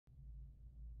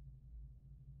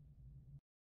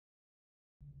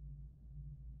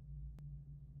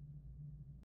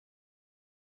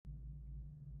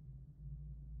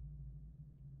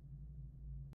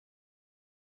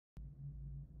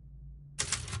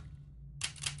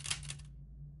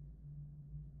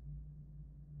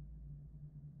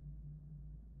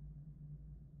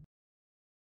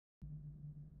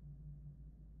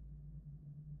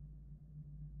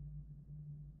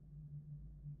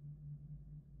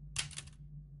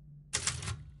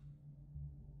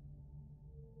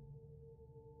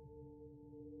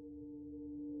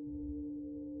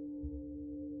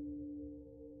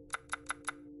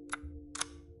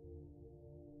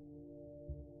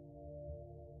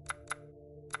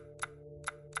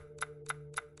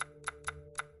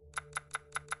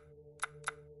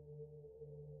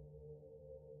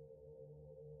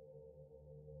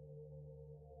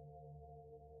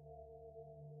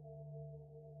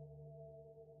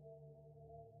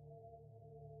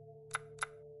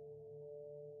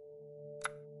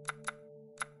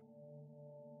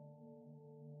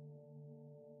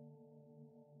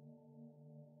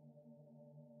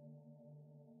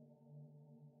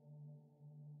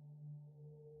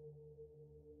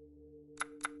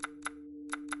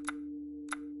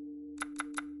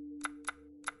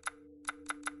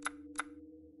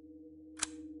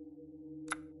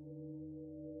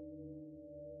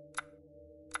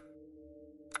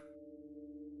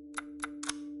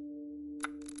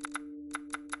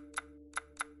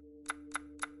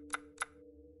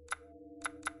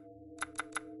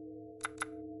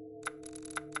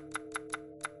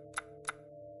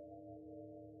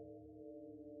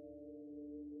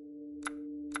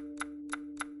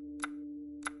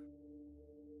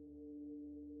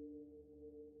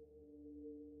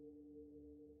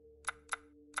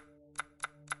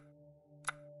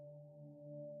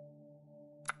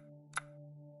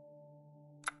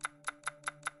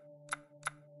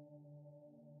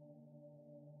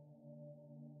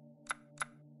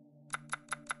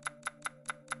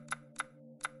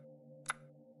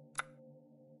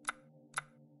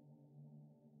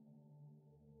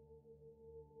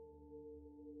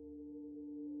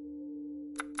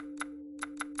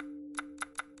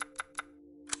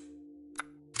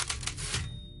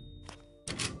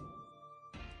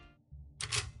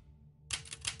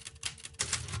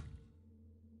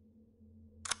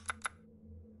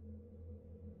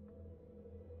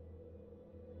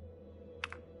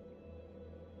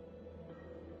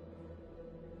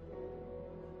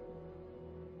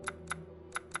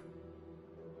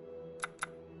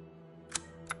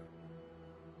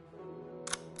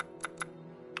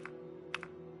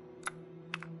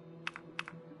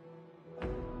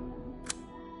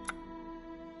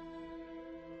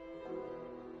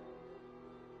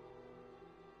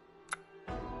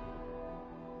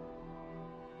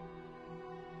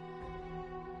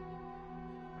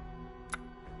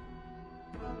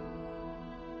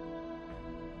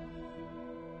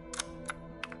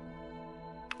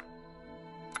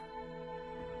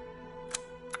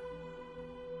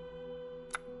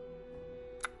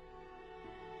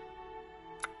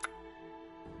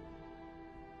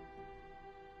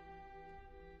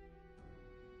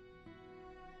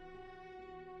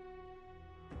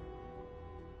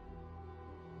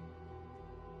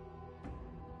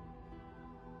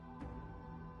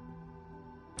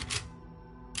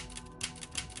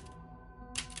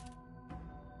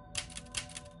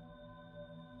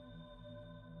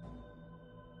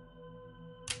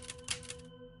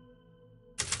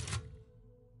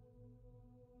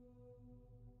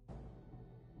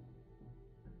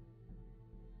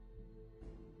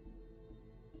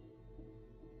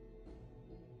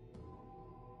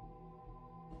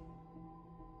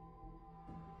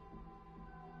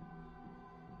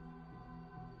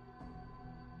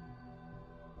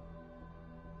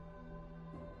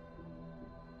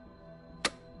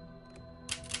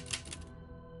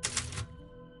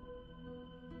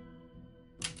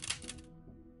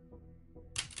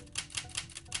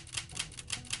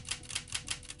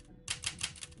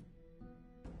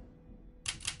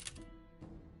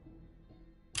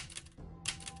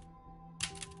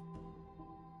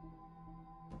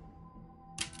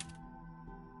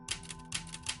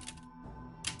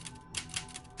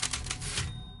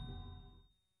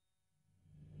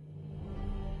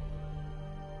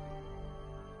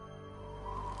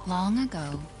Long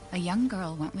ago, a young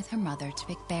girl went with her mother to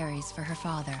pick berries for her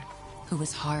father, who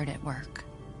was hard at work.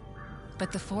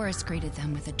 But the forest greeted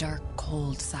them with a dark,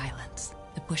 cold silence,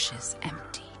 the bushes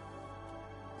empty.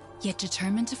 Yet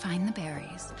determined to find the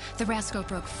berries, the rascal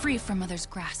broke free from Mother's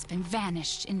grasp and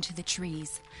vanished into the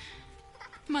trees.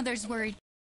 Mother's worried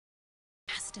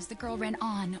fast as the girl ran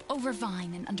on, over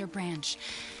vine and under branch,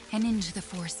 and into the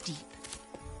forest deep.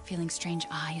 Feeling strange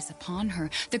eyes upon her,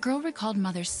 the girl recalled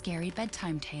Mother's scary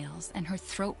bedtime tales, and her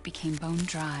throat became bone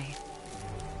dry.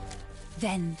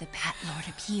 Then the Bat Lord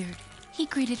appeared. He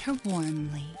greeted her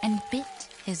warmly and bit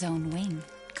his own wing.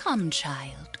 "Come,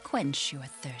 child, quench your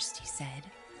thirst," he said.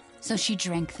 So she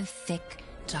drank the thick,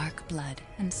 dark blood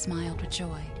and smiled with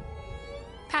joy.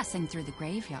 Passing through the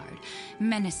graveyard,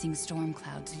 menacing storm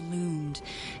clouds loomed,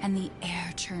 and the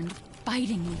air turned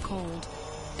bitingly cold.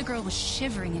 The girl was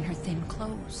shivering in her thin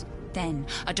clothes. Then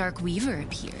a dark weaver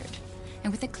appeared,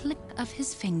 and with a click of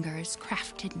his fingers,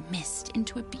 crafted mist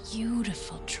into a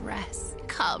beautiful dress.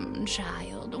 "Come,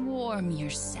 child, warm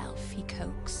yourself," he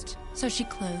coaxed. So she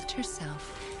clothed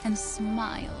herself and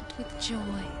smiled with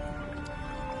joy.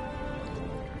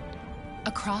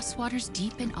 Across waters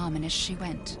deep and ominous she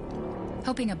went,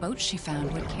 hoping a boat she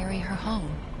found would carry her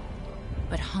home.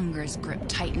 But hunger's grip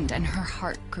tightened and her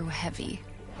heart grew heavy.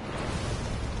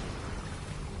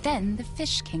 Then the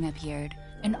Fish King appeared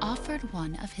and offered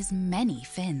one of his many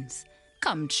fins.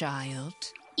 "Come, child,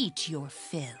 eat your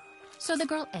fill." So the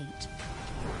girl ate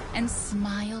and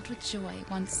smiled with joy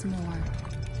once more.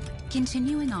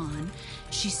 Continuing on,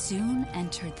 she soon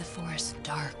entered the forest's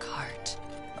dark heart.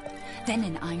 Then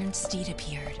an iron steed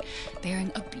appeared,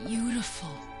 bearing a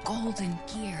beautiful golden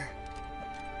gear.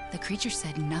 The creature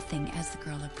said nothing as the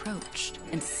girl approached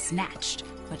and snatched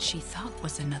what she thought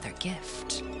was another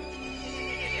gift.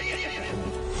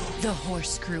 The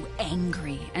horse grew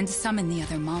angry and summoned the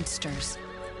other monsters.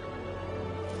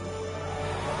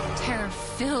 Terror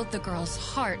filled the girl's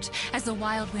heart as the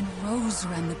wild wind rose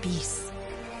around the beasts.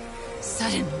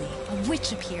 Suddenly, a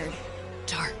witch appeared,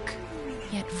 dark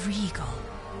yet regal.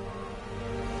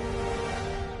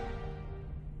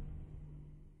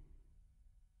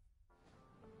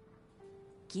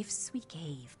 "Gifts we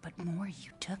gave, but more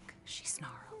you took," she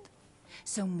snarled.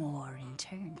 "So more in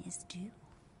turn is due."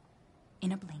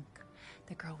 In a blink,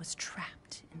 the girl was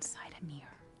trapped inside a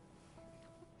mirror.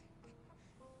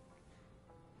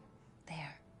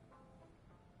 There.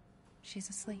 She's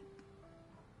asleep.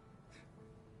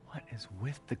 What is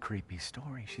with the creepy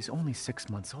story? She's only 6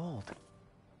 months old.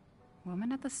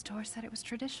 Woman at the store said it was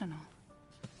traditional.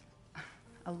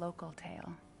 A local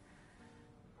tale.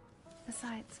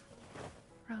 Besides,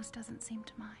 Rose doesn't seem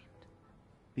to mind.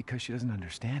 Because she doesn't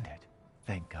understand it.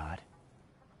 Thank God.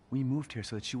 We moved here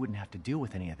so that she wouldn't have to deal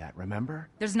with any of that, remember?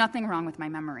 There's nothing wrong with my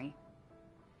memory.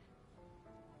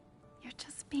 You're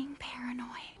just being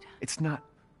paranoid. It's not...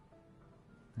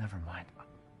 Never mind.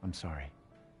 I'm sorry.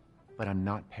 But I'm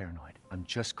not paranoid. I'm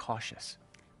just cautious.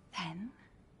 Then,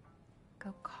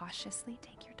 go cautiously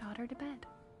take your daughter to bed.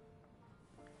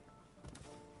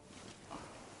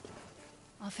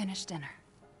 I'll finish dinner.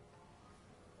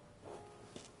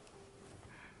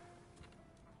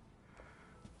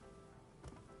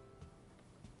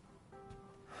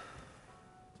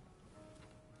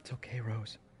 It's okay,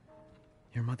 Rose.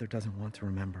 Your mother doesn't want to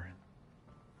remember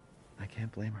it. I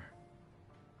can't blame her.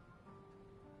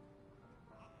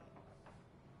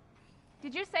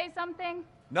 Did you say something?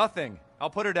 Nothing. I'll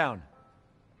put her down.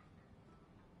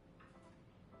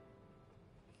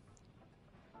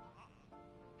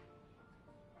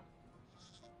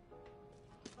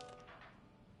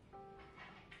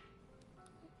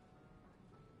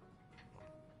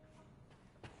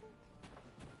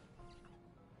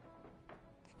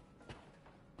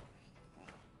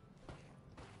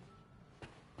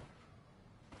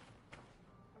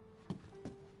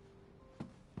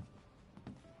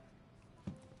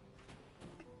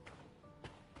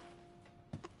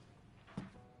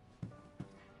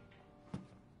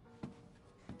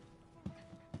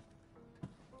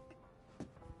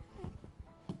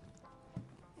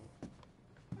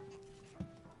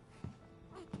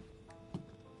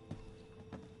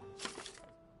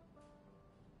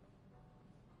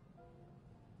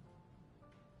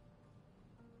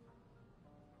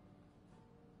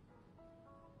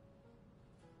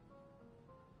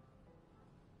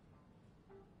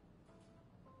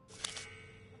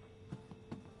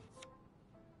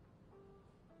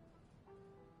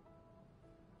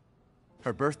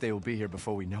 Her birthday will be here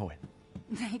before we know it.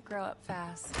 They grow up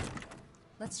fast.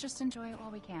 Let's just enjoy it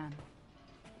while we can.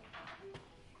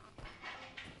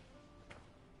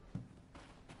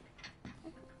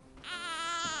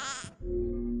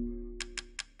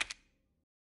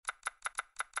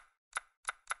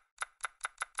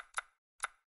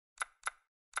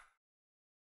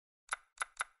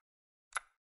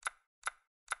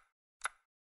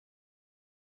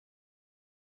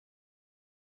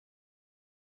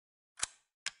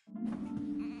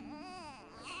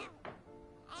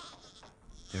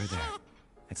 There.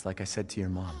 It's like I said to your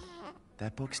mom.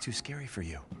 That book's too scary for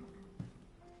you.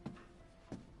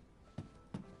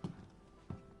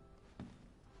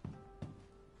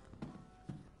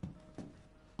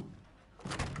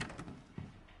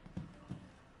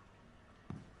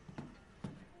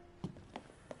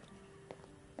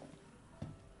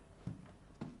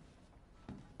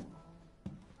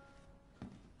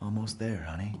 Almost there,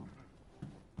 honey.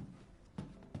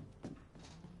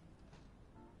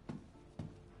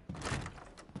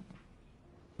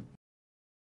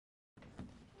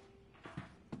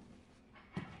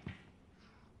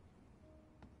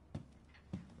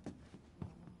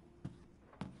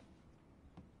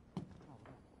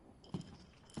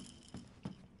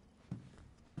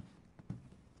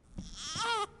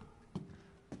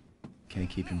 Can't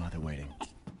keep your mother waiting.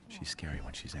 She's scary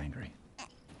when she's angry.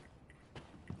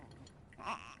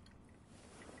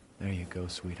 There you go,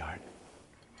 sweetheart.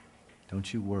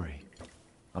 Don't you worry.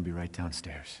 I'll be right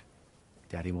downstairs.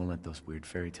 Daddy won't let those weird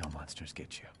fairy tale monsters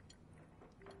get you.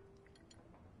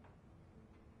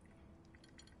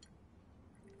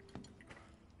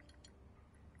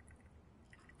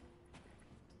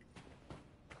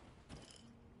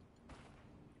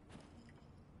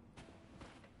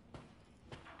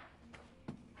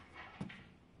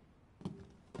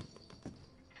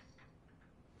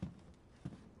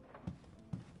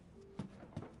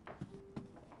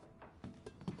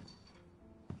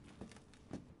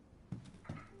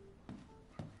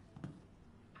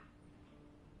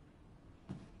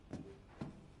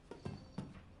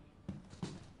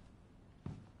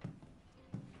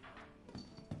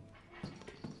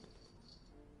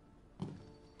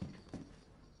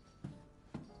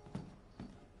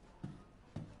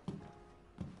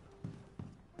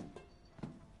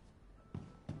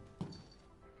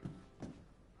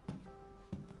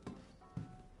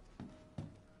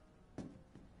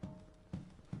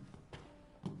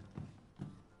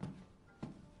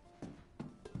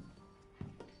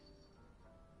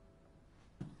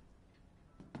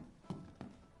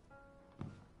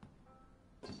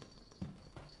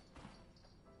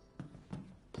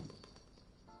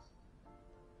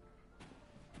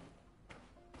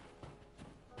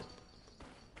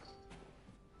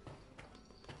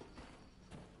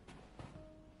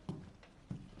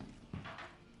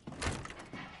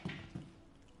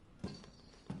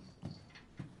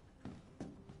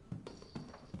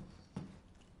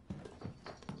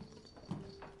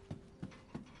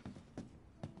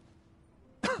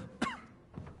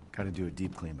 Gotta do a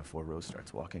deep clean before Rose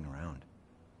starts walking around.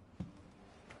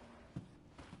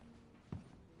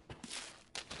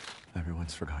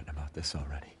 Everyone's forgotten about this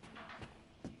already.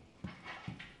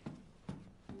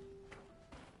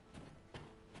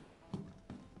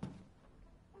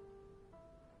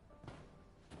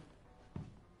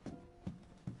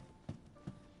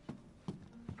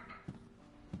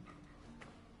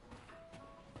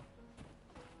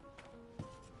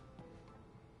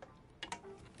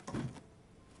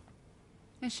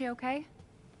 Is she okay?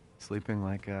 Sleeping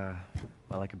like a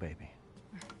baby.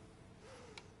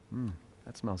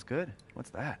 That smells good. What's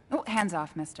that? Oh, hands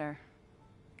off, mister.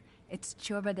 It's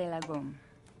churba de legume.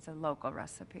 It's a local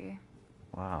recipe.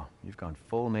 Wow, you've gone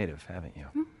full native, haven't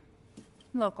you?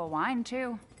 Local wine,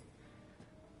 too.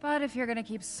 But if you're gonna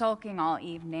keep sulking all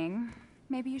evening,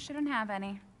 maybe you shouldn't have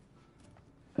any.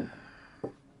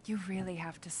 You really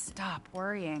have to stop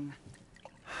worrying.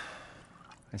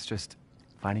 It's just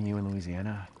finding you in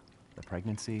Louisiana, the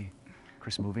pregnancy,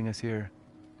 Chris moving us here,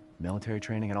 military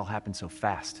training, it all happened so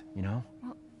fast, you know?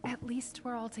 Well, at least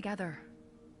we're all together.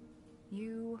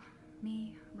 You,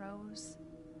 me, Rose.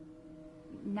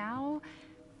 Now,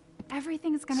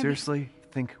 everything's gonna Seriously?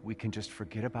 Think we can just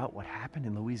forget about what happened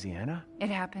in Louisiana? It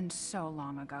happened so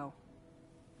long ago.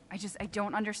 I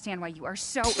don't understand why you are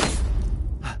so...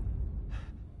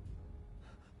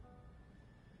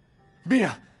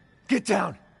 Mia! Get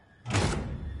down!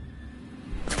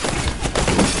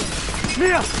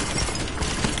 Mia!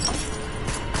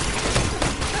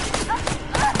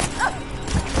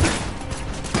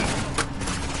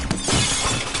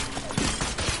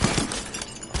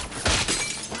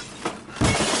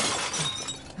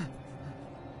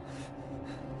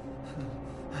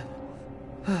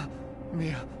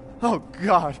 Mia. Oh,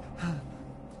 God.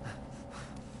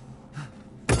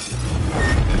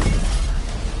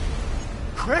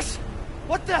 Chris?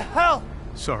 What the hell?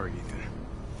 Sorry, Ethan.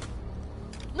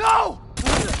 No!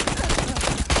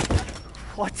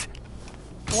 What?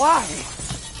 Why?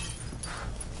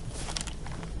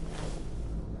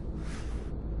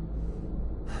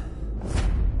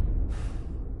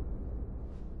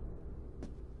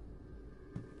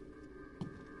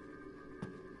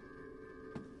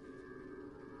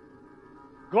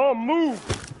 Go move!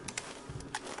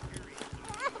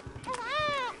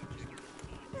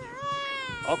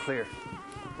 All clear.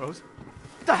 Rose?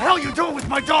 What the hell are you doing with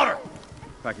my daughter?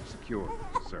 Package secure,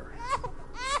 sir.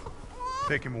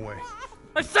 Take him away.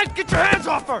 I said get your hands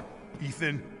off her!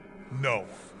 Ethan, no.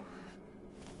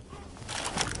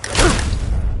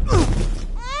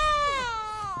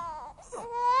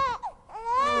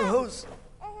 Rose.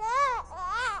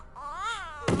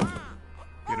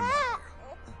 Get him out.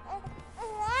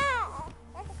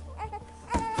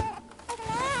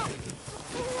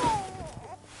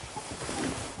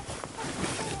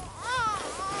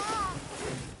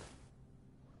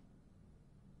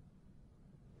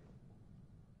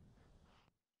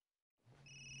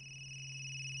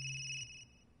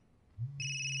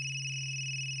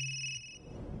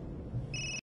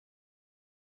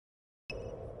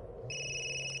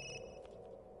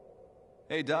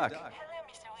 Hey, Doc. Hello,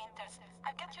 Mr. Winters.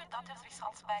 I've got your daughter's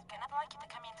results back, and I'd like you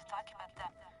to come in to talk about them.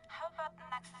 How about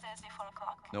next Thursday, 4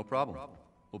 o'clock? No problem.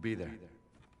 We'll be there.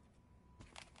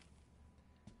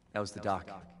 That was the doc.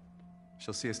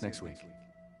 She'll see us next week.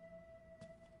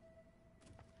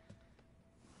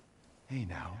 Hey,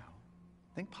 now.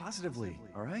 Think positively,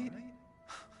 all right?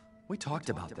 We talked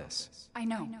about this. I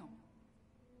know.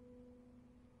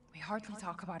 We hardly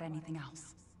talk about anything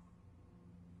else.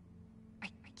 I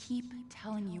keep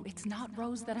telling you, it's not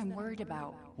Rose that I'm worried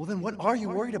about. Well, then what are you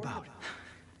worried about?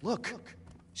 Look,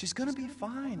 she's gonna be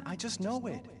fine. I just know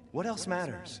it. What else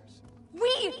matters?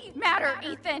 We matter,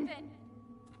 Ethan!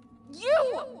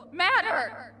 You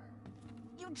matter!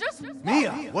 You just...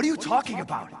 Mia, what are you talking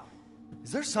about?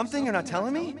 Is there something you're not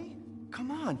telling me? Come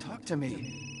on, talk to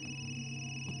me.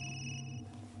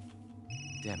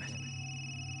 Damn it.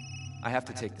 I have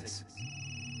to take this.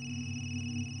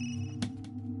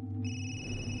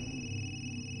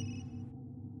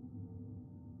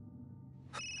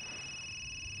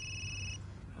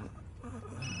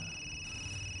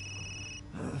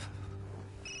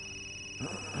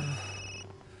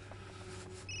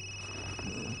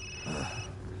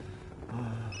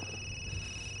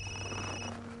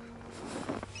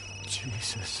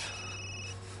 Jesus.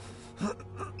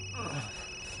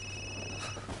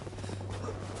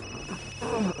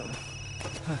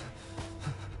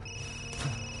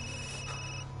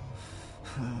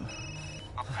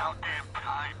 About damn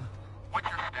time. What's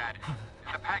your status?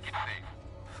 Is the package safe?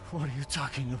 What are you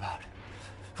talking about?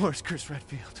 Where's Chris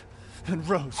Redfield? And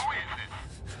Rose? Who is this?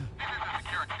 This is a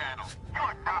secure channel. You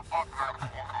are not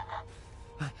authorized.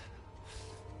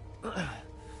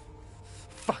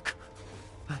 Fuck.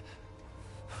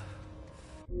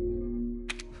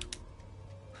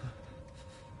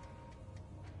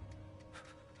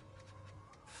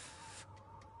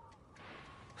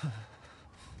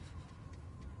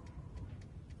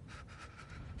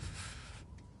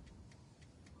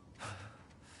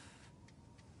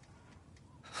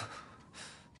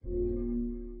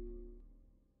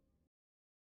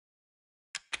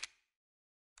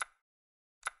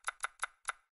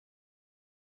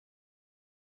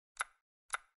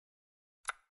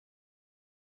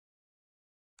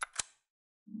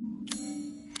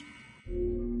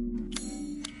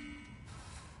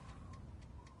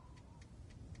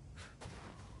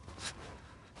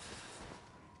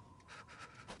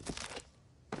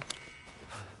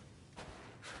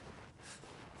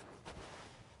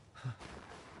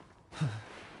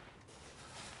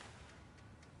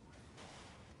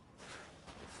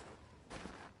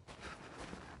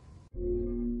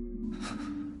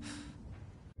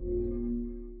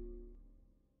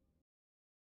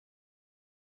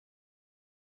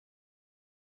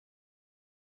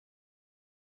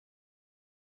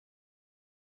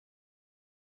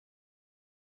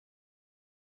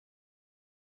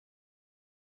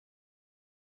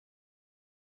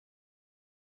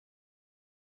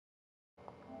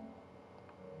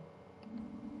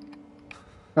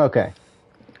 Okay.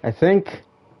 I think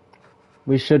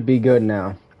we should be good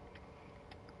now.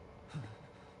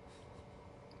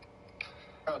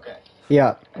 Okay.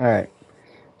 Yeah, alright.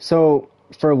 So,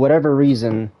 for whatever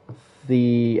reason,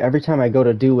 every time I go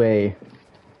to do a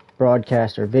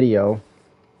broadcast or video,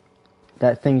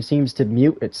 that thing seems to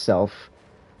mute itself.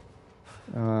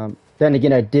 Then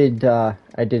again, I did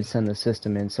send the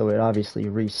system in, so it obviously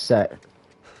reset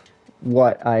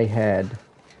what I had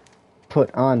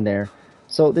put on there.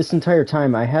 So this entire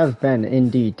time I have been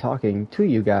indeed talking to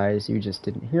you guys, you just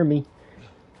didn't hear me.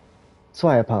 So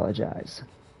I apologize.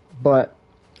 But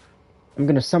I'm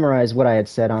going to summarize what I had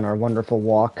said on our wonderful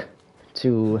walk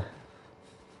to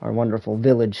our wonderful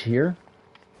village here.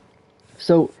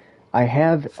 So I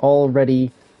have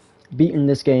already beaten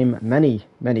this game many,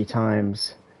 many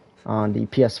times on the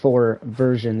PS4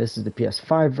 version. This is the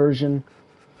PS5 version.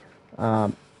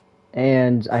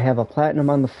 And I have a platinum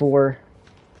on the 4.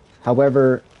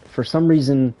 However, for some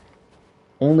reason,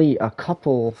 only a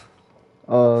couple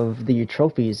of the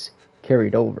trophies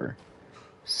carried over.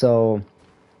 So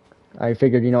I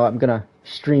figured, you know, I'm gonna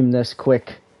stream this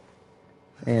quick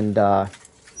and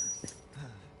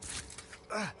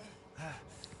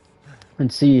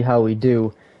see how we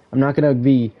do. I'm not gonna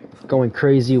be going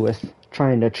crazy with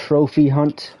trying to trophy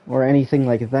hunt or anything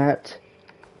like that,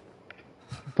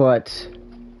 but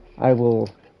I will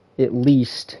at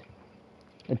least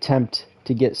attempt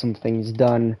to get some things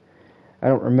done. I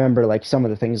don't remember like some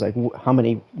of the things, like how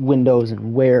many windows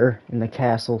and where in the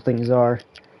castle things are.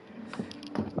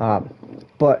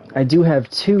 But I do have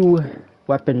 2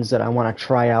 weapons that I want to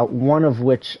try out, one of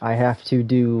which I have to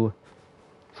do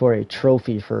for a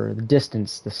trophy for the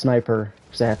distance, the sniper,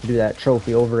 because I have to do that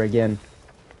trophy over again.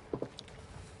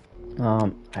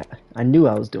 I knew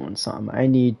I was doing something. I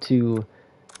need to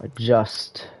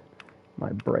adjust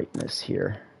my brightness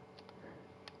here.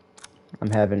 I'm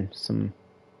having some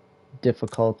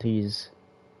difficulties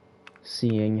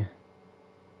seeing.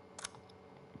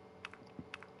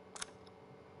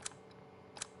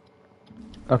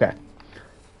 Okay,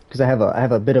 because I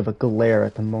have a bit of a glare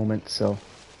at the moment, so I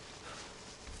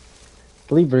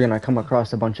believe we're gonna come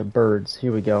across a bunch of birds.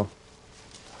 Here we go.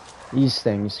 These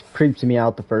things creeped me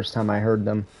out the first time I heard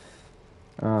them.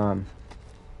 I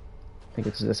think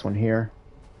it's this one here.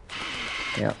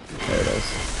 Yep, there it is.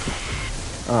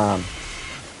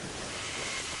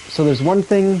 So there's one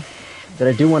thing that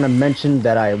I do want to mention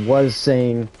that I was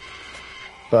saying,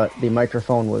 but the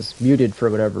microphone was muted for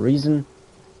whatever reason,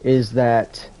 is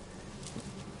that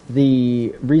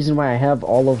the reason why I have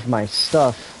all of my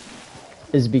stuff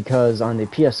is because on the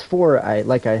PS4,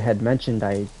 like I had mentioned,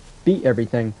 I beat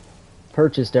everything,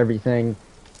 purchased everything,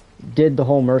 did the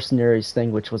whole mercenaries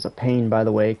thing, which was a pain, by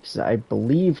the way, because I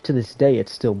believe to this day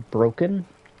it's still broken.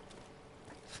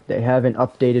 They haven't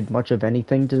updated much of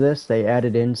anything to this. They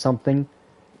added in something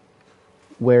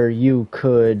where you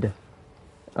could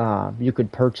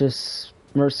purchase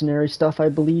mercenary stuff, I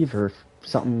believe, or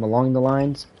something along the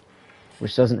lines,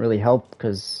 which doesn't really help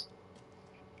because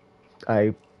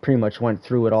I pretty much went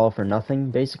through it all for nothing,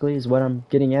 basically, is what I'm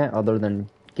getting at, other than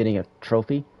getting a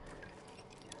trophy.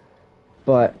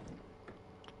 But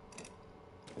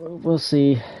we'll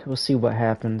see. We'll see what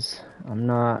happens. I'm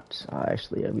not...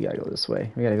 actually, yeah, we gotta go this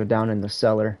way. We gotta go down in the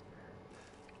cellar.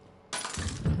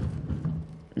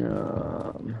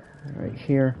 right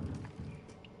here.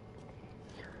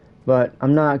 But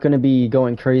I'm not gonna be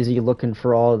going crazy looking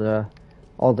for all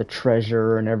the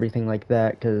treasure and everything like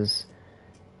that, because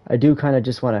I do kind of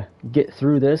just want to get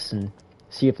through this and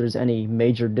see if there's any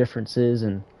major differences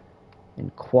in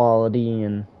quality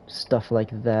and stuff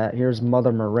like that. Here's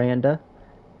Mother Miranda,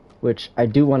 which I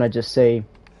do want to just say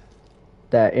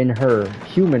that in her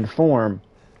human form,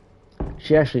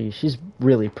 she's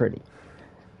really pretty.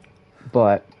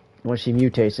 But when she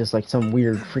mutates, it's like some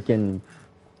weird freaking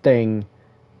thing.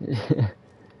 So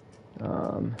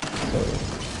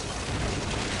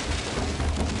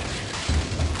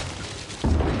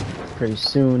pretty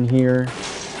soon here,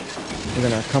 we're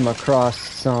gonna come across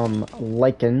some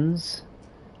lichens,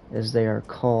 as they are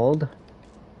called.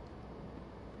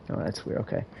 Oh, that's weird.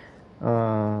 Okay.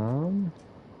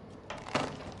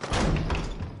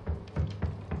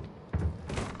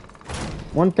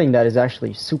 One thing that is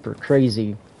actually super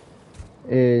crazy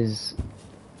is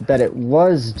that it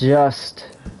was just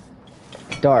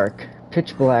dark,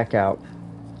 pitch black out,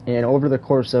 and over the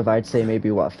course of, I'd say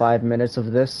maybe, what, 5 minutes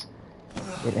of this,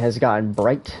 it has gotten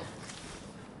bright.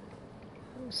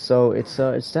 So it's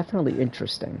definitely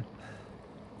interesting.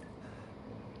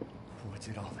 What's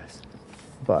it all this?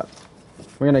 But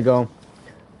we're gonna go.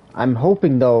 I'm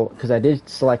hoping though, because I did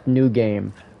select new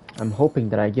game, I'm hoping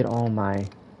that I get all my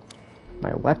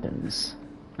weapons.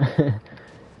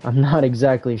 I'm not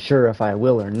exactly sure if I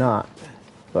will or not,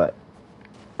 but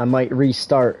I might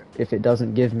restart if it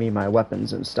doesn't give me my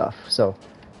weapons and stuff. So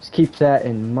just keep that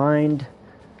in mind.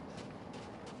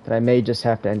 But I may just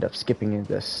have to end up skipping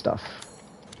this stuff.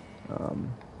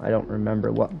 I don't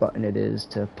remember what button it is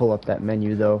to pull up that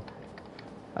menu though.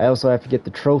 I also have to get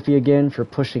the trophy again for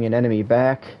pushing an enemy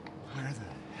back. Where the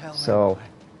hell So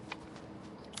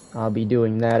I'll be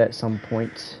doing that at some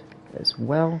point as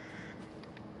well.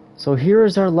 So here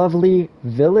is our lovely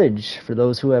village for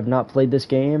those who have not played this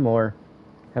game or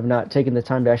have not taken the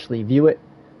time to actually view it.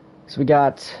 So we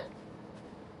got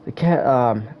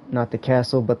the not the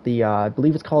castle, but the I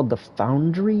believe it's called the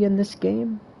Foundry in this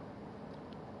game.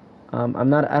 I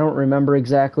don't remember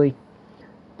exactly,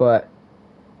 but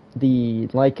the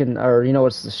lichen, or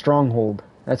it's the stronghold.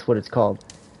 That's what it's called.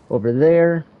 Over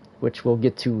there, which we'll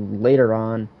get to later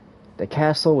on, the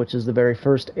castle, which is the very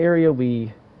first area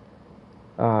we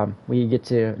get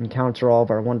to encounter all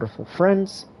of our wonderful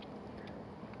friends.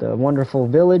 The wonderful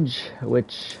village,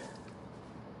 which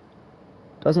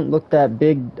doesn't look that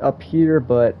big up here,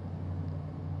 but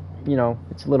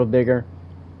it's a little bigger.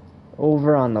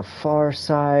 Over on the far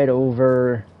side,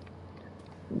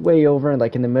 way over,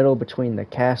 like in the middle between the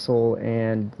castle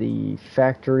and the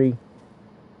factory,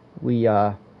 we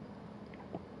got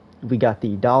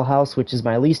the dollhouse, which is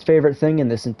my least favorite thing in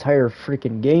this entire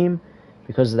freaking game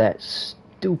because of that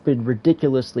stupid,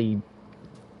 ridiculously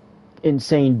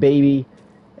insane baby.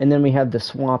 And then we have the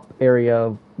swamp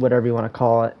area, whatever you want to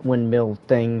call it, windmill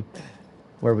thing,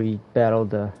 where we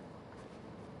battled the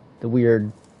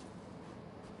weird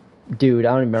dude. I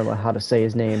don't even remember how to say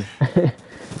his name,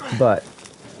 but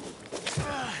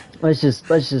let's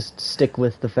just stick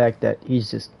with the fact that he's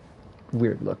just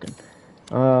weird looking.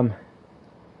 Do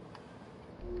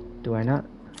I not?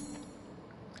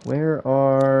 Where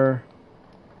are...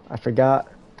 I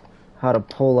forgot how to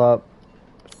pull up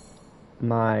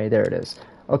my... There it is.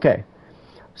 Okay.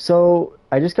 So,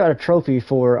 I just got a trophy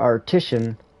for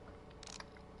Artisan,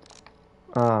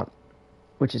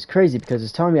 which is crazy because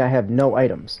it's telling me I have no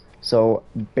items. So,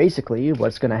 basically,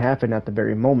 what's going to happen at the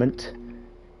very moment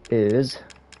is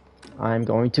I'm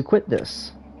going to quit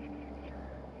this.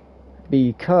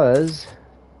 Because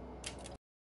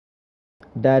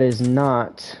that is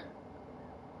not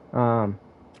how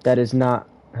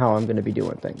I'm going to be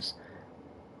doing things.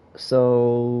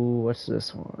 So, what's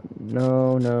this one?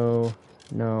 No,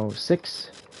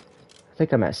 6. I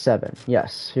think I'm at 7.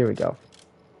 Yes, here we go.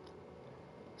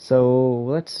 So,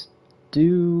 let's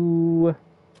do...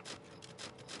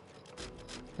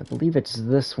 I believe it's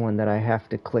this one that I have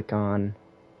to click on.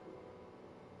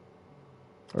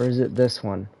 Or is it this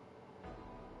one?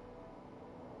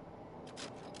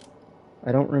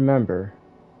 I don't remember.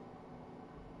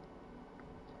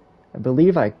 I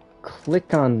believe I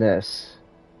click on this,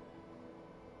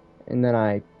 and then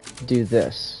I do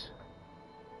this.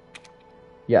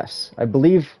 Yes, I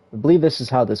believe this is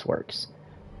how this works.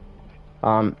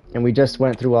 And we just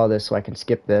went through all this, so I can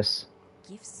skip this.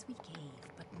 Gifts we gave,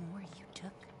 but more you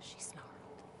took, she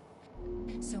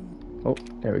snarled. So... Oh,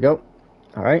 there we go.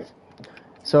 Alright.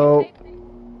 So,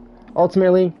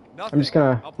 ultimately, I'm just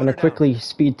gonna quickly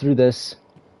speed through this.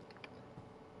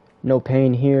 No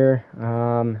pain here.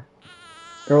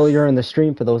 Earlier in the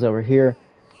stream, for those that were here,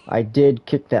 I did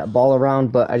kick that ball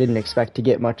around, but I didn't expect to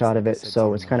get much out of it,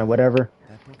 so it's kind of whatever.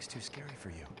 That book's too scary for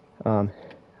you.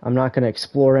 I'm not going to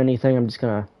explore anything. I'm just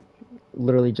going to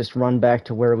literally just run back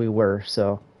to where we were.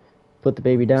 So, put the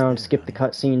baby down, skip the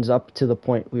cutscenes up to the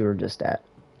point we were just at.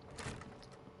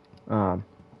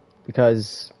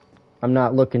 Because I'm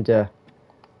not looking to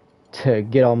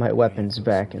get all my weapons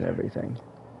back and everything.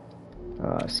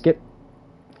 Skip.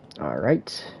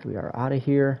 Alright, we are out of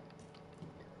here.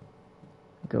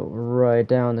 Go right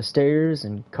down the stairs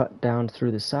and cut down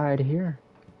through the side here.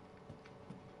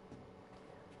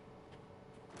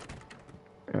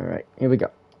 Alright, here we go.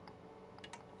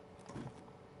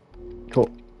 Cool.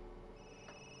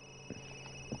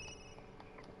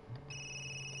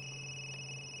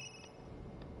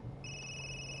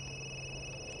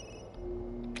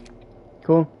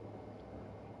 Cool.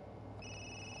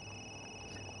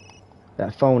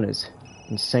 That phone is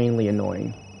insanely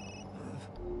annoying.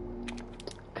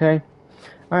 Okay.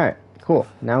 Alright, cool.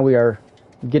 Now we are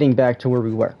getting back to where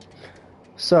we were.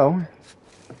 So,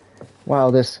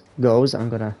 while this goes, I'm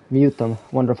going to mute the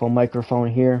wonderful microphone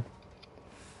here.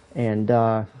 And,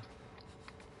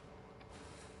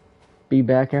 be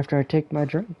back after I take my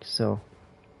drink, so...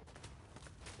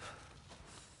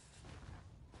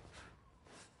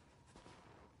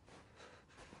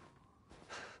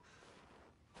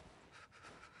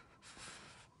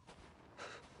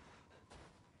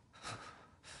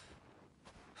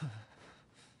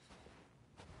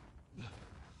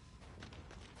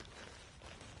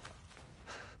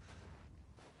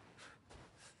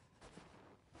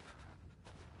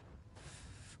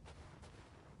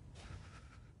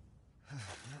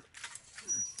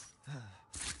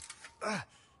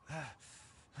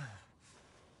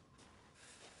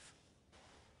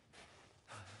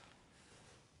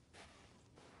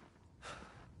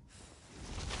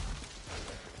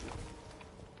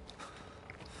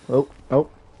 Oh,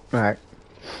 alright.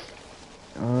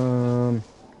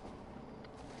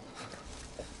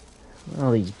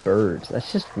 All these birds,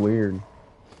 that's just weird.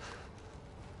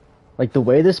 Like, the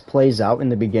way this plays out in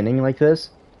the beginning like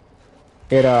this,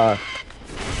 it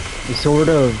sort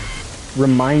of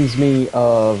reminds me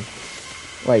of,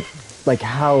 like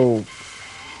how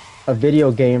a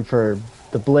video game for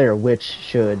the Blair Witch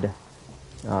should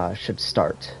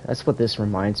start. That's what this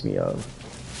reminds me of.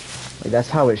 Like, that's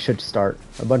how it should start.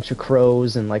 A bunch of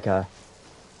crows and like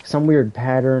some weird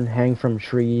pattern hang from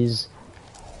trees,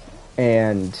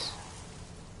 and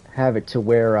have it to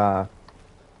where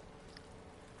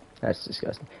that's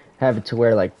disgusting. Have it to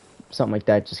where like something like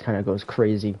that just kind of goes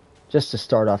crazy just to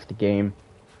start off the game.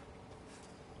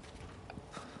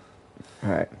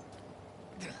 All right.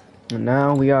 And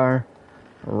now we are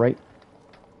right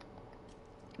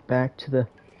back to the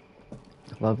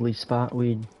lovely spot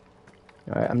we'd...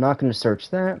 Alright, I'm not going to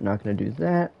search that. I'm not going to do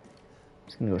that. I'm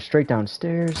just going to go straight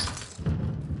downstairs.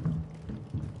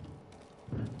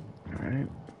 Alright.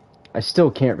 I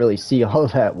still can't really see all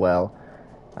that well.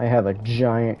 I have a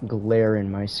giant glare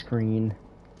in my screen.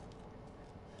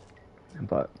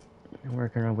 But,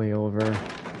 working our way over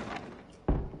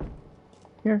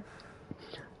here.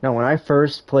 Now, when I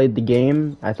first played the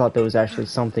game, I thought there was actually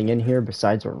something in here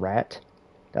besides a rat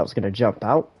that was going to jump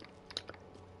out.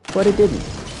 But it didn't.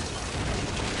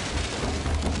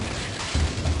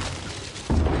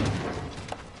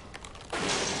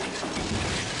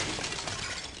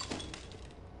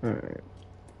 Alright.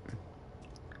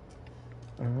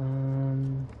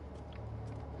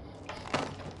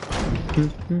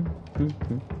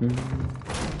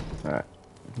 Alright.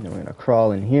 Now we're gonna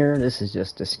crawl in here. This is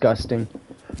just disgusting.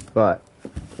 But,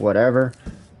 whatever.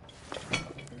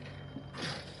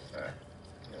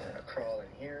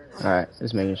 Alright,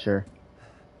 just making sure.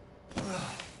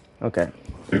 Okay.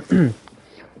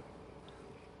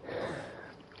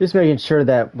 Just making sure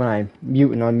that when I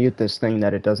mute and unmute this thing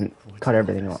that it doesn't cut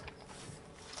everything off.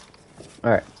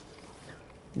 Alright.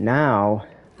 Now,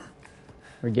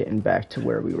 we're getting back to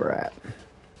where we were at.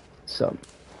 So,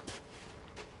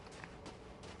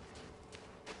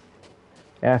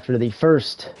 after the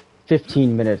first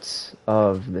 15 minutes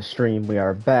of the stream, we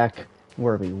are back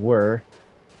where we were.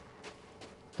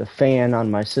 The fan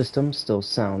on my system still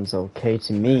sounds okay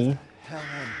to me.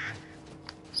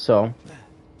 So,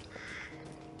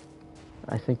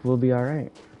 I think we'll be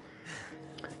alright.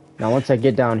 Now, once I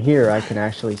get down here, I can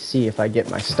actually see if I get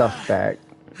my stuff back.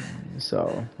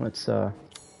 So, let's,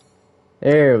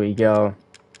 there we go.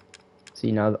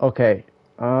 See now, okay.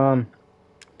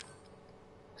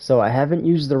 So I haven't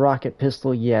used the rocket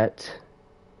pistol yet.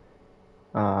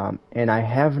 And I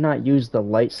have not used the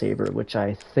lightsaber, which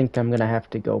I think I'm gonna have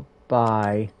to go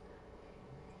buy.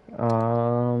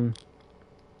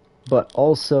 but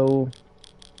also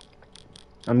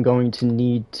I'm going to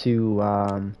need to,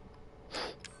 oh,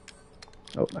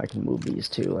 I can move these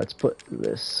too. Let's put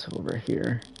this over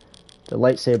here. The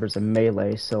lightsaber's a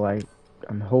melee, so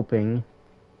I'm hoping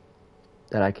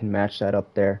that I can match that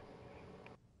up there.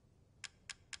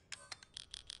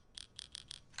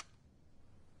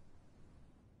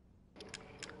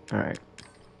 Alright.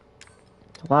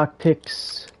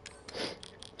 Lockpicks.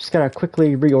 Just gotta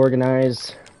quickly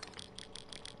reorganize.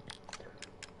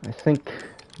 I think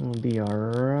we'll be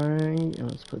alright.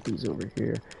 Let's put these over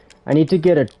here. I need to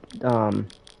get a,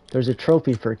 there's a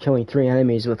trophy for killing 3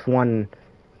 enemies with one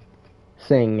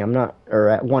thing. Or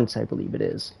at once, I believe it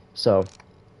is. So,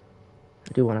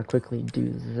 I do want to quickly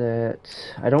do that.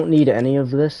 I don't need any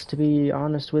of this, to be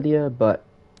honest with you, but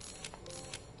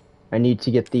I need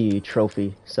to get the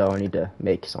trophy, so I need to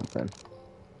make something.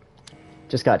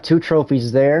 Just got 2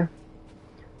 trophies there.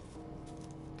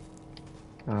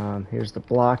 Here's the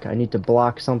block. I need to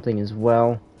block something as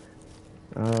well.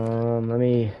 Let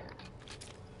me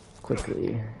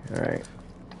quickly. Alright.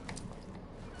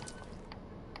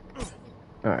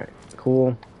 Alright,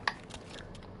 cool.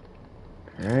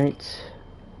 Alright.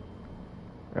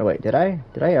 Oh wait, did I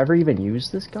ever even use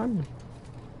this gun?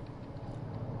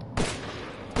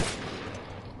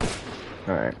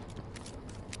 Alright.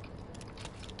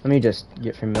 Let me just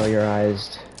get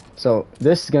familiarized. So,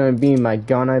 this is gonna be my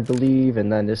gun, I believe,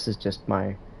 and then this is just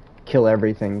my kill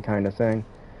everything kind of thing.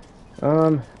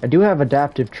 I do have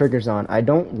adaptive triggers on. I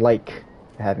don't like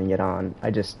having it on.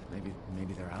 Maybe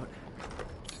they're out.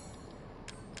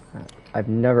 I've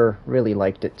never really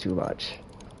liked it too much.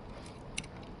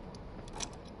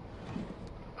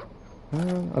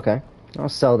 Okay. I'll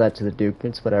sell that to the Duke.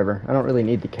 It's whatever. I don't really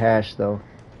need the cash, though.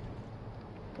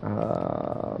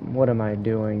 What am I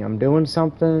doing? I'm doing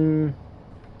something.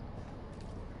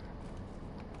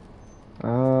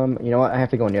 You know what? I have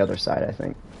to go on the other side, I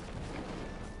think.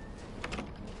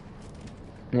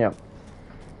 Yep.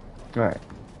 Alright.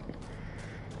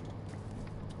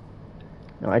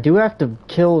 Now, I do have to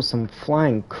kill some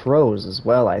flying crows as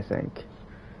well, I think.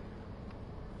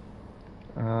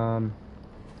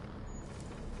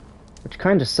 Which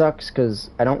kind of sucks, because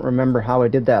I don't remember how I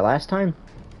did that last time.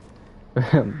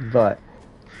 But,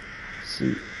 let's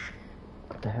see.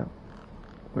 What the hell?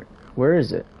 Where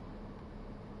is it?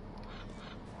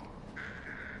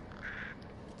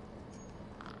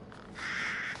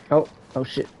 Oh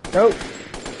shit. Oh!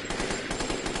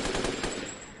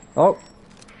 Oh!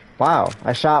 Wow,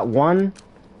 I shot one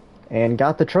and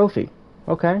got the trophy.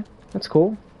 Okay, that's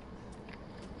cool.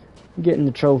 Getting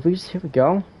the trophies, here we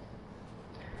go.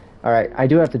 Alright, I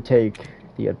do have to take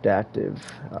the adaptive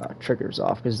triggers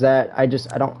off, because that, I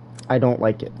don't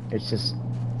like it. It's just,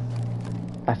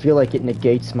 I feel like it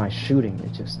negates my shooting.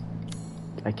 It just,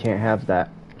 I can't have that.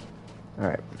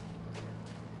 Alright.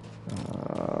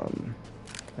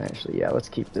 Actually, yeah, let's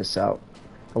keep this out.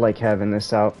 I like having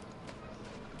this out.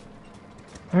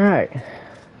 Alright.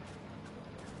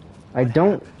 I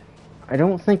don't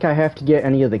think I have to get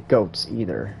any of the goats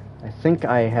either. I think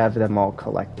I have them all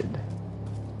collected.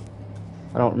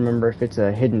 I don't remember if it's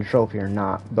a hidden trophy or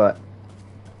not, but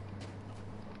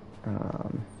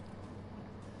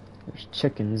there's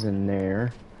chickens in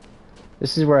there.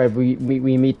 This is where we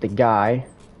meet the guy,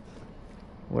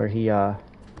 where he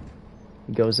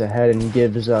goes ahead and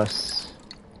gives us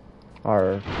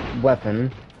our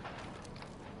weapon.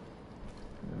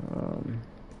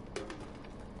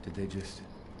 Did they just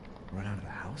run out of the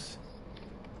house?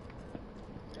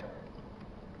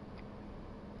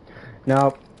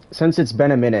 Now, since it's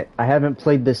been a minute, I haven't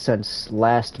played this since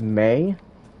last May.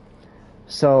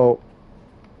 So,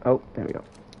 oh, there we go.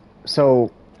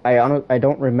 So, I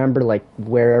don't remember, like,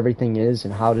 where everything is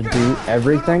and how to do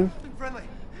everything.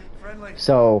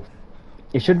 So,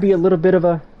 it should be a little bit of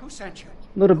a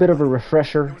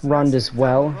refresher run as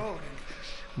well.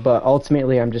 But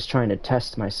ultimately, I'm just trying to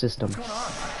test my system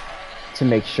to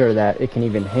make sure that it can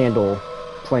even handle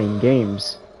playing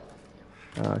games.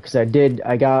 Because I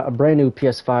got a brand new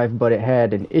PS5, but it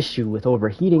had an issue with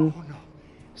overheating.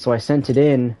 So I sent it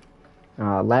in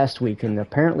last week, and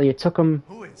apparently it took them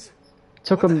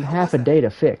half a day to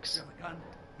fix.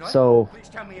 So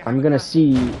I'm gonna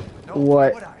see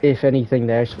what, if anything,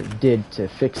 they actually did to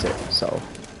fix it. So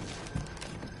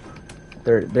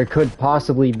there could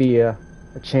possibly be a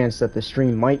chance that the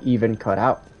stream might even cut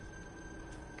out.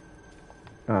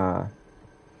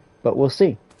 But we'll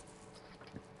see.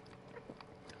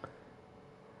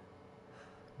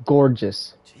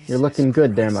 Gorgeous. You're looking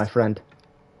good there, my friend.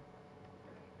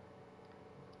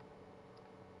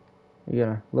 You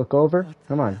gonna look over?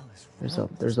 Come on.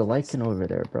 There's a lichen over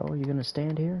there, bro. You gonna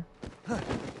stand here?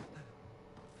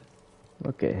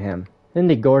 Look at him. Isn't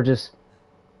he gorgeous?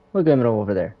 Look at him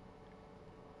over there.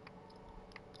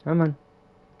 Come on.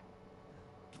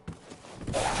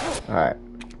 Alright.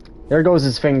 There goes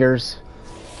his fingers.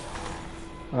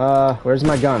 Where's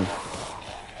my gun?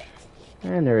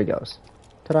 And there he goes.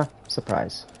 Ta-da.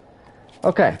 Surprise.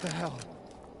 Okay. What the hell?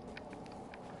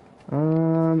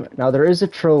 Now there is a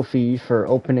trophy for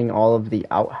opening all of the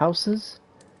outhouses.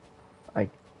 I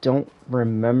don't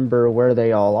remember where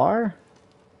they all are.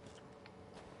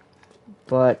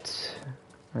 But,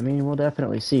 I mean, we'll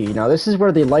definitely see. Now this is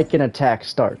where the Lycan attack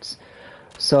starts.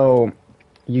 So,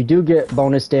 you do get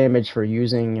bonus damage for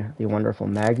using the wonderful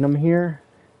Magnum here.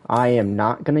 I am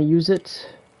not going to use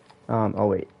it. Oh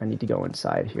wait, I need to go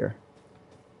inside here.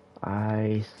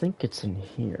 I think it's in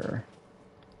here.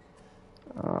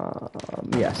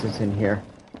 Yes, it's in here.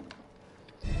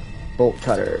 Bolt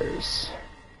cutters.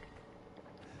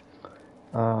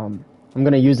 I'm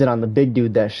gonna use it on the big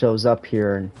dude that shows up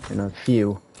here in a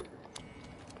few.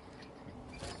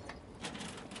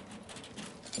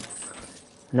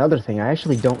 Another thing, I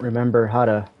actually don't remember how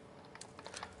to...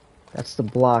 That's the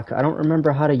block. I don't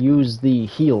remember how to use the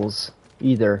heals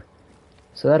either.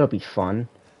 So that'll be fun.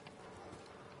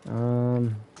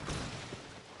 Alright.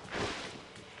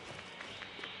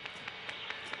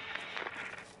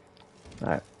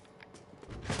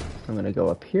 I'm gonna go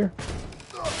up here.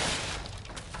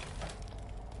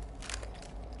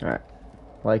 Alright.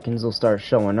 Lycans will start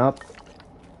showing up.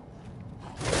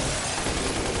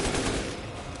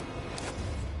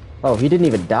 Oh, he didn't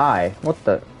even die. What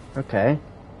the... Okay.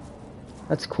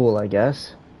 That's cool, I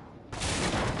guess.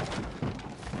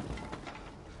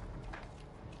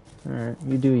 Alright,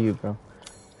 you do you, bro.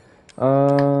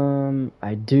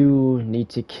 I do need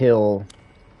to kill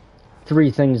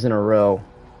 3 things in a row.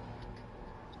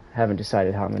 Haven't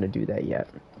decided how I'm gonna do that yet.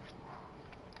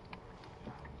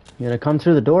 You gonna come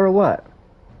through the door or what?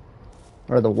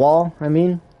 Or the wall, I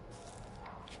mean?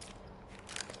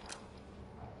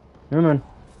 Come on.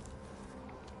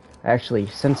 Actually,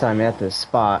 since I'm at this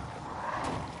spot,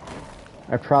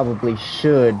 I probably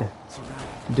should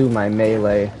do my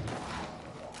melee.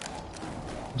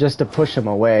 Just to push him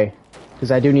away.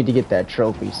 Because I do need to get that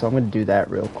trophy, so I'm going to do that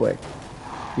real quick.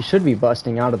 He should be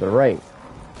busting out of the right.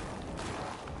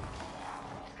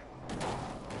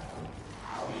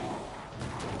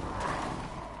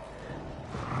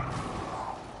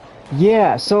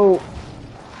 Yeah, so...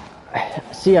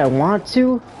 See, I want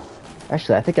to...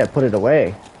 Actually, I think I put it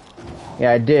away.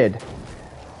 Yeah, I did.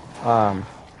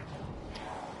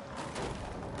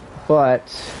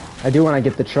 But I do want to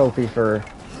get the trophy for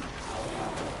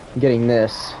getting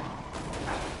this.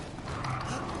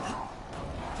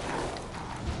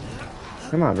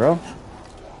 Come on, bro.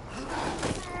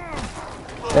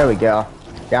 There we go.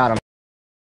 Got him.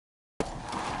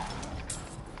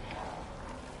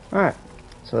 Alright.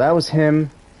 So that was him.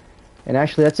 And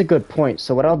actually, that's a good point.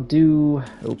 So what I'll do...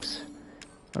 Oops.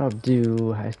 What I'll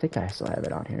do... I think I still have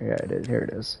it on here. Yeah, it is. Here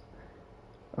it is.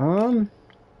 I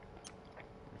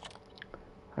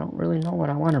don't really know what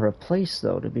I want to replace,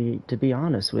 though, to be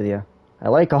honest with you. I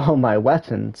like all my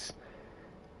weapons.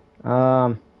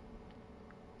 Alright,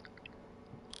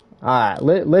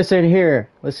 listen here.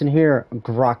 Listen here,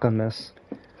 Grockamus.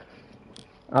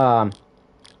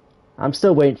 I'm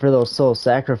still waiting for those soul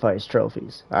sacrifice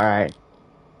trophies. Alright.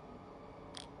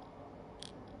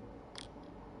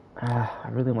 I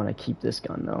really want to keep this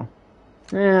gun, though.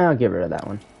 Yeah, I'll get rid of that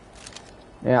one.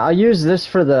 Yeah, I'll use this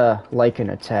for the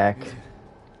Lycan attack.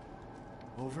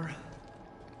 Over?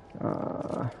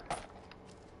 Alright.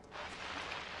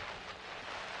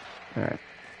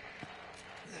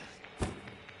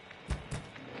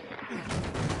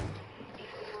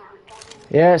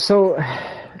 Yeah, so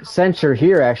since you're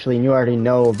here, actually, and you already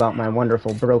know about my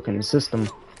wonderful broken system,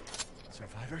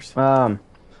 Survivors? I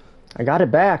got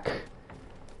it back.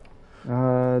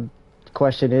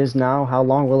 Question is now, how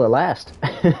long will it last?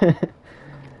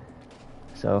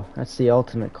 So, that's the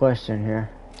ultimate question here.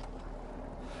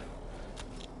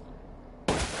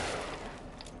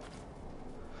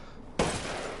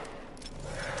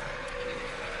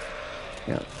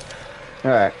 Yep.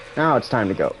 Alright, now it's time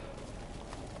to go.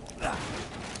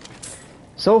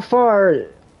 So far,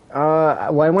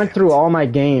 well, I went through all my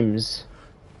games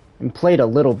and played a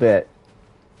little bit.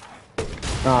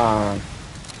 I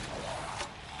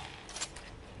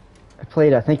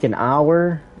played, I think, an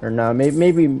hour, or no,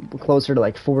 maybe closer to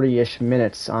like 40-ish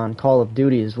minutes on Call of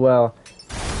Duty as well,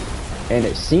 and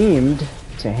it seemed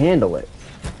to handle it.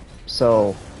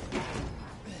 So,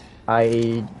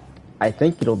 I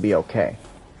think it'll be okay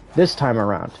this time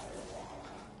around.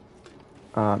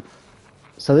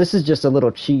 So this is just a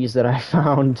little cheese that I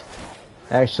found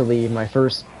actually my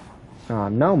first,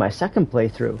 no, my second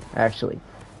playthrough, actually.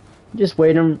 Just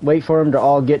wait for them to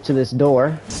all get to this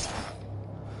door.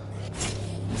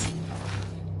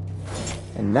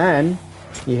 And then,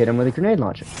 you hit him with a grenade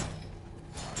launcher.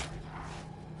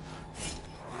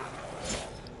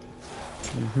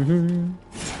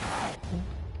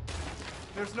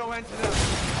 There's no end to them.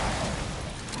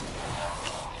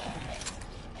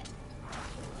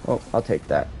 Oh, I'll take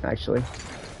that, actually.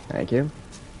 Thank you.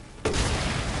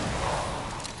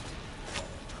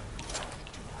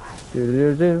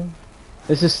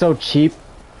 This is so cheap,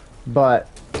 but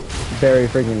very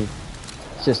freaking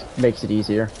just makes it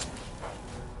easier.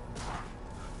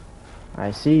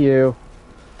 I see you.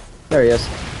 There he is.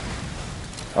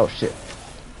 Oh shit.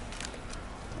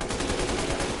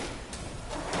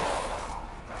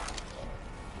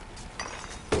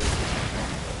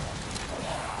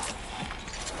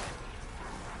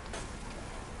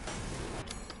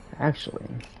 Actually,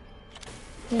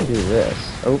 let me do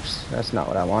this. Oops, that's not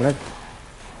what I wanted.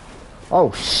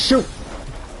 Oh shoot!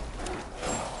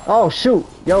 Oh shoot!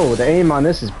 Yo, the aim on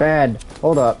this is bad.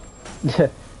 Hold up.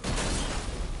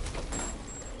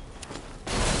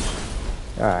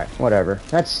 Alright, whatever.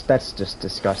 That's just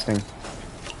disgusting.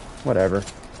 Whatever.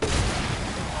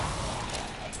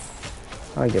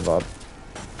 I give up.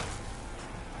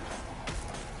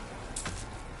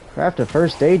 Craft a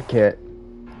first aid kit.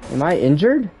 Am I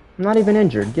injured? I'm not even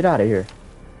injured. Get out of here.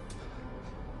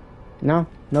 No?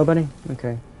 Nobody?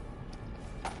 Okay.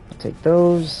 I'll take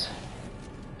those.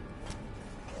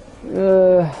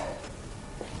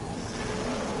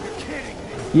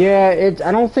 Yeah,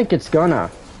 I don't think it's gonna.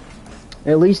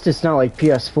 At least it's not like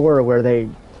PS4 where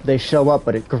they show up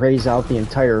but it grays out the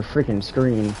entire freaking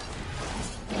screen.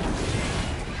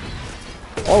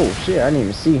 Oh shit, I didn't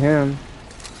even see him.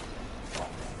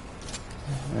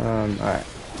 Alright.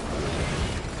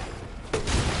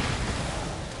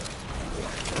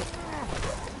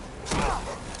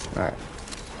 Alright.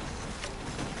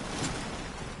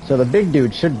 So the big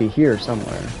dude should be here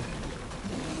somewhere.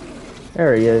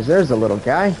 There he is. There's the little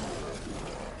guy.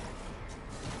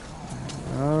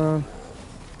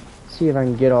 See if I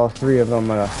can get all three of them.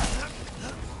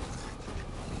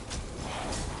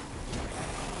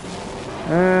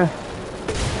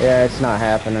 Yeah, it's not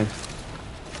happening.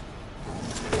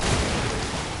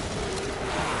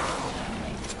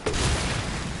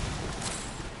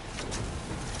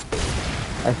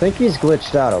 I think he's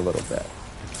glitched out a little bit.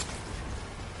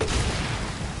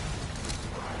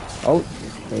 Oh,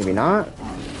 maybe not.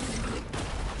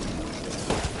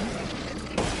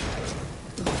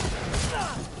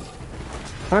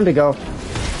 Time to go.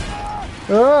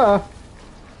 Ah!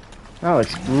 Oh,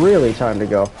 it's really time to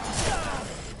go.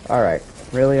 Alright.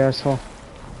 Really, asshole?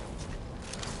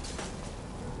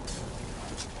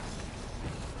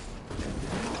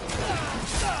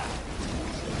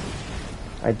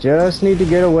 I just need to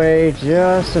get away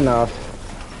just enough.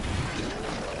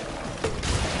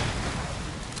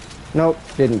 Nope,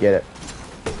 didn't get it.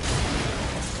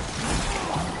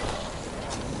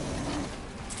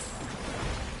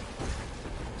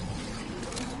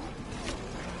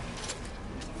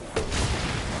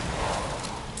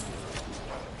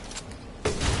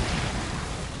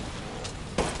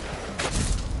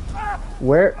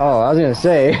 Where? Oh, I was gonna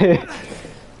say.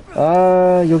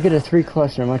 You'll get a 3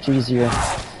 cluster much easier.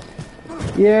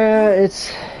 Yeah,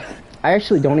 I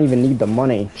actually don't even need the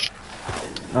money.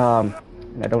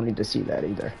 I don't need to see that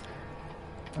either.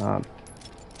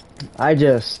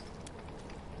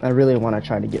 I really want to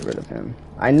try to get rid of him.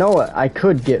 I know I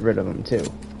could get rid of him too.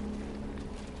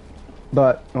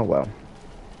 But, oh well.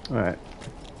 Alright.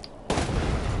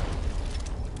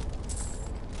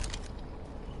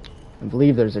 I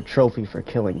believe there's a trophy for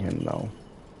killing him though.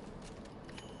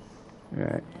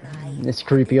 Alright. This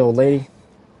creepy old lady.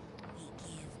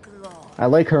 I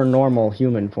like her normal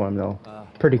human form though.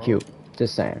 Pretty cute.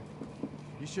 Just saying.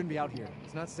 You shouldn't be out here.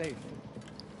 It's not safe.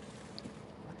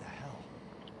 What the hell?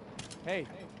 Hey,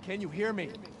 can you hear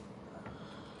me?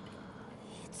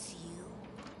 It's you,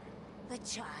 the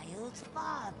child's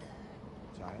father.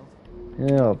 Child?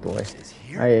 Oh boy.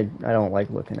 I don't like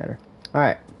looking at her.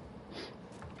 Alright.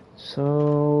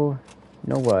 So,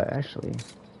 you know what? Actually,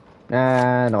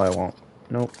 nah, no, I won't.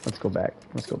 Nope. Let's go back.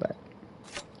 Let's go back.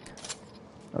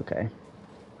 Okay.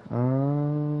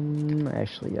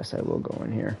 Actually, yes, I will go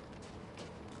in here.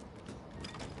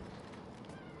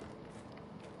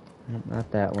 Nope,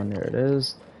 not that one. There it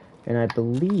is. And I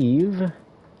believe, I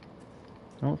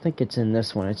don't think it's in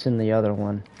this one. It's in the other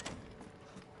one.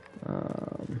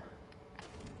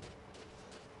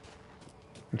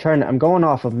 I'm going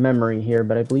off of memory here,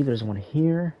 but I believe there's one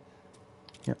here.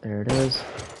 Yep, there it is.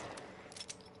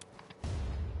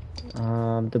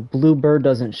 The bluebird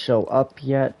doesn't show up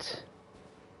yet.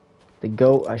 The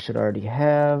goat I should already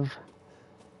have.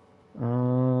 Let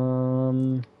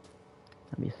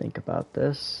me think about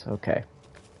this. Okay.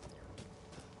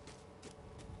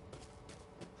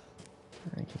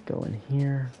 I could go in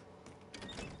here.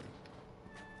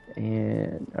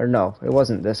 And, or no, it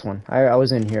wasn't this one. I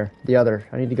was in here. The other.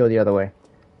 I need to go the other way.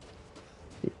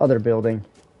 The other building.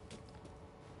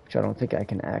 Which I don't think I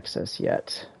can access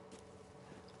yet.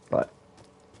 But.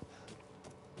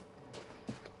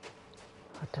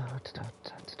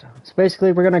 So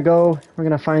basically we're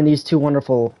gonna find these two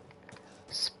wonderful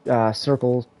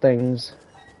circle things.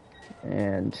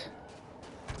 And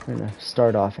we're gonna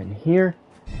start off in here.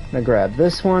 I'm gonna grab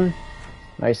this one.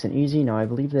 Nice and easy. Now I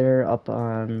believe they're up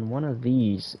on one of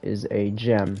these is a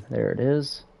gem. There it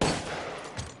is.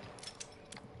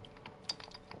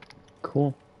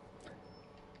 Cool.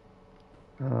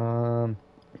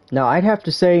 Now I'd have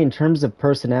to say in terms of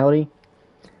personality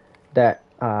that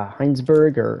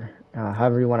Heinsberg, or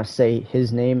however you want to say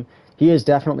his name, he is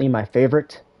definitely my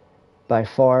favorite by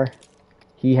far.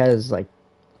 He has like,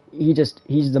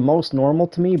 he's the most normal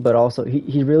to me, but also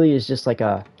he really is just like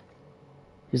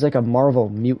he's like a Marvel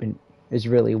mutant is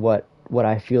really what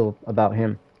I feel about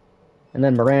him. And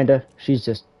then Miranda, she's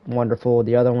just wonderful.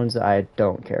 The other ones I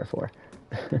don't care for.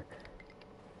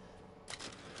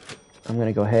 I'm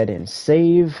gonna go ahead and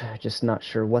save. Just not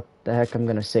sure what the heck I'm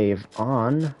gonna save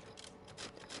on.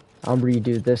 I'll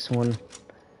redo this one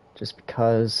just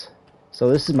because. So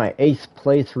this is my 8th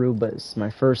playthrough, but it's my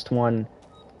first one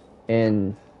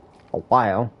in a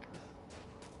while.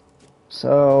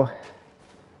 So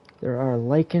there are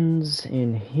lichens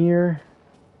in here.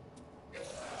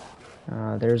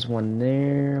 There's one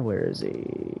there. Where is he?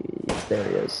 There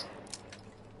he is.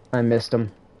 I missed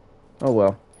him. Oh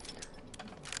well.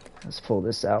 Let's pull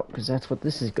this out, because that's what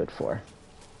this is good for.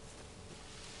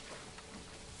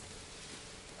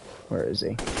 Where is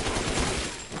he?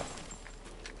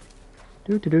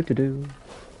 Do.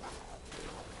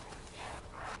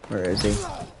 Where is he?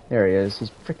 There he is. He's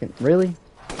freaking... Really?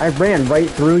 I ran right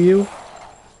through you?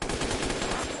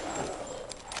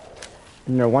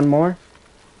 Isn't there one more? I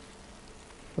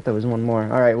thought there was one more.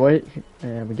 Alright, what?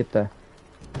 We get the...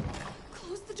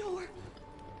 Close the door.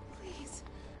 Please.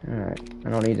 Alright, I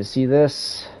don't need to see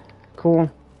this. Cool.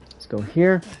 Let's go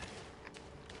here.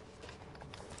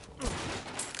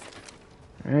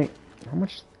 Alright, how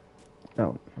much?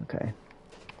 Oh, okay.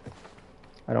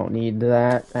 I don't need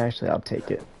that. Actually, I'll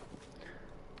take it.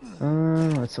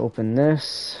 Let's open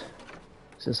this.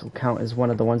 This will count as one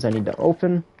of the ones I need to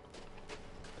open.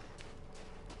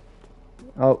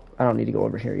 Oh, I don't need to go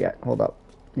over here yet. Hold up.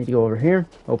 Need to go over here.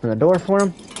 Open the door for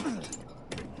him.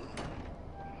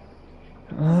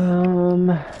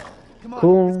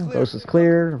 Cool. Coast is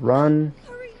clear. Run.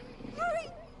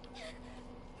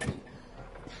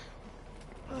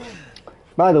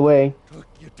 By the way,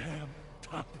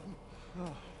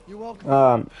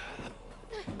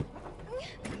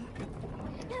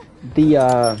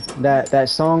 that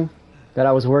song that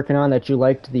I was working on that you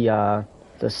liked, the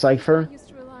cipher,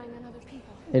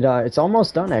 it's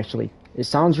almost done actually. It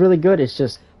sounds really good. It's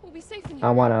just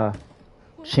I want to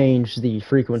change the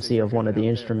frequency of one of the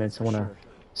instruments. I want to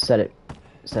set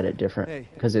it different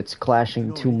because it's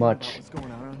clashing too much.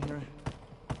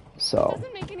 So.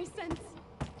 Doesn't make any sense.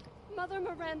 Mother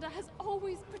Miranda has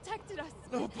always protected us.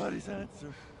 Nobody's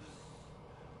answer.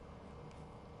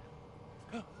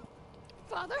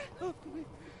 Father?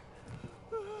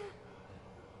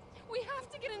 We have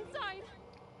to get inside.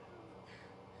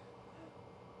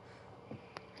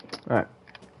 Alright.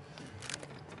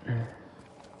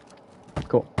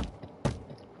 Cool.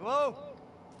 Hello?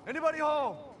 Anybody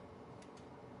home?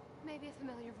 Maybe a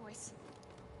familiar voice.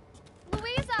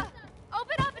 Louisa!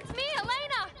 Open up! It's me,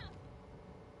 Elena!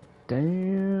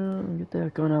 Damn, get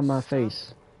that gun out of my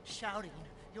face. Shouting,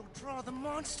 you'll draw the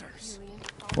monsters.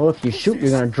 Well, if you shoot,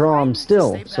 you're gonna draw them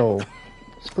still, so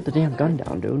just put the damn gun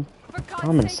down, dude.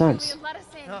 Common sense.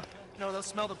 No, they'll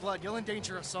smell the blood. You'll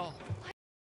endanger us all.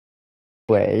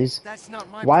 Anyways,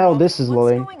 while this is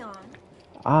loading,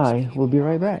 I will be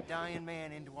right back. Dying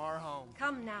man into our home.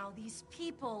 Come now, these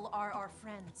people are our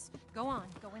friends. Go on,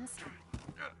 go inside.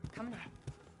 Come now,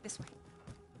 this way.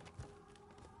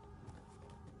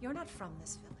 You're not from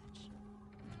this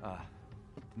village.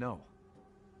 No.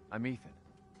 I'm Ethan.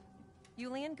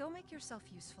 Julian, go make yourself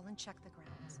useful and check the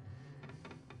grounds.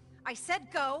 I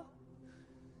said go!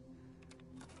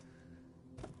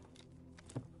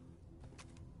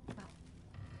 Well,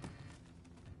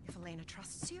 if Elena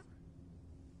trusts you,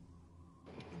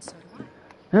 and so do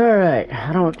I. Alright,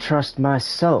 I don't trust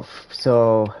myself,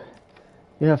 so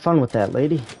you have fun with that,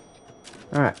 lady.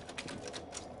 Alright.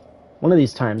 One of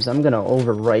these times, I'm gonna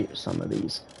overwrite some of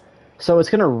these. So it's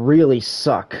gonna really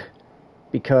suck,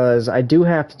 because I do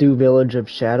have to do Village of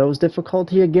Shadows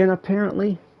difficulty again,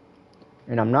 apparently.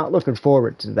 And I'm not looking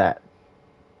forward to that.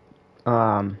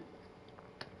 For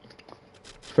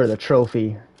the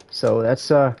trophy. So that's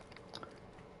the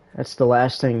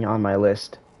last thing on my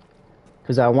list.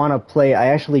 Because I want to play, I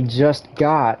actually just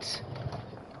got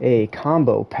a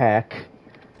combo pack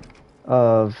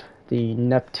of the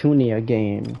Neptunia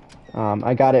game.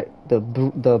 I got it, the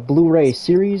Blu-ray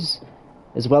series,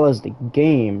 as well as the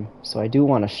game, so I do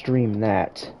want to stream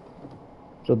that.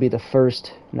 It'll be the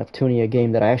first Neptunia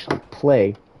game that I actually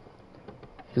play.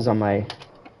 Because on my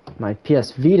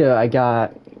PS Vita, I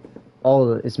got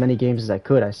as many games as I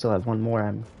could. I still have one more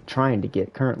I'm trying to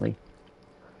get currently.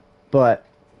 But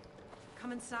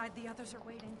Come inside, the others are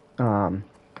waiting.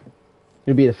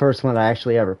 it'll be the first one I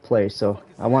actually ever play, so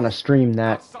I want to stream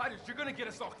that. Outsiders, you're gonna get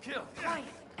us all killed. Quiet,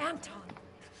 Anton.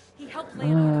 He helped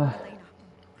Lena and Elena.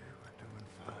 We were doing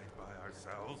fine by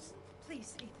ourselves.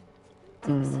 Please,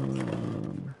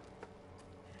 Ethan.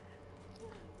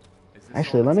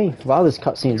 Actually, let me, while this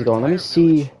cutscene's going, let me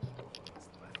see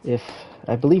if,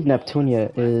 I believe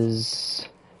Neptunia is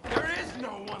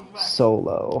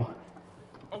solo.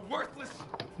 A worthless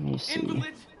Let me see.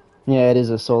 invalid. Yeah, it is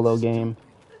a solo game.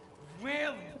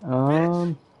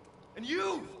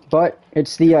 But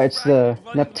it's the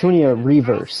Neptunia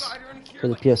Reverse for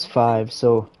the PS5,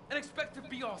 so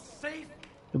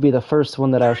it'll be the first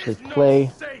one that I actually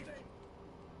play.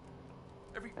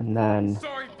 And then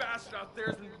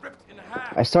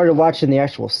I started watching the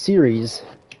actual series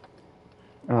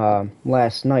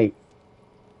last night,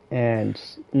 and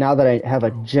now that I have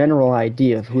a general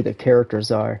idea of who the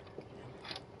characters are,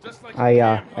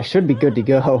 I should be good to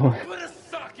go.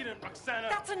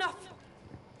 That's enough.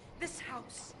 This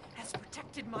house has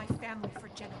protected my family for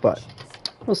generations. But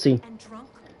we'll see.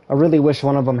 I really wish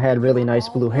one of them had really nice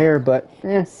blue hair, but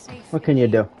what can you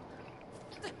do?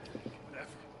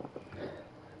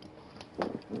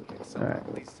 Alright.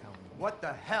 What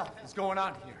the hell is going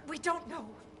on here? We don't know.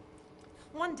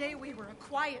 One day we were a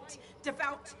quiet,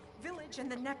 devout village,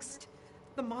 and the next,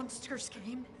 the monsters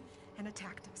came and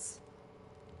attacked us.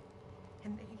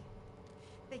 And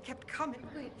they kept coming.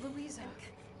 Wait, Louisa,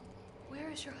 where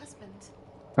is your husband?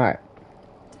 Alright.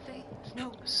 Did they?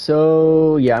 No.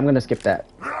 So, yeah, I'm gonna skip that.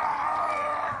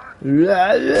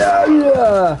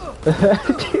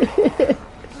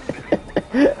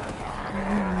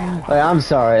 I'm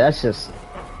sorry, that's just...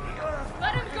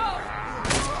 Let him go!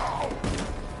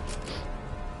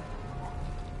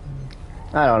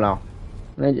 I don't know.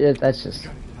 That's just...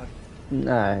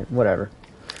 whatever.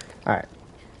 Alright.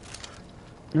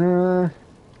 Yeah,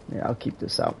 I'll keep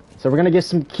this out. So we're gonna get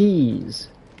some keys.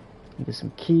 Get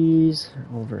some keys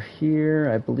over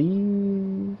here, I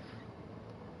believe.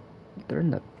 They're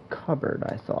in the cupboard,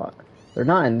 I thought. They're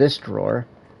not in this drawer.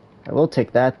 I will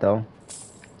take that, though.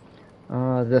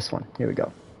 This one. Here we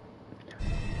go.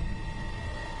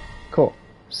 Cool.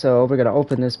 So we're gonna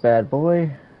open this bad boy.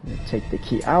 Take the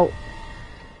key out.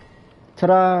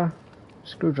 Ta-da!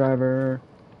 Screwdriver.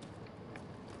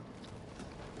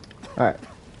 Alright.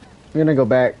 We're gonna go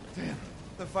back. Damn,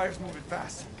 the fire's moving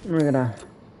fast. We're gonna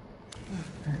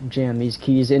jam these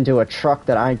keys into a truck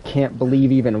that I can't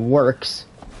believe even works.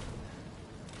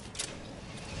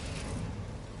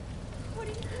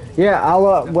 Yeah,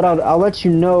 I'll let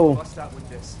you know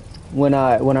when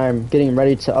I'm getting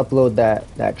ready to upload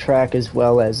that track, as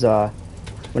well as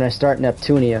when I start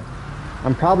Neptunia.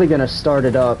 I'm probably gonna start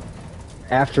it up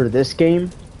after this game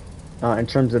in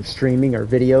terms of streaming or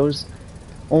videos,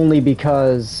 only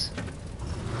because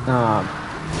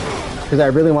I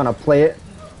really want to play it.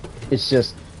 It's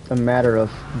just a matter of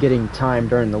getting time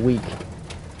during the week.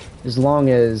 As long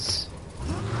as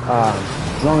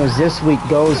this week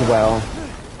goes well,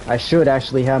 I should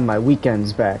actually have my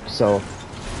weekends back, so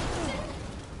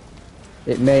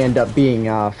it may end up being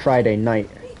Friday night.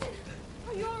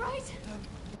 Are you alright?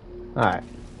 Alright.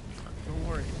 Don't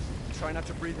worry. Try not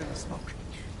to breathe in the smoke.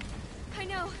 I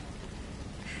know.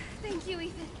 Thank you,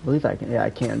 Ethan. I believe I can. Yeah,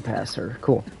 I can pass her.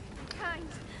 Cool. Kind.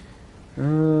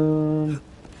 Oh.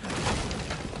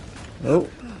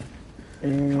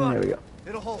 And there we go.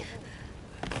 It'll hold.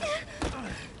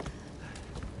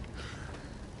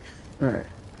 Alright.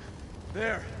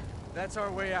 There. That's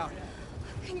our way out.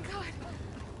 Thank God.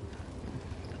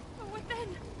 But what then?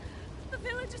 The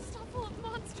village is still full of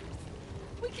monsters.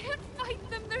 We can't fight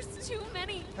them. There's too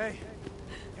many. Hey,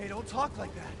 don't talk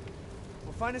like that.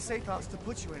 We'll find a safe house to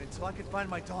put you in until I can find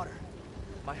my daughter.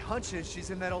 My hunch is she's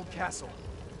in that old castle.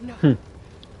 No. The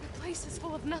place is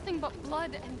full of nothing but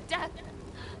blood and death.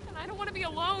 And I don't want to be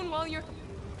alone while you're...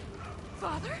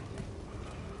 Father?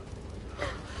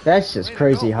 That's just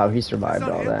crazy how he survived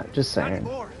all that. Just saying.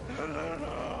 He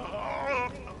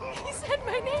said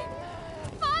my name.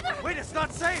 Father! Wait, it's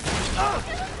not safe!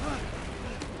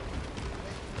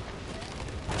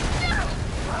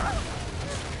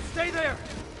 Stay there!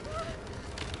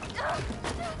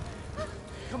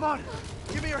 Come on,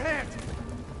 give me your hand!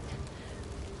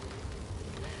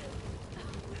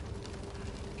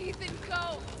 Ethan,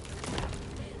 go!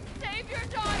 Save your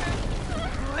daughter!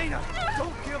 Elena,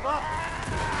 don't give up!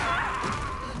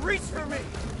 Reach for me!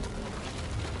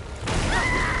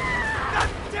 God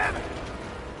damn it!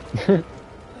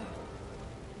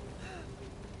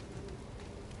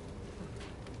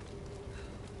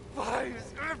 Why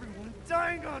is everyone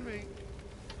dying on me?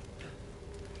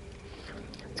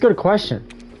 It's a good question.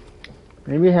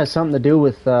 Maybe it has something to do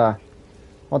with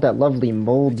all that lovely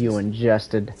mold you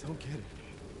ingested. Don't get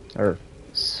it. Or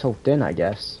soaked in, I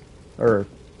guess. Or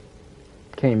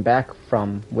came back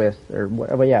from with, or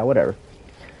whatever. Yeah, whatever.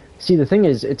 See, the thing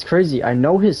is, it's crazy. I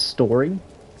know his story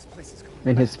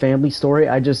and his family story.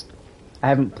 I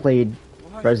haven't played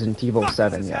Resident Evil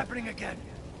 7 yet.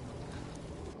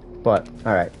 But,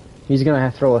 alright. He's gonna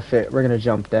have to throw a fit. We're gonna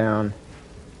jump down.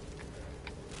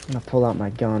 I'm gonna pull out my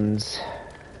guns.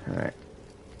 Alright.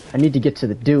 I need to get to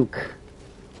the Duke.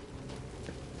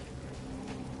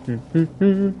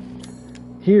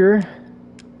 Here.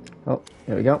 Oh,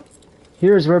 there we go.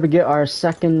 Here's where we get our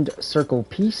second circle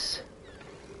piece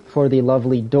for the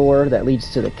lovely door that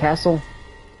leads to the castle.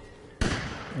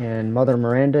 And Mother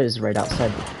Miranda is right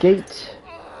outside the gate.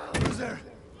 Who's there?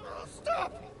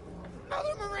 Stop!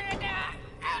 Mother Miranda!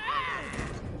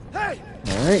 Hey!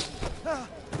 Alright.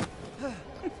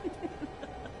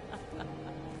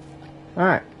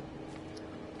 Alright.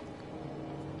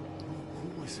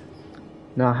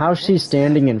 Now, how she's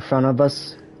standing in front of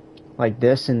us like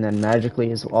this and then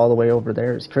magically is all the way over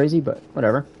there is crazy, but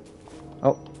whatever.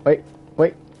 Oh, wait.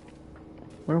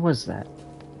 Where was that?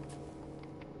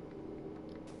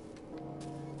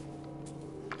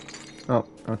 Oh,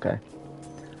 okay.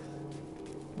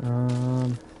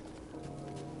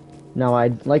 Now,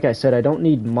 like I said, I don't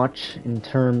need much in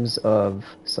terms of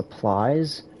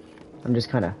supplies. I'm just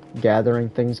kind of gathering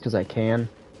things because I can.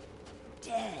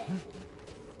 Death.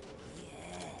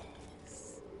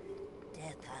 Yes.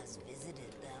 Death has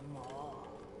visited them all.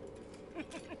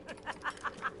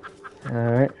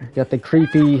 Alright, got the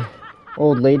creepy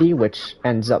old lady, which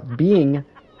ends up being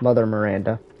Mother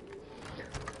Miranda.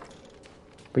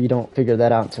 But you don't figure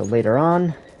that out until later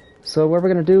on. So what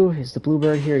we're going to do, is the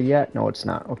bluebird here yet? No, it's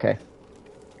not. Okay.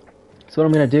 So what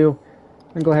I'm going to do,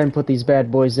 I'm going to go ahead and put these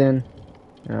bad boys in.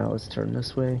 Let's turn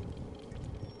this way.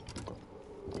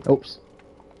 Oops.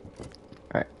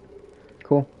 Alright.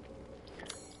 Cool.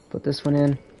 Put this one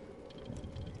in.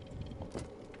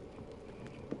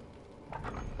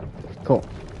 Cool.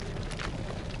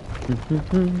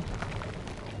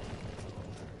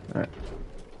 Alright.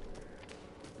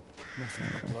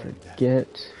 I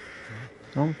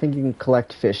don't think you can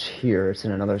collect fish here. It's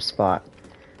in another spot.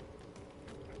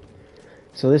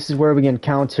 So this is where we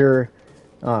encounter,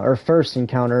 or first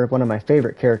encounter, one of my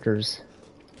favorite characters.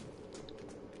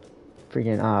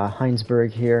 Freaking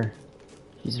Heinsberg here.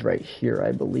 He's right here,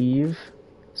 I believe.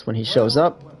 That's when he shows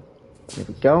up. Here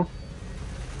we go.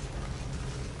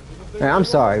 Hey, I'm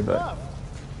sorry, but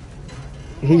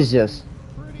he's just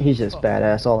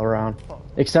badass all around.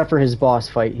 Except for his boss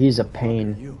fight, he's a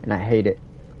pain, and I hate it.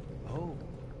 Oh,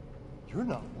 you're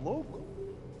not local.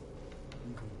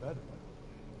 Even better.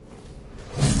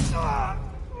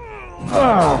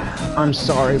 I'm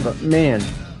sorry, but man.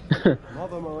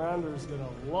 Mother Miranda's gonna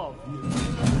love you.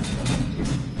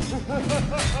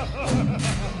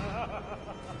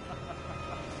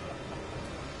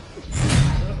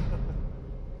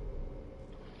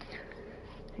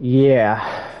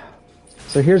 Yeah.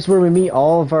 So here's where we meet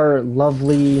all of our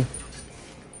lovely,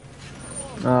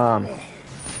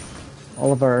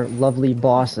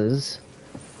 bosses.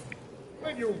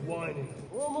 And you're whining.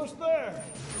 We're almost there.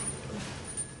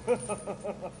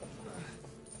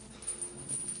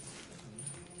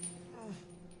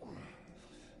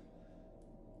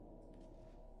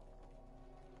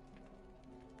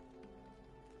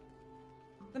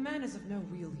 The man is of no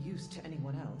real use to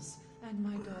anyone else, and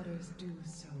my daughters do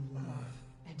so love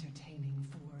entertaining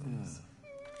foreigners.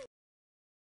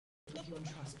 You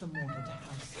entrust the mortal to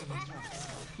house and trust.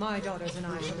 My daughters and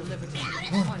I shall deliver to you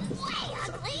the finest.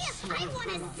 I want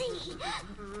to see.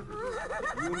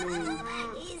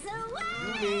 He's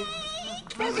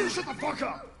awake. Brother, shut the fuck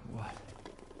up! What?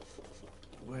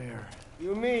 Where?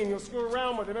 You mean you'll screw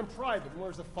around with him in private?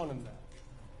 Where's the fun in that?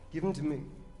 Give them to me,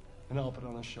 and I'll put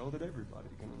on a show that everybody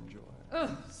can enjoy.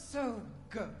 Oh, so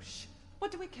gauche.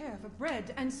 What do we care for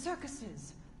bread and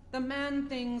circuses? The man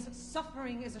thinks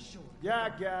suffering is assured.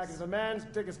 Yak, yak, if a man's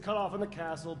dick is cut off in the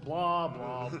castle, blah,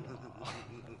 blah, blah.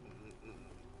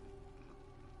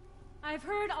 I've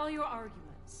heard all your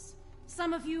arguments.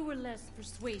 Some of you were less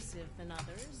persuasive than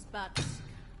others, but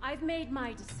I've made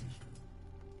my decision.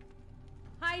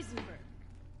 Heisenberg,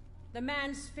 the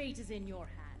man's fate is in your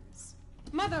hands.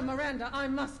 Mother Miranda, I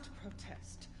must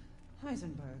protest.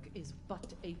 Heisenberg is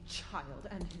but a child,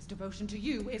 and his devotion to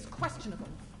you is questionable.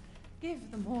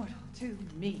 Give the mortal to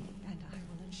me, and I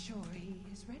will ensure he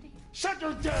is ready. Shut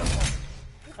your damn mouth!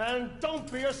 And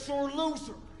don't be a sore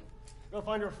loser! Go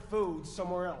find your food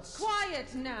somewhere else.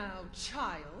 Quiet now,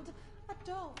 child.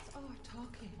 Adults are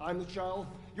talking. I'm the child.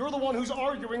 You're the one who's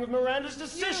arguing with Miranda's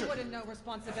decision. You wouldn't know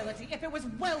responsibility if it was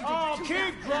welded Oh, to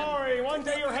keep growing! One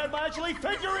day your head might actually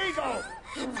fit your ego!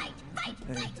 Hey,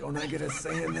 don't I get a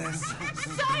say in this?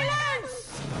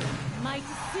 Silence! My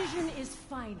decision is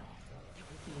final. There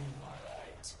will be no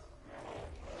argument.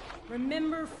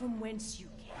 Remember from whence you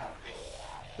came.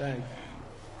 Thank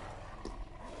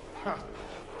you.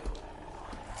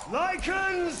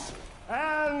 Lycans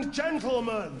and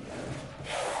gentlemen,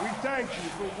 we thank you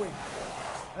for waiting.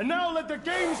 And now let the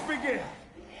games begin.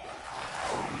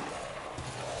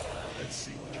 Let's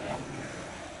see what you're doing.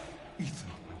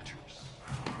 Ethan Winters.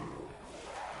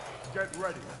 Get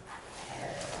ready.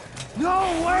 No,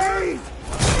 wait!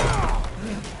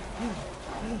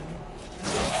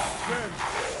 10,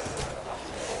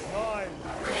 9,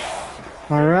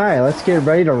 All right, let's get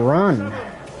ready to run.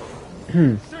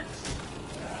 6,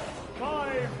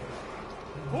 5,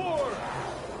 4,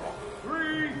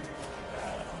 3,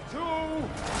 2, 1.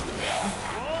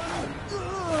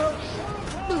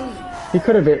 He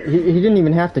could have. He didn't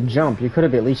even have to jump. He could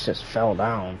have at least just fell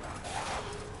down.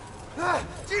 Ah,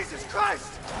 Jesus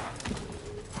Christ!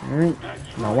 All right.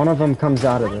 Now one of them comes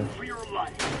out of the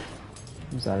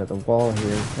wall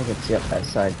here. I think it's that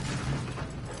side.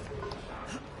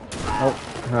 Oh,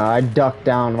 I ducked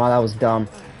down. Wow, that was dumb.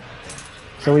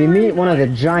 So we meet one of the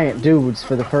giant dudes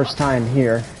for the first time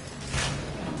here.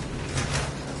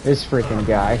 This freaking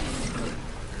guy.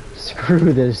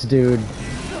 Screw this dude.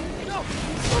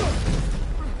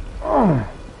 Oh.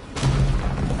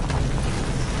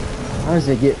 How does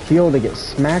it feel to get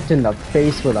smacked in the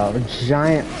face with a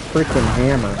giant freaking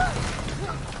hammer?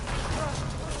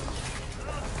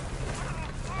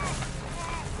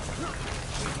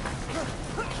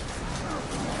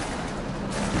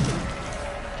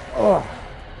 Oh.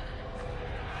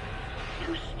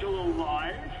 You're still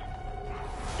alive?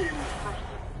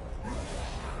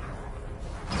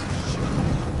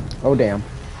 Oh damn.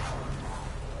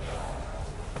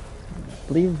 I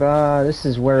believe this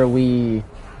is where we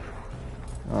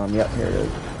yep, here it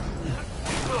is.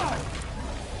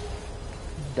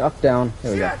 Duck down.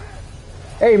 There we go.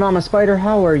 Hey Mama Spider,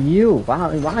 how are you?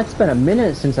 Wow, it's been a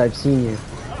minute since I've seen you.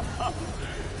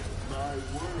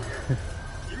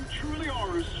 You truly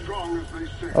are as strong as they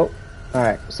say. Oh,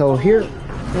 alright, so here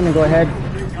I'm gonna go ahead.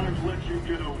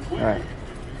 Alright.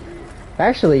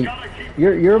 Actually,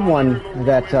 you're one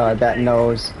that that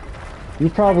knows. You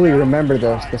probably remember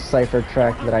the cipher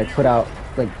track that I put out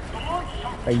like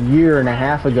a year and a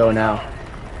half ago now.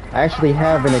 I actually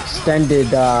have an extended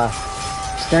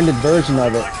version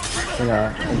of it,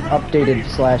 an updated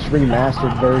 /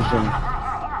 remastered version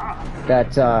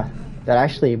that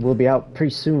actually will be out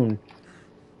pretty soon.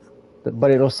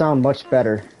 But it'll sound much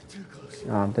better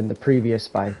than the previous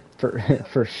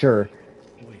for sure.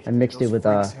 I mixed it with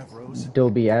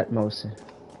Dolby Atmos. It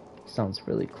sounds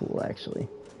really cool actually.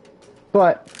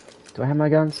 But do I have my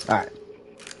guns? All right.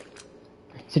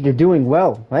 So you're doing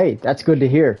well. Hey, that's good to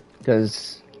hear.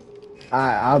 Because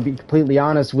I'll be completely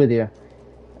honest with you.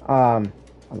 A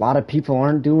lot of people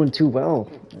aren't doing too well.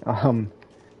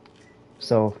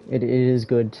 So it is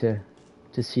good to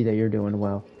see that you're doing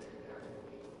well.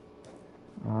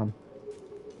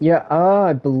 Yeah,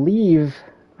 I believe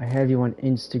I have you on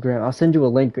Instagram. I'll send you a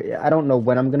link. I don't know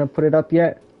when I'm gonna put it up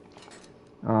yet.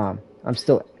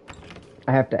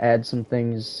 I have to add some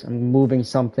things. I'm moving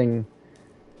something.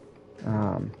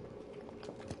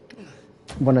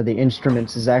 One of the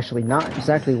instruments is actually not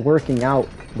exactly working out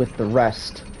with the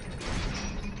rest,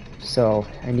 so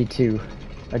I need to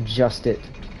adjust it.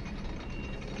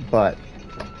 But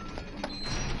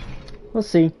we'll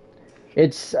see.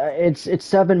 It's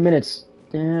 7 minutes.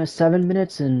 7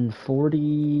 minutes and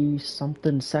 40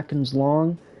 something seconds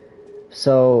long.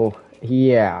 So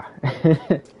yeah.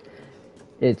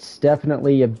 It's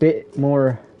definitely a bit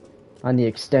more on the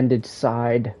extended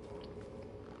side.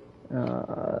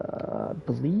 I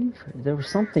believe there was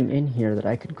something in here that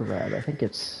I could grab. I think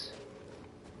it's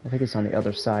on the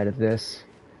other side of this.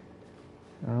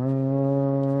 Yep.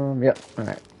 All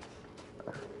right.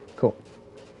 Cool.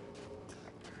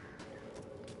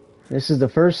 This is the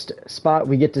first spot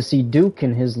we get to see Duke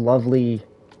in his lovely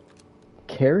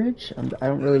carriage. I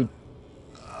don't really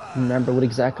remember what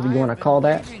exactly you want to call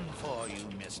that.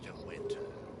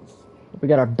 We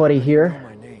got our buddy here.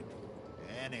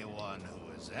 Anyone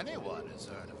who is anyone has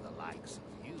heard of the likes of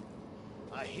you.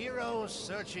 A hero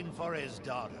searching for his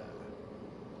daughter.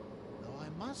 Though I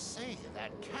must say,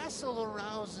 that castle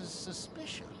arouses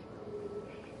suspicion.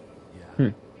 Yeah,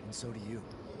 and so do you.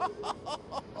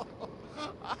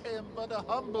 I am but a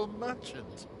humble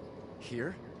merchant.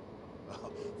 Here? Oh,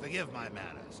 forgive my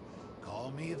manners. Call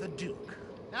me the Duke.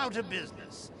 Now to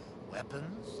business.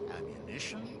 Weapons,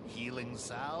 ammunition, healing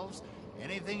salves,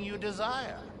 anything you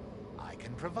desire, I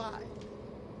can provide.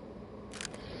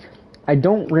 I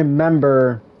don't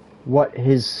remember what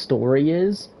his story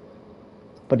is,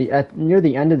 but near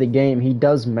the end of the game, he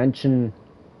does mention,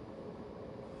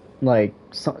 like,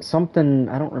 something,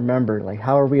 I don't remember, like,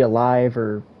 how are we alive,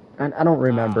 or, I don't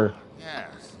remember.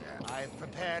 Yes, I've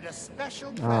prepared a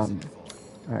special present for you.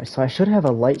 Alright, so I should have a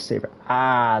lightsaber.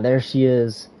 Ah, there she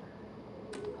is.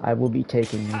 I will be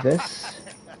taking this.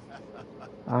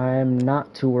 I'm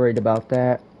not too worried about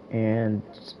that, and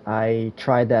I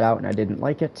tried that out and I didn't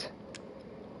like it.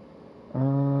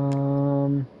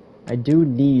 I do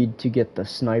need to get the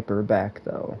sniper back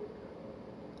though,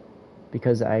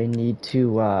 because I need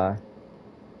to,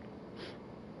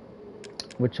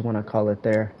 what you want to call it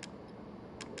there?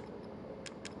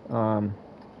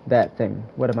 That thing.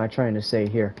 What am I trying to say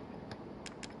here?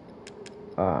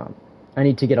 I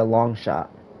need to get a long shot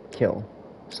kill.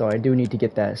 So I do need to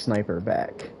get that sniper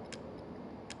back.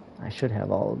 I should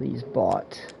have all of these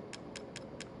bought.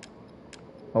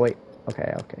 Oh wait,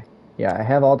 okay. Yeah, I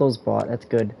have all those bought, that's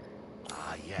good.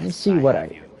 Yes, let me see what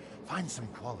I... Find some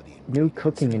quality New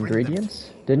cooking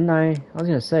ingredients? Didn't I was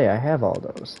gonna say, I have all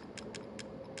those.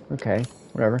 Okay,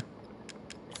 whatever.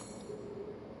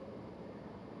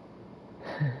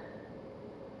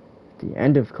 The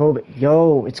end of COVID.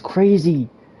 Yo, it's crazy.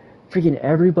 Freaking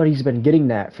everybody's been getting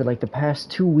that for like the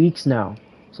past 2 weeks now.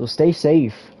 So stay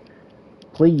safe.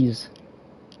 Please.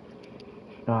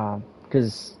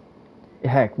 Because,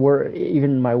 heck,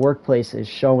 even my workplace is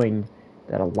showing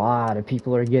that a lot of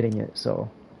people are getting it, so.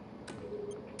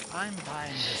 I'm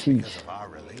buying this because of our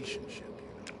relationship,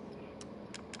 you know.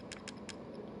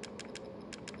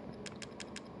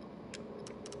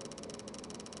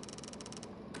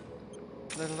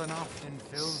 Little and often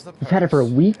fills the purse. You've had it for a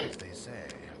week? They say.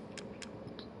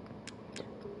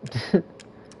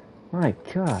 My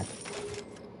God.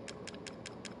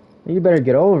 You better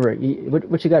get over it.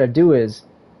 What you gotta do is,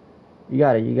 you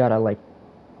gotta like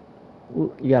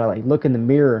look in the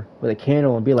mirror with a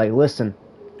candle and be like, listen,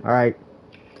 all right,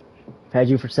 had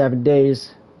you for 7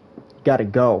 days, gotta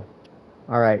go.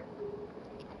 All right,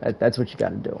 that's what you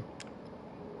gotta do.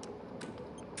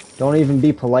 Don't even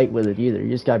be polite with it either. You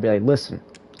just gotta be like, listen,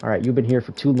 all right, you've been here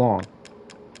for too long.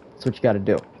 That's what you gotta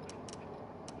do.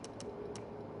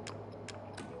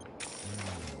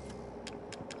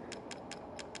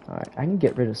 Alright, I can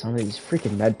get rid of some of these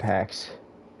freaking med packs.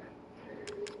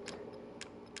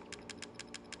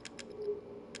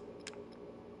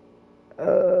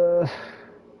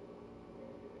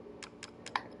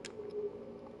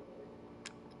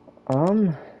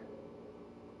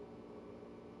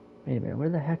 Wait a minute, where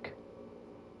the heck?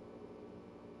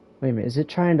 Wait a minute, is it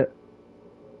trying to...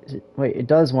 Wait, it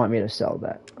does want me to sell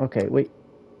that. Okay, wait.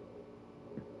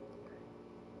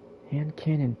 Hand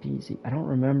cannon BZ. I don't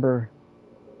remember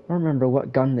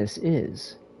what gun this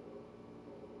is.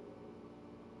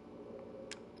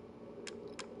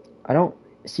 I don't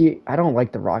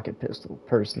like the rocket pistol,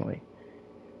 personally.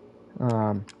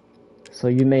 So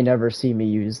you may never see me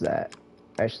use that.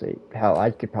 Actually, hell, I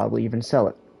could probably even sell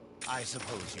it. I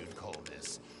suppose you'd call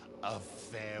this a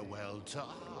farewell to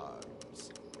arms.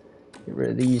 Get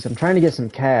rid of these. I'm trying to get some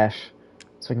cash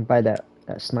so I can buy that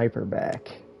sniper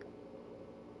back.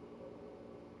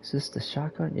 Is this the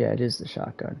shotgun? Yeah, it is the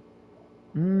shotgun.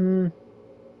 I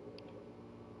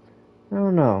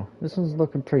don't know. This one's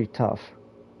looking pretty tough.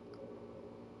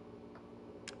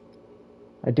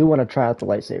 I do want to try out the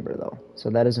lightsaber though, so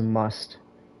that is a must.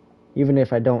 Even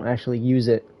if I don't actually use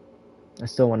it, I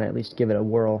still want to at least give it a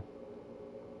whirl.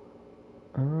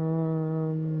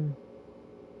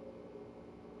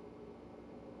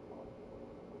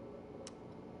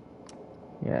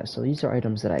 Yeah, so these are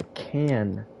items that I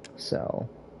can sell.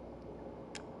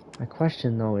 My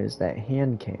question though is that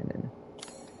hand cannon.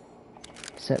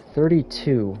 Set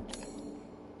 32.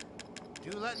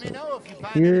 Do let me know if you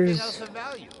find Here's... anything else of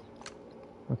value.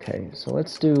 Okay, so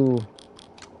let's do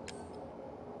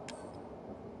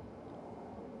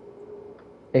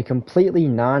a completely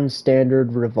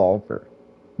non-standard revolver.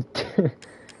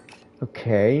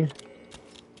 Okay.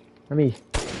 Let me...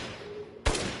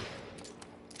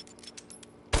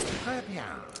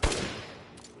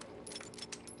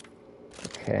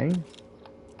 Okay.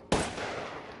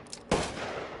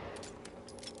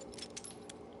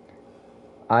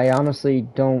 I honestly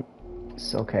don't...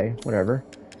 It's okay, whatever.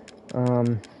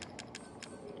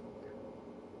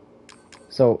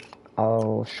 So,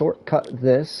 I'll shortcut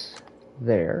this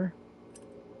there.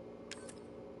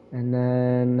 And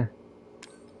then...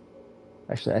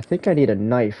 Actually, I think I need a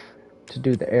knife to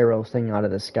do the arrow thing out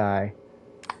of the sky.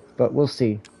 But we'll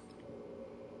see.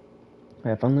 I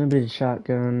have unlimited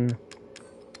shotgun.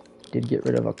 Did get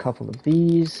rid of a couple of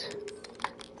these.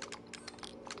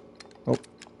 Oh.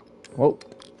 Whoa.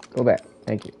 Go back.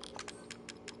 Thank you.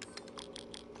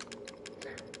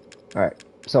 Alright.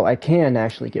 So I can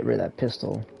actually get rid of that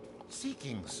pistol.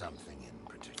 Seeking something in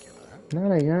particular?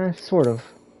 Not sort of.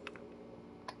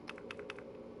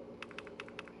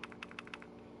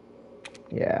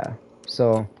 Yeah.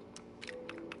 So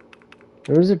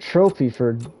there's a trophy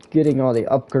for getting all the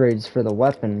upgrades for the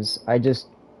weapons. I just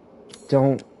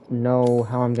don't know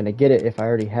how I'm gonna get it if I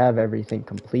already have everything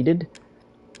completed.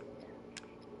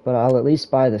 But I'll at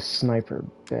least buy the sniper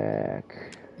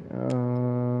back.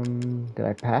 Did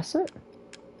I pass it?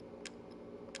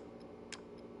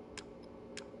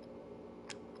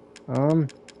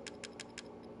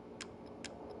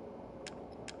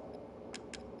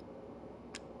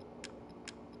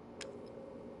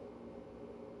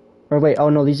 Or wait, oh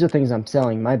no, these are things I'm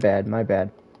selling. My bad, my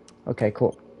bad. Okay,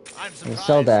 cool. I can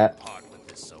sell that.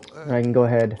 And I can go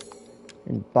ahead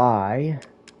and buy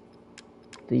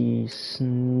the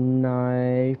sniper.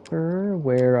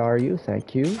 Where are you?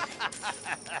 Thank you.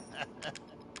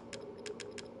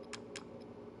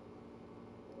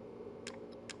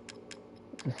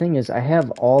 The thing is, I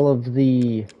have all of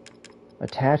the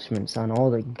attachments on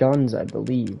all the guns, I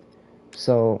believe.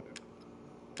 So,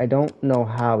 I don't know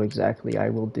how exactly I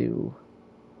will do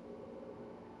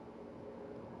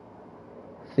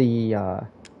the,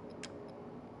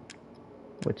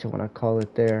 what you want to call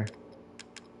it there,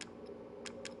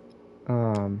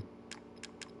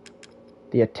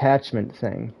 the attachment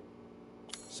thing.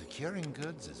 Securing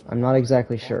goods is I'm not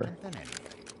exactly sure. than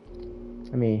anything.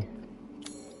 Let me...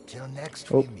 Till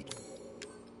next Oh. we meet.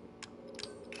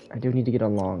 I do need to get a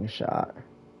long shot.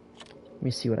 Let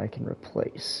me see what I can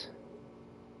replace.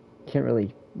 Can't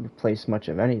really replace much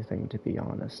of anything, to be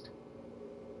honest.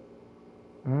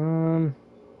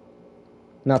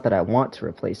 Not that I want to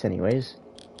replace anyways.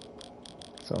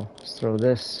 So, let's throw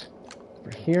this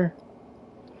over here.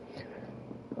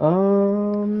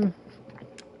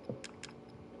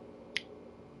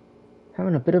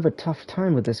 Having a bit of a tough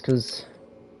time with this, because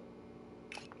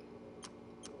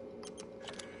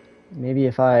maybe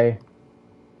if I...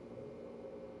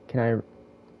 Can I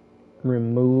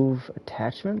remove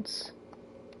attachments?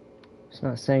 It's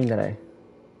not saying that I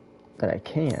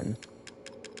can.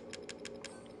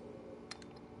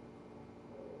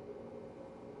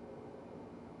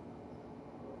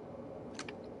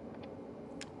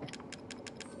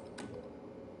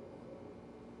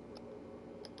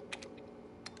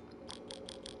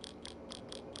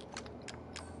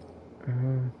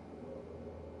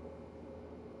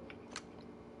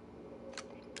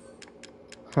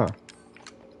 Huh.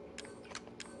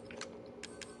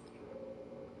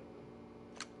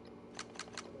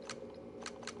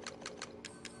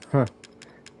 Huh.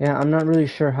 Yeah, I'm not really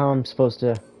sure how I'm supposed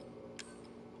to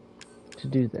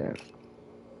do that.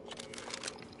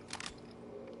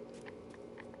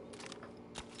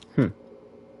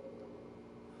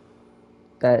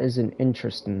 That is an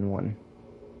interesting one.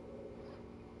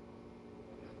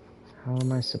 How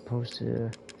am I supposed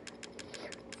to...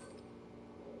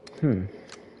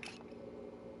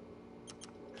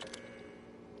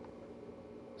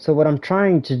 So what I'm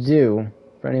trying to do,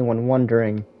 for anyone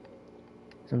wondering,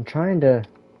 is I'm trying to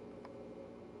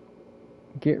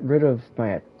get rid of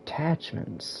my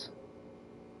attachments.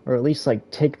 Or at least,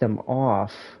 like, take them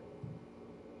off.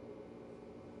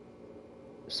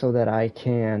 So that I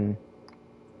can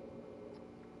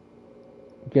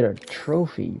get a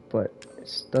trophy, but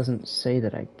it doesn't say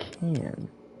that I can.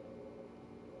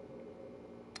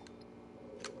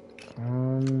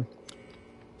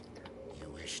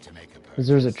 Because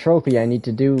there's a trophy I need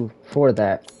to do for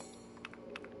that.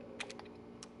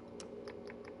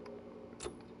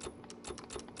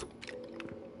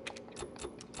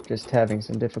 Just having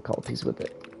some difficulties with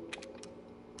it.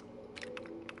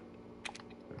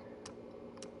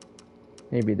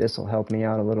 Maybe this will help me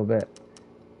out a little bit.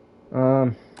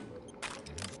 What?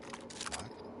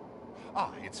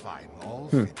 Ah, it's fine. All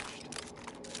finished.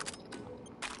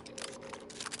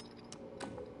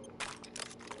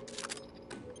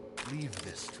 Leave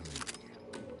this to me.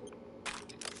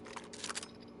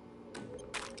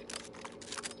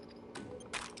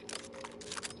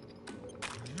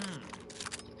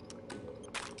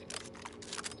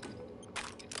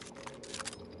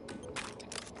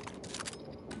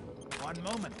 One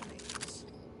moment, please.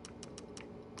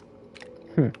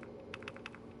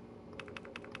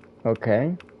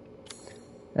 Okay.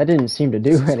 That didn't seem to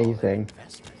do anything.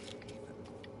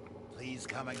 Please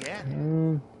come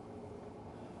again.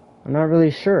 I'm not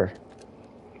really sure.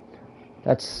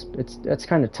 That's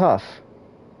kind of tough.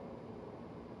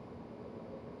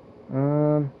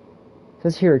 It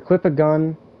says here, equip a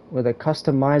gun with a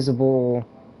customizable.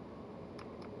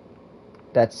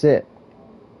 That's it.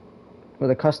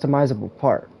 With a customizable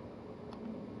part.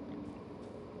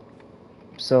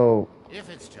 So. If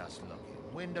it's just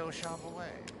looking, window shop away.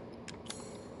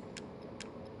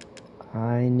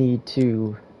 I need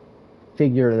to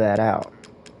figure that out.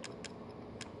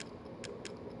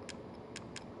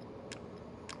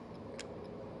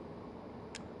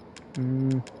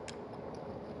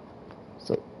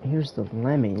 So here's the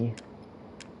Lemmy.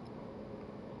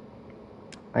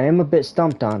 I am a bit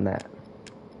stumped on that.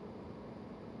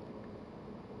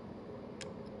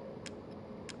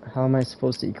 How am I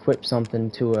supposed to equip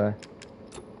something to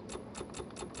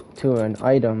an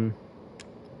item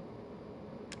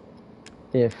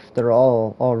if they're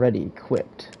all already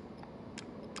equipped?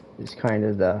 Is kind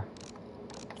of the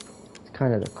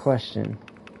question.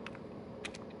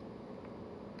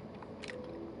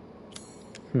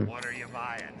 What are you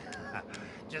buying?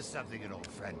 Just something an old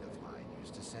friend of mine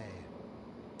used to say.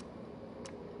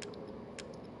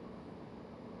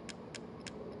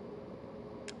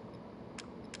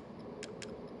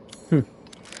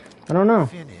 I don't know.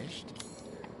 Finished?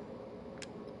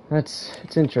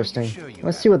 It's interesting.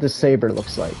 Let's see what this saber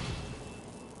looks like.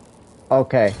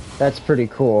 Okay, that's pretty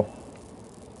cool.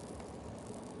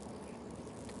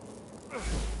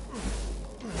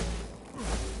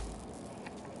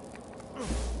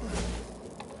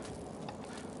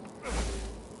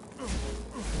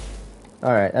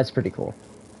 Alright, that's pretty cool.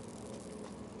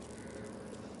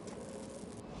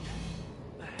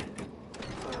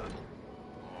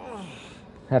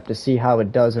 Have to see how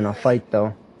it does in a fight,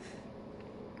 though.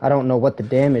 I don't know what the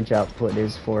damage output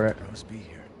is for it. No speed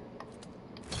here.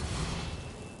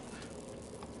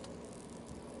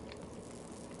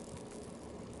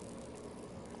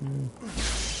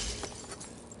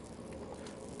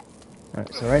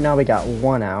 Alright, so right now we got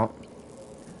one out.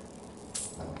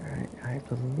 Alright, I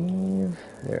believe...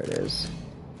 There it is.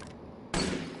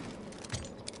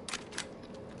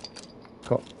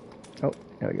 Cool. Oh,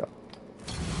 there we go.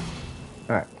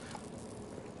 Alright.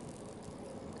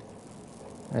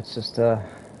 That's just, alright,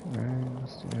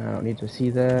 I don't need to see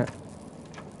that.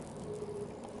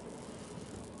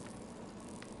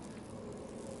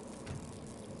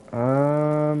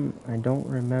 I don't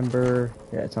remember...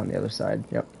 Yeah, it's on the other side,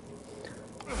 yep.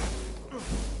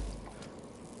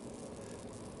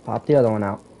 Pop the other one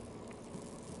out.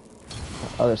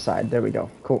 Other side, there we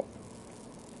go, cool.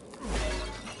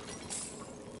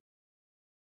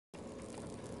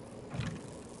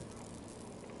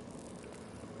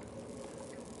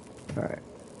 Alright.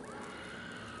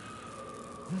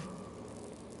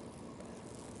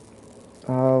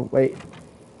 Oh, wait.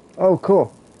 Oh,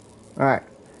 cool. Alright.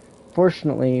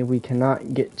 Fortunately, we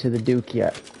cannot get to the Duke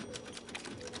yet.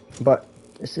 But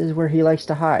this is where he likes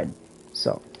to hide,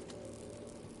 so.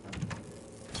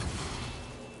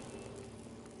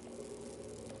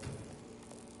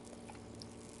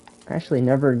 I actually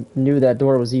never knew that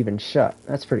door was even shut.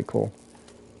 That's pretty cool.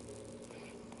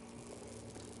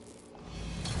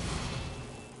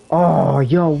 Oh,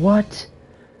 yo, what?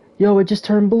 Yo, it just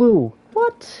turned blue.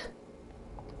 What?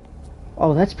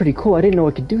 Oh, that's pretty cool. I didn't know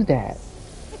it could do that.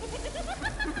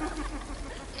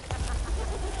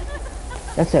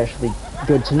 That's actually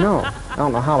good to know. I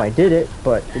don't know how I did it,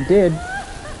 but it did.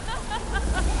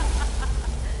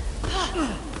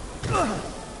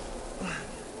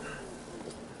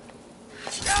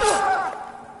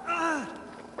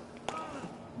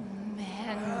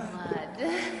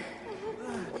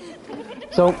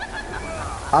 So,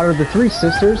 out of the three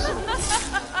sisters,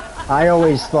 I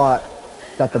always thought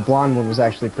that the blonde one was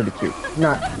actually pretty cute.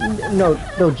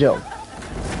 No joke.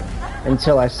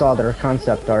 Until I saw their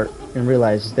concept art and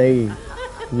realized they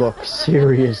look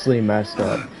seriously messed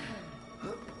up.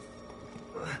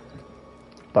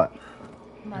 But,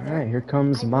 alright, here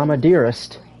comes Mama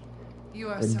Dearest. You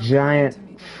are a so giant kind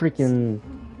to me, Doris. freaking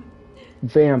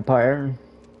vampire.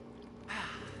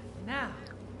 Now,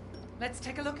 let's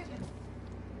take a look at him.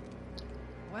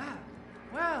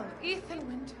 Well, Ethan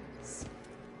Winters.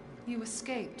 You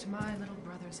escaped my little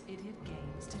brother's idiot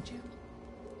games, did you?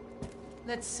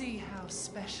 Let's see how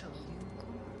special you are.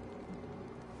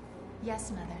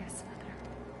 Yes, Mother. Yes,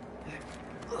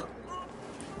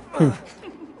 Hmm.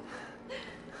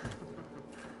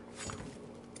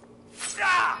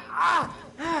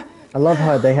 I love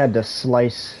how they had to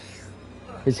slice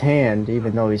his hand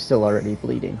even though he's still already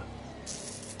bleeding.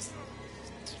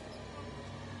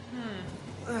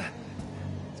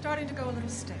 Starting to go a little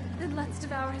stale. Then let's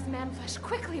devour his man flesh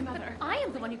quickly, Mother. I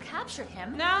am the one who captured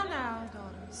him. Now,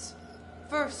 daughters.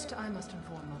 First, I must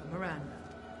inform Mother Miranda.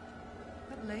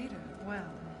 But later,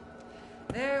 well,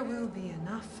 there will be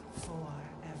enough for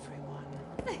everyone.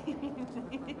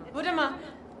 Put him up.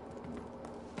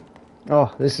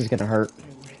 Oh, this is gonna hurt.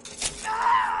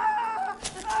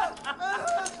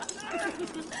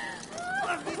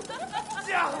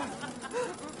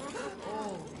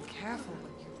 Oh, be careful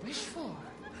what you wish for,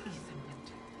 Ethan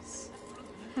Winters.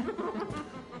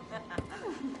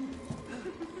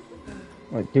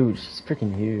 Like, dude, she's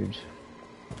freaking huge.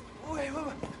 Wait,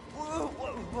 what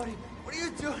are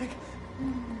you doing?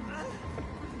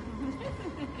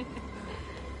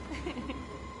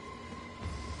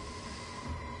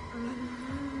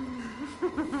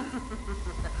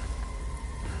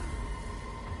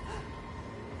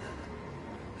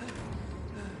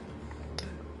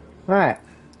 Alright,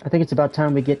 I think it's about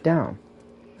time we get down.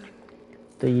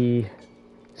 The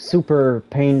super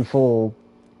painful,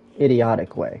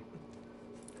 idiotic way.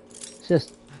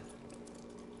 Just,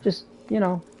 you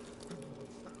know,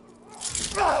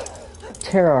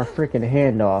 tear our freaking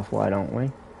hand off, why don't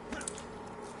we?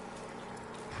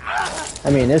 I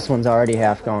mean, this one's already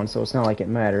half gone, so it's not like it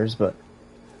matters, but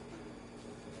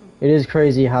it is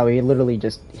crazy how he literally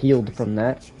just healed from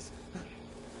that.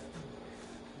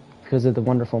 Because of the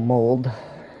wonderful mold.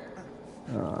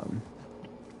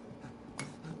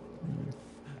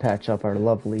 Patch up our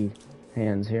lovely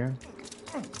hands here.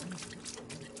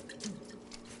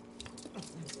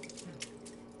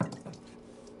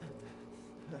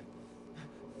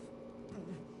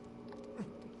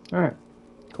 Alright,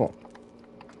 cool.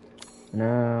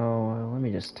 Now, let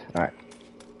me just... Alright.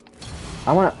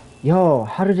 I wanna... Yo,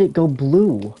 how did it go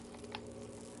blue?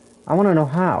 I wanna know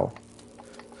how.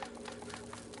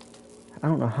 I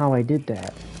don't know how I did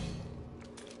that.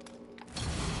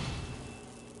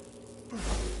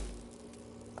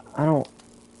 I don't...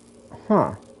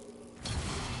 Huh.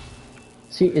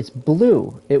 See, it's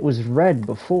blue. It was red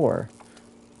before.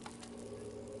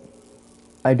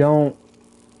 I don't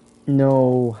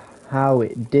know how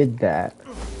it did that.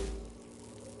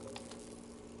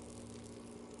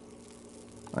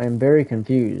 I am very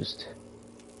confused.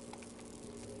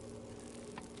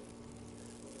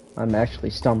 I'm actually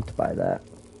stumped by that.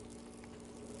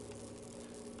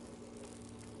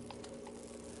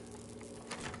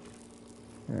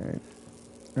 Alright.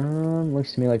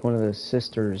 Looks to me like one of the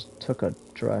sisters took a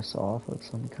dress off of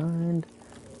some kind.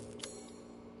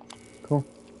 Cool.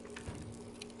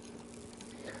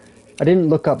 I didn't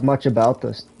look up much about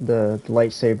the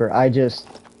lightsaber. I just,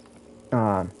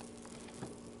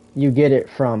 you get it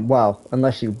from, well,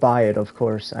 unless you buy it, of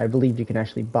course. I believe you can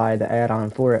actually buy the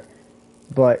add-on for it.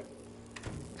 But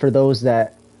for those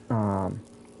that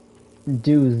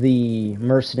do the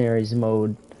mercenaries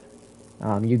mode,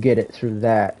 you get it through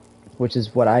that, which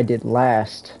is what I did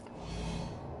last,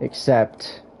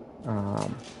 except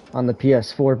on the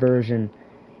PS4 version,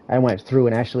 I went through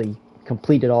and actually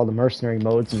completed all the mercenary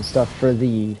modes and stuff for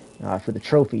the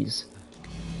trophies.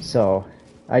 So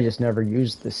I just never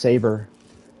used the saber.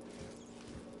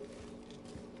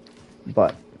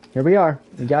 But here we are.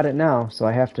 We got it now, so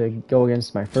I have to go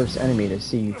against my first enemy to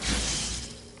see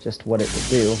just what it would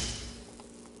do.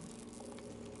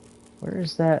 Where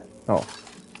is that? Oh.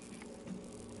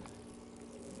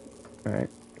 Alright,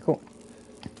 cool.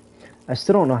 I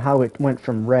still don't know how it went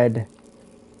from red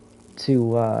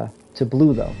to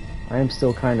blue, though. I am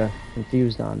still kind of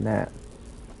confused on that.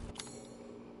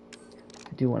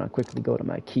 I do want to quickly go to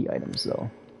my key items, though.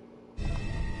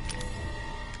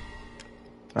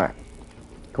 Alright,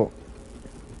 cool.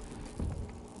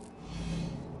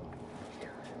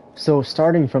 So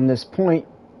starting from this point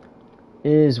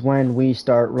is when we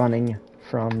start running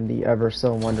from the ever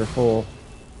so wonderful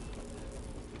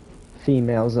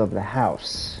females of the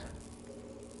house.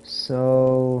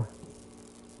 So,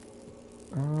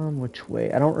 which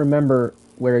way? I don't remember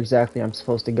where exactly I'm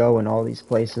supposed to go in all these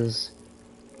places.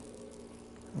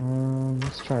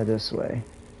 Let's try this way.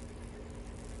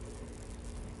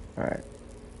 Alright.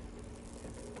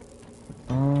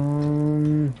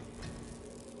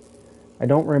 I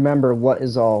don't remember what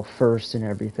is all first and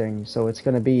everything, so it's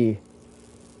gonna be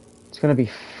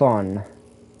fun.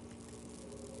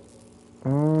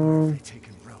 I'm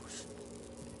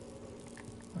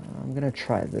gonna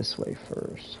try this way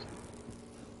first.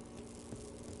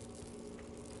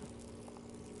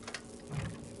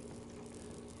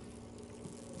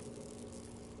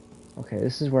 Okay,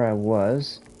 this is where I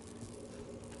was.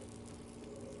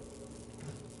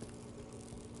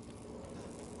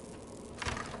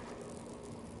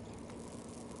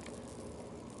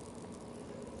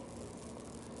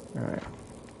 Alright.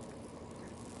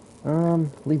 I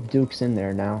believe Duke's in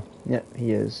there now. Yep,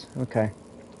 he is. Okay.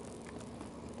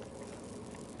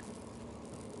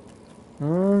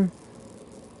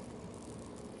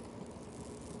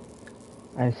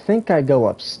 I think I go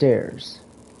upstairs.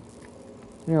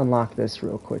 Let me unlock this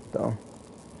real quick, though.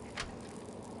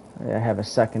 I have a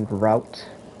second route.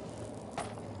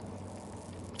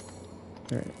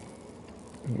 Alright.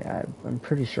 Yeah, I'm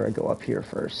pretty sure I go up here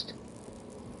first.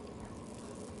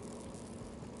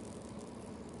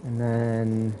 And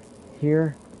then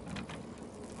here.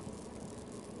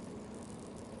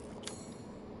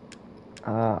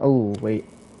 Oh, wait.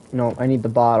 No, I need the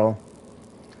bottle.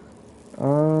 I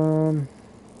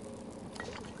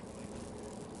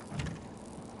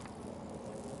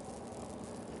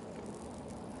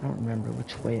don't remember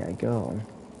which way I go.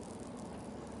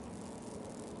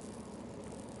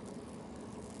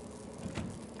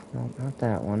 No, not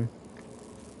that one.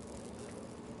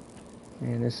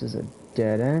 And this is a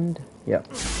dead end? Yep.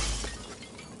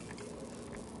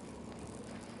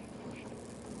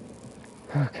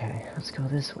 Okay, let's go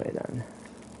this way then.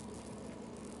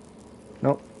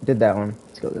 Nope, did that one.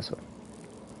 Let's go this way.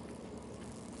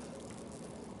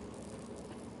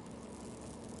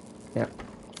 Yep.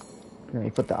 Now you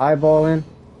put the eyeball in.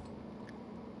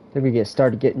 Then we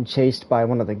started getting chased by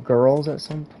one of the girls at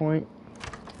some point.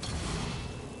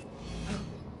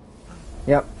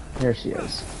 Yep, there she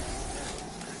is.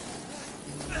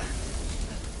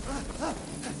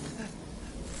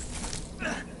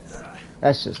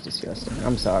 That's just disgusting.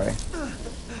 I'm sorry.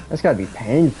 That's gotta be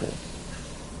painful.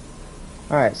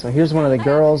 Alright, so here's one of the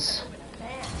girls.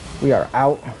 We are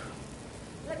out.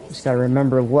 Just gotta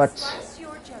remember what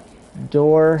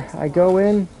door I go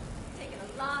in.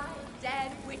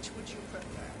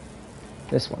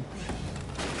 This one.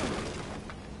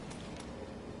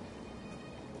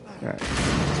 Alright.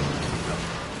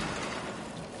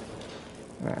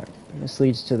 Alright. This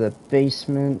leads to the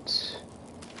basement.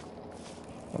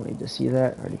 Don't need to see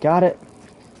that. Already got it.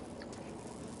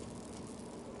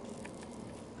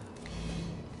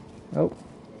 Oh.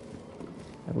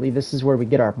 I believe this is where we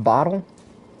get our bottle.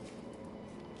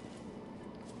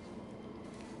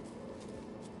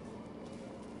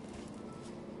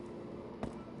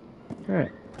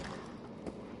 Alright.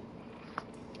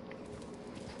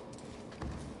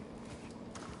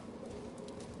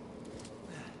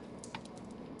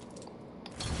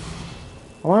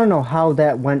 I want to know how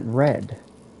that went red.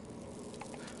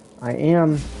 I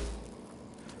am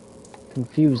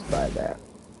confused by that.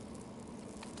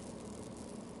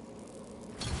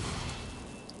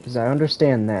 Because I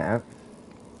understand that.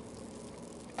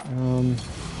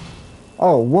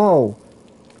 Oh, whoa!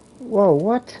 Whoa,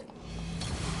 what?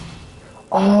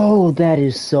 Oh, that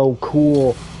is so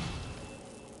cool.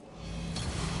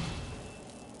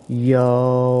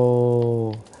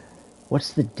 Yo.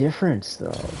 What's the difference,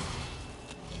 though?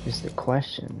 Is the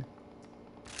question.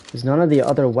 Because none of the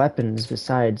other weapons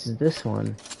besides this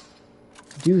one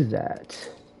do that.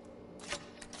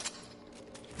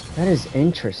 That is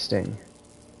interesting.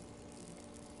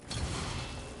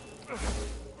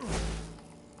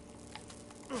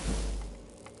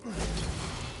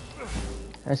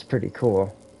 That's pretty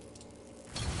cool.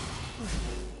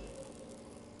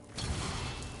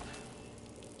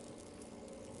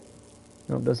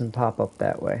 No, it doesn't pop up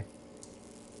that way.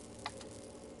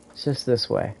 It's just this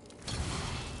way.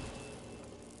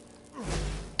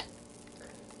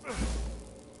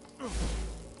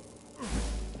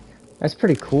 That's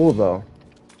pretty cool, though.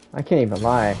 I can't even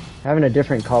lie. Having a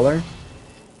different color,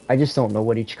 I just don't know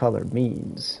what each color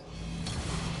means.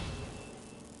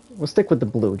 We'll stick with the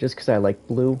blue, just because I like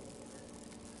blue.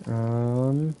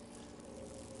 I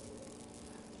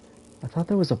thought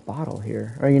there was a bottle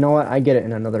here. Or you know what? I get it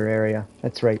in another area.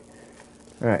 That's right.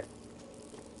 Alright.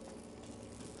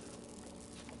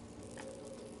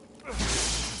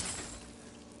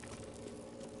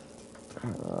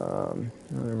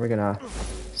 We're gonna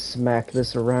smack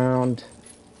this around.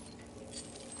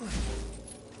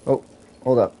 Oh,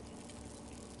 hold up.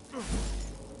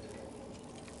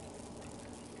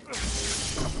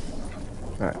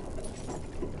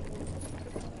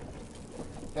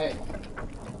 Hey.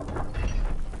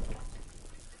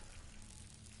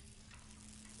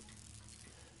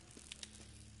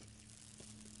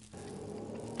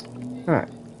 Alright.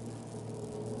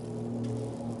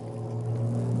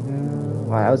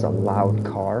 Wow, that was a loud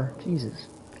car. Jesus.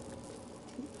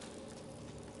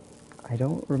 I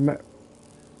don't remember.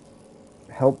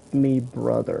 Help me,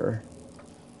 brother.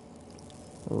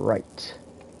 Right.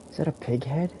 Is that a pig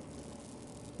head?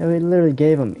 No, it literally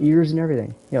gave him ears and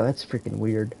everything. Yo, that's freaking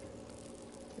weird.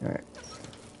 Alright.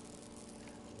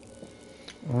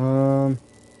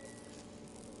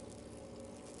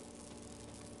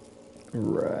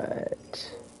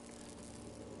 Right.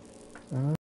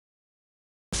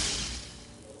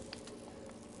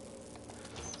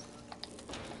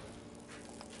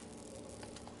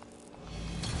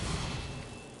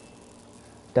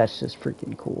 That's just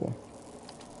freaking cool.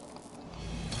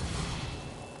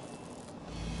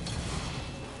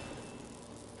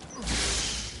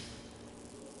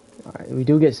 Alright, we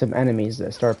do get some enemies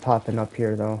that start popping up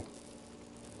here, though.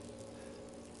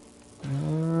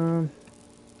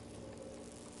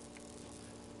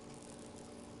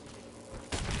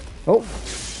 Oh!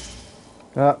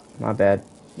 Oh, my bad.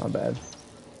 My bad.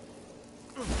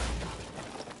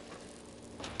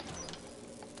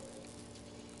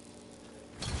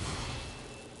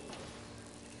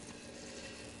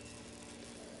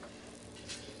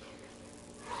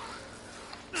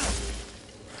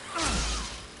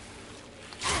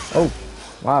 Oh,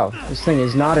 wow. This thing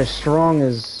is not as strong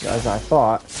as I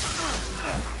thought.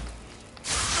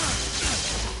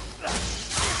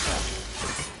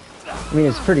 I mean,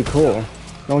 it's pretty cool.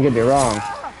 Don't get me wrong.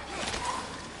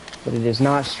 But it is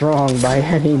not strong by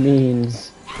any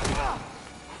means.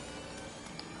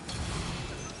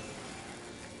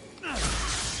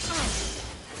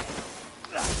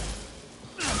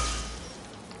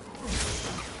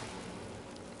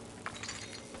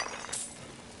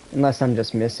 Unless I'm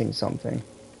just missing something.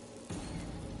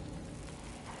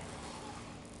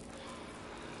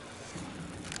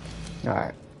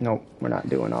 Alright. Nope, we're not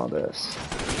doing all this.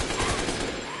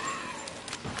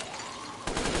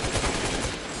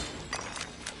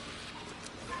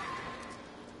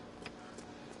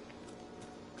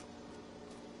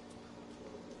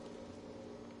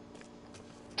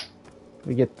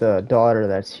 We get the daughter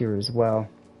that's here as well.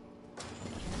 I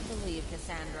can't believe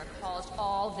Cassandra caused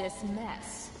all this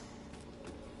mess.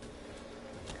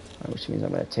 Which means I'm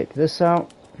going to take this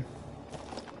out.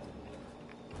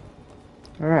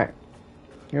 Alright.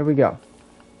 Here we go.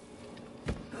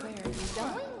 Where are you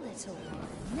going, little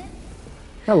one?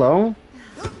 Hello.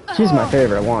 She's my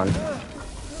favorite one.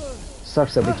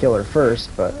 Sucks that we kill her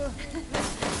first, but... Bullets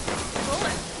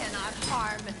cannot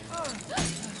harm.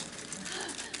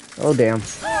 Oh, damn.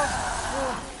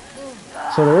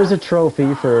 So there is a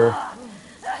trophy for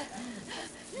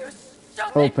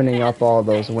opening up all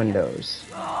those windows.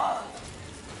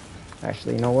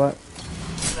 Actually, you know what?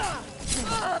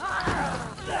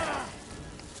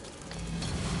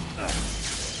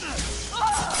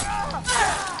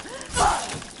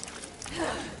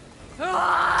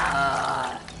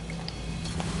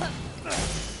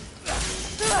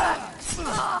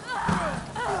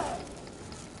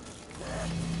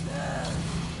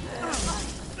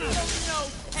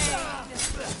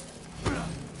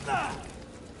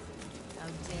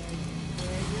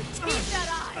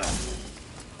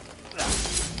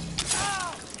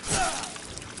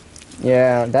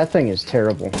 Yeah, that thing is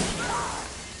terrible.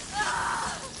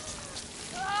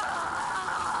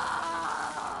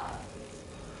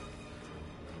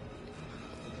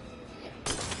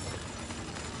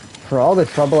 For all the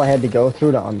trouble I had to go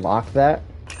through to unlock that,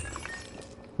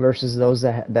 versus those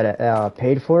that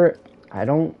paid for it,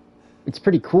 it's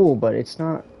pretty cool, but it's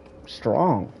not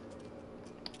strong.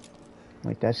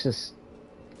 Like, that's just,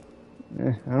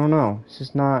 I don't know, it's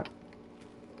just not.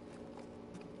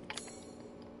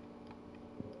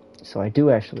 So I do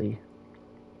actually,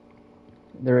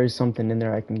 there is something in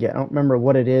there I can get. I don't remember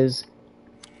what it is,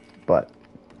 but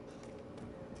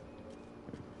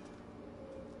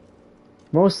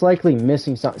most likely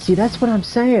missing something. See, that's what I'm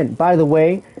saying. By the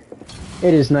way,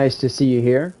 it is nice to see you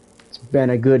here. It's been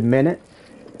a good minute.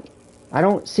 I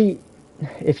don't see,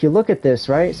 if you look at this,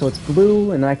 right? So it's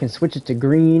blue, and then I can switch it to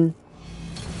green,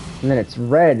 and then it's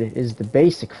red is the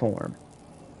basic form.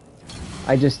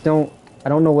 I don't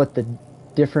know what the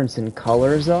difference in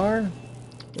colors are.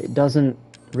 It doesn't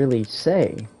really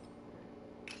say.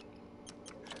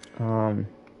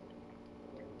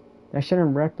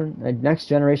 Next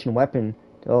generation weapon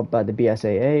developed by the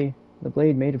BSAA. The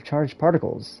blade made of charged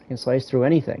particles can slice through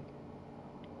anything.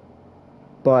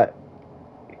 But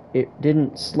it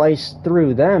didn't slice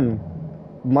through them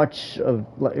much of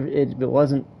it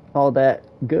wasn't all that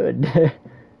good.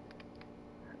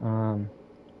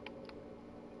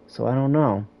 So I don't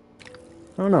know.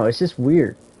 It's just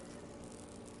weird.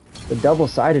 The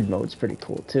double-sided mode's pretty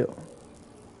cool too.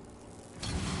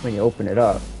 When you open it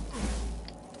up.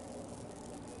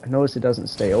 I notice it doesn't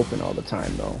stay open all the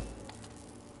time though.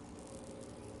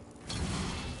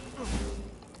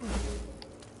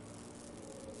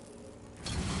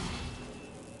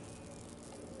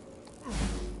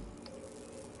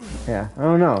 Yeah, I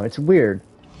don't know. It's weird.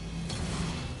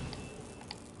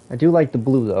 I do like the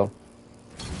blue though.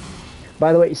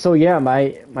 By the way, so yeah,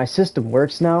 my system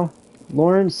works now,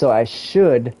 Lauren. So I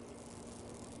should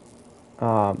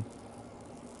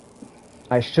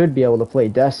be able to play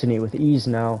Destiny with ease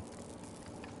now.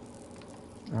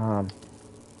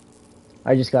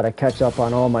 I just gotta catch up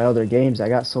on all my other games. I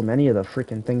got so many of the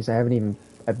freaking things I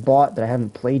bought that I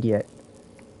haven't played yet.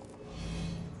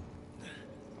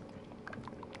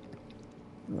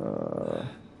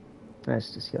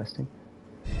 That's disgusting.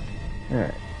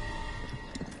 Alright.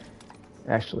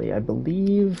 Actually, I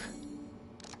believe...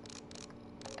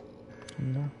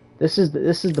 No. This is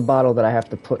the bottle that I have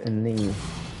to put in the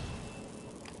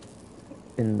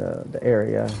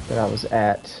area that I was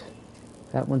at.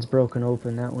 That one's broken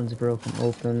open, that one's broken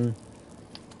open.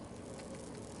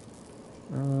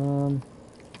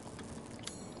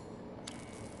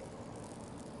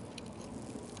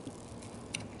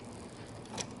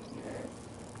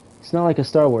 It's not like a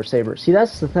Star Wars saber. See,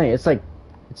 that's the thing. It's like,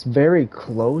 it's very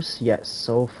close, yet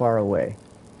so far away.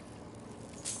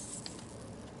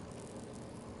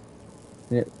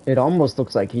 And it almost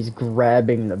looks like he's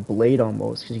grabbing the blade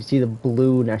almost, because you can see the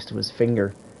blue next to his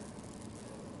finger.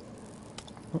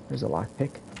 Oh, there's a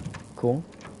lockpick. Cool.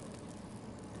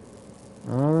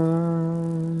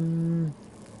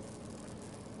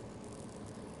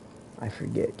 I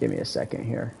forget. Give me a second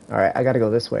here. Alright, I gotta go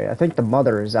this way. I think the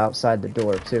mother is outside the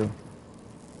door, too.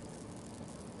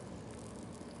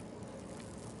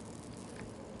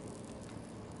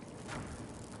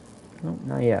 No,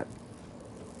 not yet.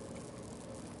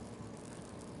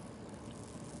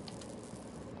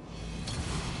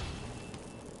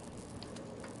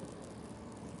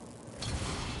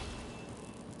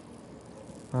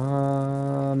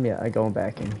 Yeah, I go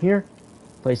back in here.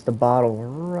 Place the bottle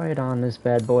right on this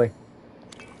bad boy.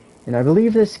 And I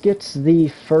believe this gets the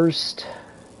first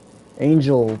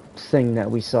angel thing that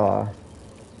we saw.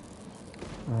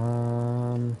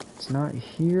 It's not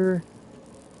here.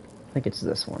 I think it's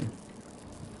this one.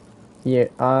 Yeah,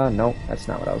 no, that's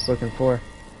not what I was looking for.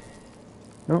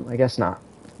 No, I guess not.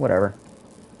 Whatever.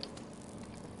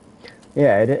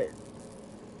 Yeah,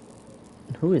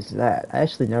 who is that? I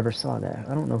actually never saw that.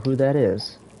 I don't know who that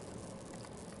is.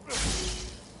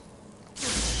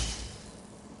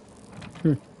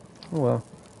 Oh well.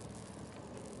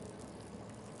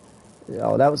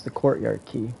 Oh, that was the courtyard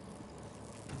key.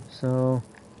 So...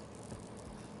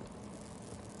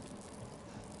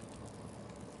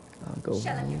 I'll go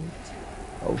home.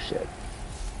 Oh shit.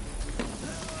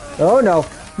 Oh no!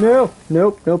 No!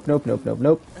 Nope, nope, nope, nope, nope,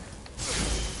 nope.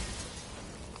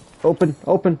 Open,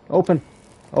 open, open,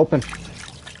 open.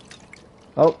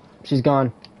 Oh, she's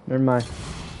gone. Never mind.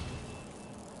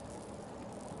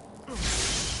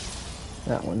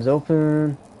 That one's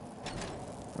open.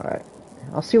 Alright.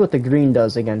 I'll see what the green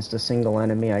does against a single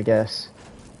enemy, I guess.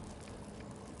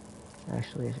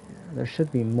 Actually, there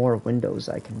should be more windows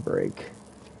I can break.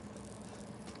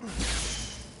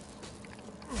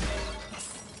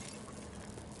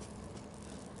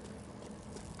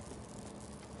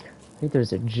 I think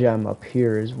there's a gem up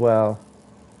here as well.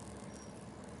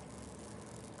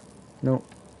 Nope.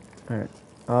 Alright.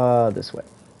 This way.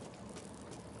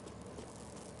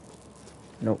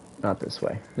 Nope, not this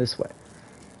way. This way.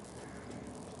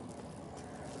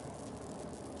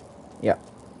 Yep.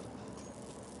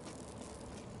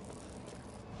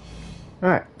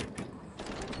 Alright.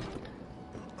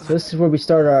 So this is where we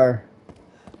start our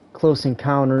close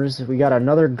encounters. We got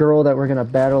another girl that we're gonna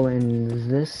battle in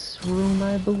this room,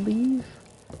 I believe.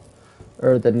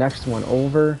 Or the next one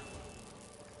over.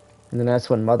 And then that's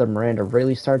when Mother Miranda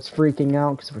really starts freaking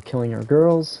out because we're killing her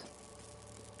girls.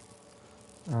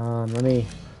 Let me...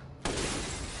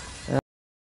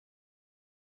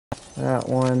 That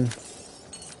one...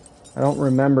 I don't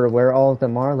remember where all of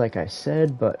them are, like I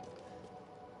said, but...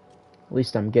 At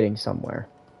least I'm getting somewhere.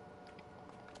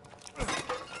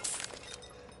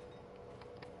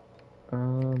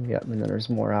 Yep, and then there's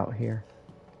more out here.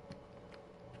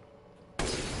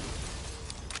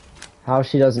 How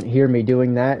she doesn't hear me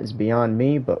doing that is beyond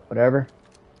me, but whatever.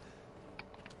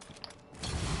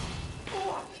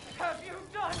 What have you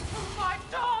done to my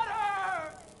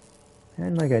daughter?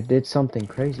 And like I did something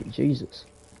crazy. Jesus.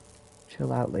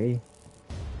 Chill out, lady.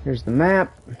 Here's the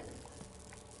map.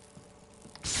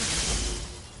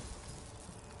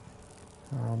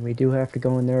 We do have to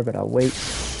go in there, but I'll wait.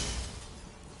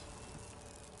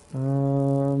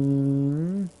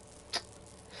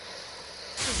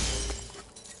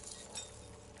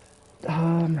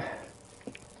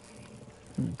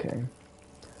 Okay.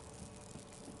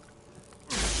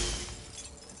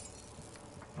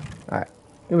 Alright,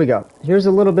 here we go. Here's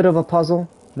a little bit of a puzzle.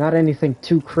 Not anything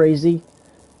too crazy.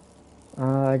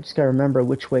 I just gotta remember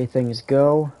which way things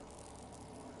go.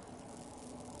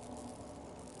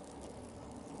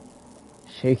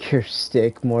 Shake your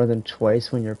stick more than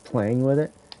twice when you're playing with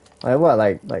it. Like what?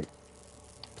 Like I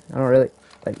don't really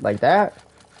like that.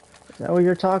 Is that what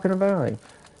you're talking about? Like,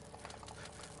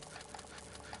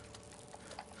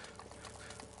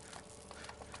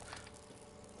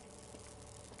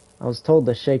 I was told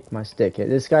to shake my stick.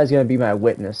 This guy's gonna be my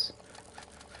witness.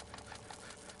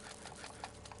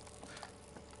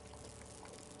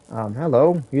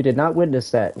 Hello. You did not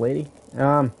witness that, lady.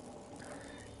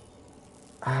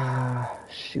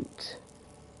 Shoot.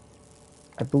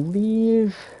 I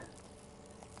believe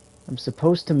I'm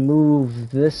supposed to move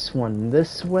this one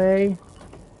this way.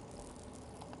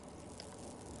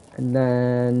 And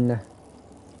then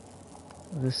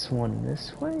this one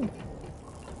this way.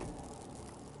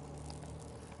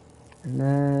 And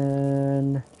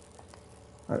then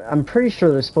I'm pretty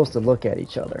sure they're supposed to look at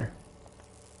each other.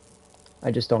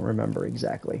 I just don't remember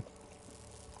exactly.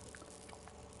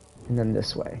 And then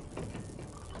this way.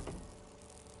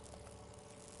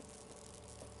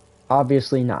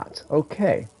 Obviously not.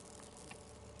 Okay.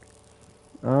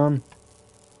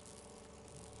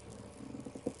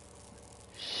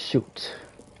 Shoot.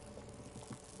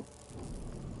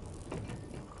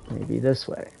 Maybe this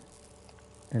way.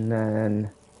 And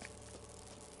then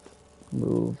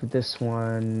move this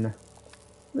one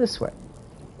this way.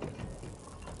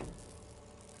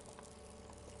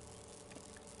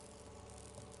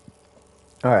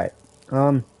 Alright.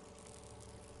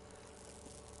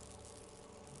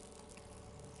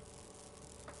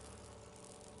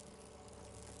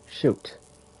 Shoot.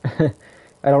 I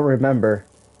don't remember.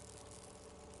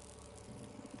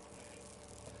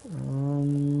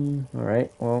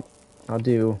 Alright, well, I'll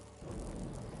do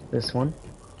this one.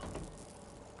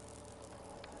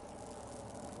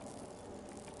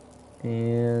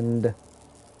 And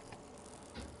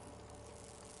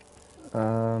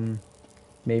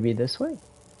maybe this way?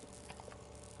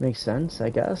 Makes sense,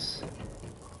 I guess.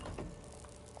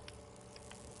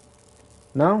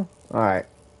 No? Alright.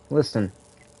 Listen.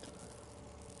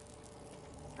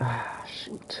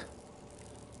 Shoot.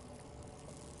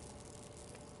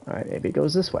 Alright, maybe it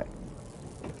goes this way.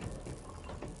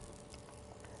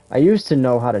 I used to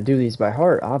know how to do these by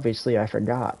heart. Obviously, I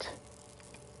forgot.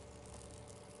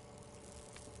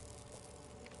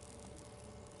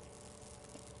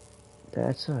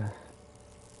 That's a...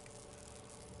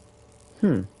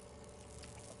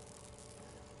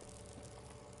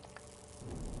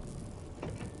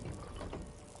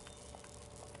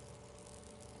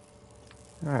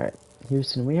 Alright,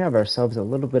 Houston, we have ourselves a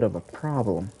little bit of a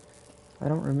problem. I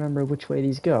don't remember which way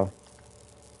these go.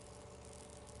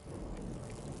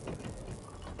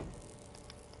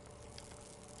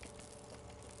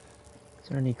 Is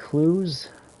there any clues?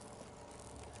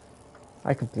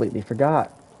 I completely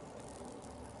forgot.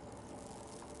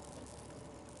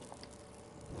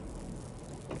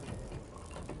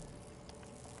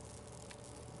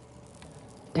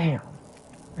 Damn,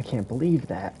 I can't believe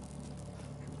that.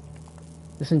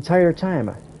 This entire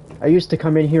time, I used to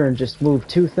come in here and just move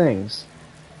two things.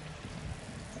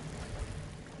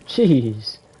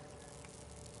 Jeez.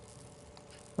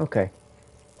 Okay.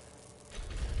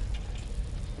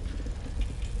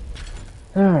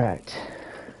 Alright.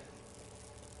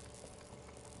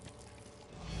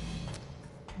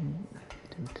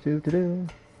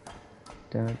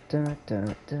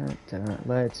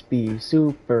 Let's be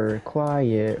super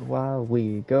quiet while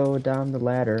we go down the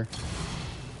ladder.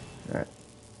 Alright.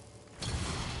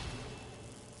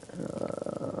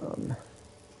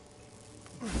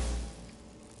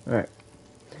 Alright.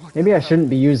 Maybe I shouldn't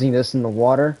be using this in the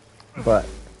water, but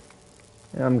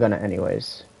I'm gonna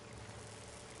anyways.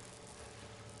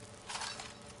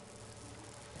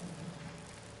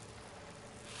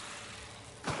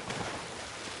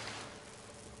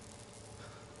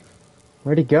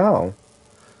 Where'd he go?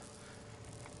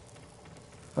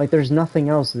 Like, there's nothing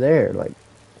else there. Like,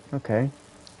 okay.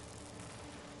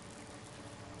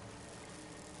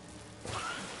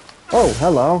 Oh,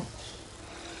 hello.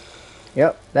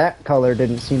 Yep, that color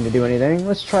didn't seem to do anything.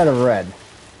 Let's try the red.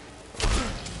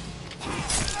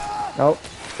 Oh,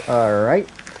 alright.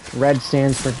 Red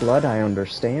stands for blood, I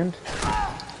understand.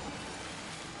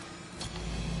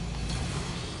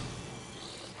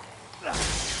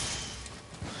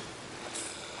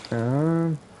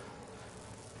 Okay.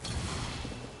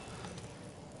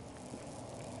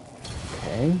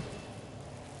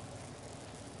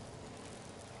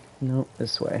 Nope,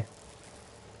 this way.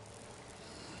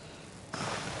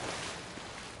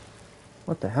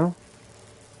 What the hell?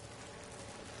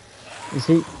 Is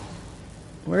he...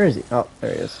 Where is he? Oh,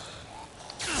 there he is.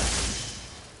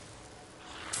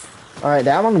 Alright,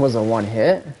 that one was a one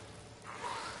hit.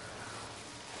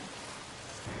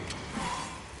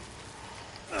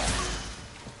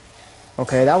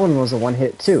 Okay, that one was a one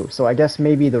hit too. So I guess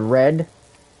maybe the red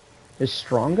is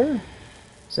stronger?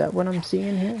 Is that what I'm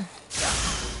seeing here?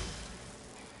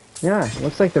 Yeah,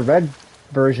 looks like the red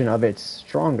version of it's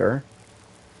stronger.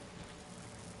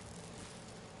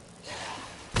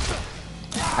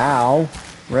 Ow.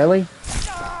 Really? Get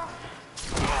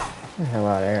the hell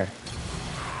out of there.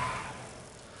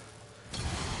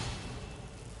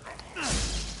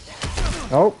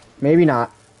 Oh, maybe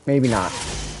not. Maybe not.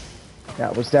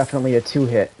 That was definitely a two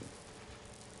hit.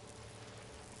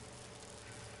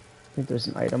 I think there's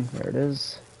an item. There it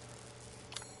is.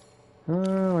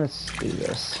 Let's do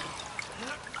this.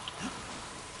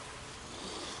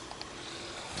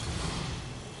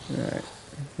 Alright.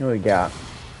 What do we got?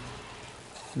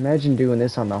 Imagine doing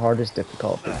this on the hardest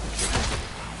difficulty.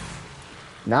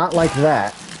 Not like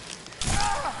that.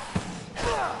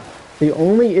 The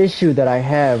only issue that I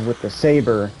have with the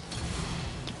saber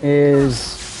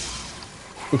is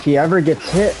if he ever gets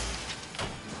hit,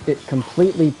 it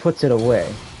completely puts it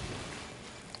away.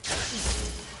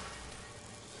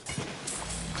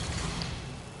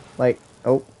 Like,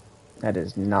 oh, that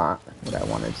is not what I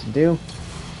wanted to do.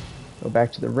 Go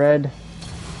back to the red.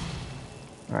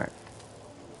 Alright.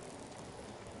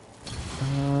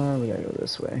 We gotta go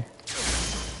this way.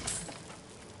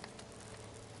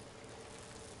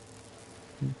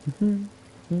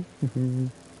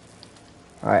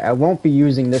 Alright, I won't be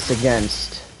using this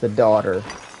against the daughter.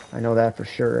 I know that for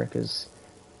sure, because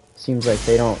it seems like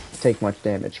they don't take much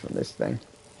damage from this thing.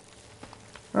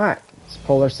 Alright, let's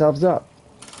pull ourselves up.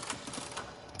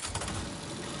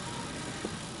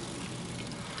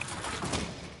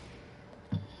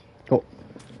 Cool.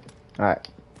 Alright.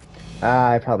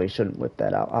 I probably shouldn't whip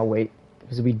that out. I'll wait.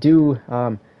 Because we do...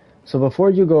 so before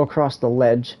you go across the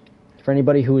ledge, for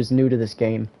anybody who is new to this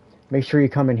game, make sure you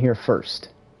come in here first.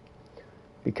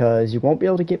 Because you won't be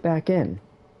able to get back in.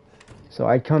 So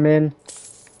I'd come in,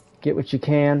 get what you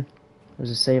can.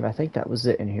 There's a save. I think that was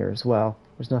it in here as well.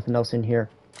 There's nothing else in here.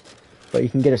 But you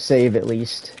can get a save at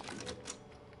least.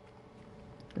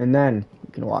 And then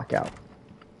you can walk out.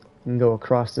 And go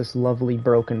across this lovely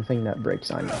broken thing that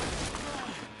breaks on you.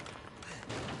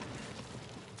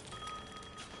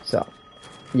 So,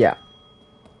 yeah.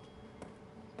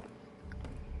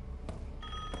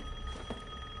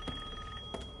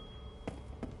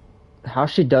 How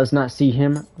she does not see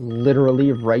him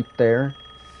literally right there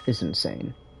is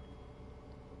insane.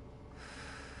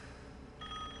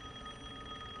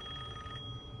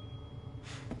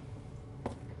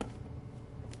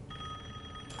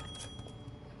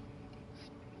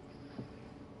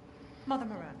 Mother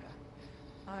Miranda,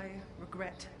 I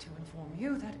regret to inform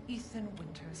you that Ethan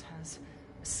Winters has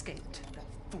escaped that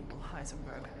fool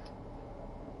Heisenberg.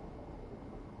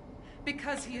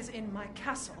 Because he is in my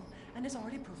castle and has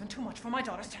already proven too much for my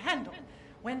daughters to handle.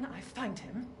 When I find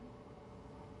him...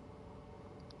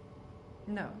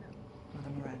 No, Mother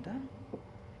Miranda.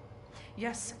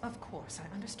 Yes, of course, I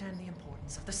understand the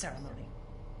importance of the ceremony.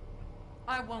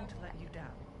 I won't let you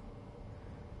down.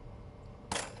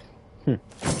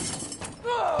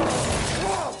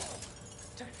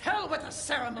 To hell with the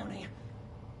ceremony!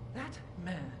 That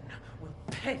man will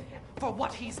pay for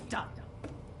what he's done.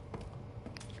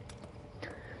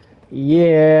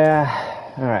 Yeah.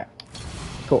 Alright.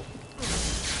 Cool.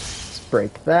 Let's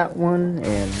break that one,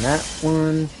 and that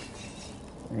one.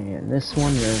 And this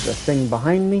one. There's a thing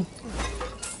behind me.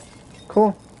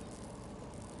 Cool.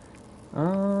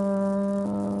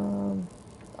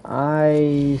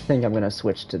 I think I'm gonna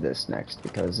switch to this next,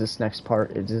 because this next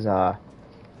part is a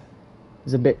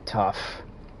bit tough.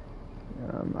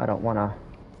 I don't wanna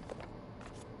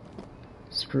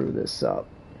screw this up.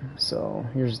 So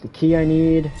here's the key I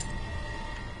need.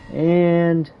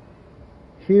 And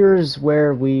here's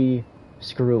where we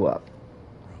screw up.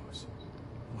 Rose,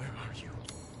 where are you?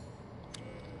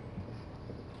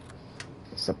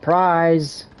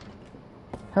 Surprise!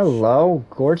 Hello,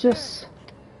 gorgeous.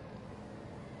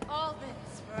 All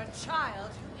this for a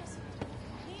child who isn't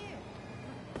here.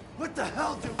 What the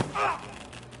hell, dude?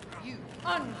 You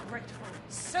ungrateful,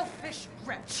 selfish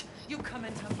wretch! You come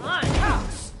into my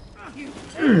house! You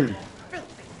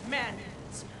filthy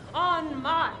manheads! On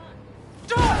my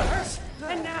daughters!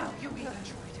 And now you even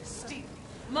try to steal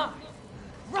my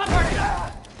property!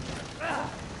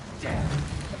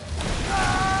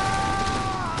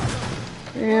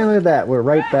 And look at that, we're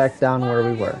right back down where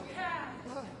we were.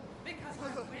 Because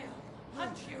I will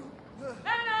hunt you, and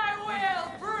I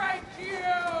will break you!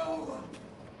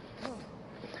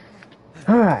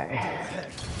 Alright.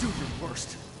 Do your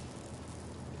worst.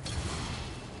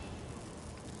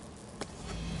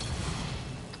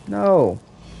 No.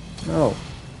 No.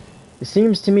 It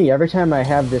seems to me every time I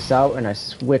have this out and I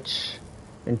switch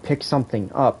and pick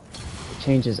something up, it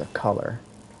changes a color.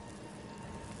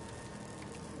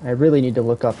 I really need to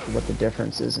look up what the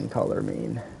differences in color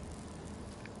mean.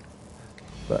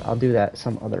 But I'll do that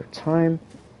some other time.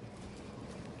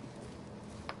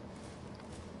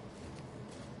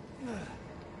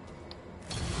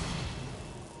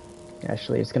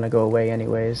 Actually, it's gonna go away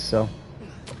anyways, so.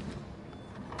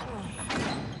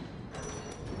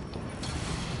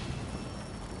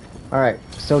 Alright,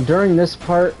 so during this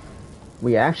part,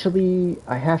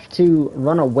 I have to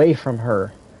run away from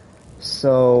her.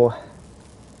 So,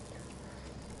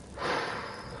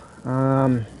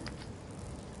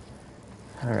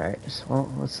 alright,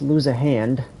 so let's lose a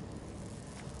hand.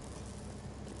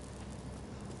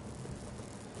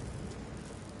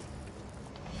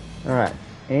 Alright,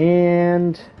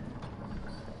 and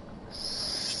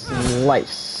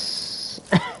slice.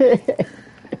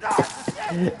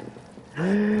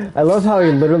 I love how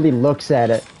he literally looks at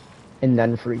it and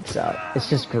then freaks out. It's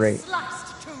just great.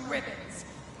 Sliced to ribbons.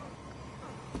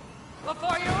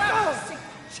 Before you ever see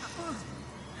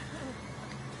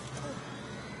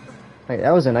Hey,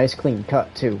 that was a nice clean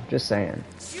cut too, just saying.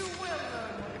 you will learn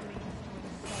what it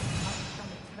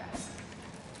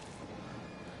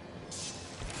means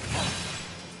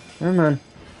to Come on.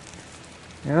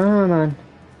 Come on.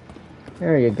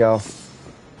 There you go.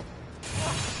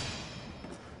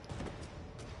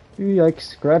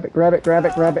 Yikes. Grab it, grab it, grab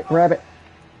it, grab it, grab it.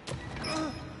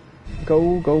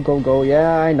 Go, go, go, go.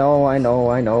 Yeah, I know, I know,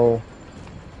 I know.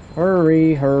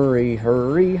 Hurry, hurry,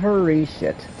 hurry, hurry.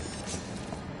 Shit.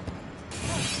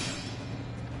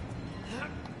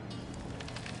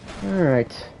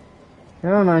 Alright.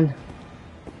 Come on.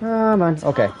 Come on.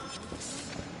 Okay.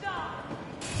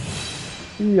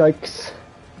 Yikes.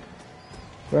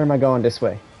 Where am I going? This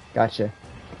way. Gotcha.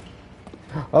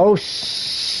 Oh,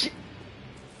 shit.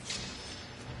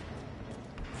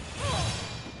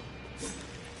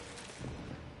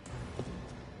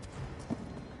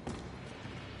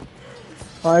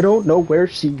 I don't know where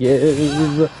she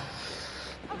is.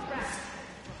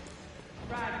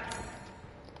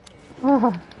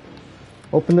 Ah.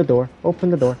 Open the door. Open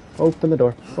the door. Open the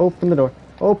door. Open the door.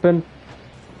 Open.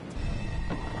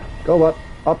 Go up.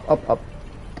 Up, up, up.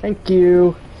 Thank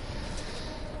you.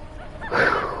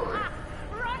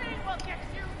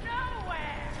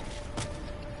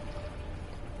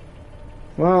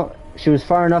 Well, she was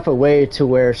far enough away to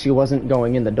where she wasn't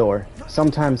going in the door.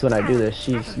 Sometimes when I do this,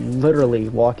 she's literally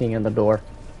walking in the door.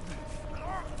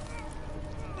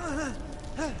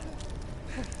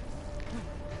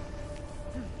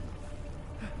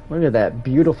 Look at that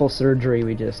beautiful surgery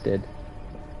we just did.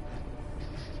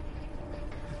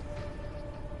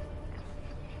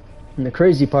 And the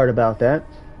crazy part about that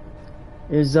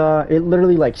is it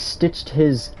literally like stitched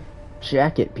his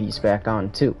jacket piece back on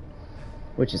too,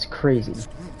 which is crazy.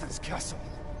 This castle.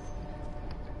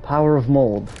 Power of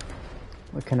mold.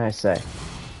 What can I say?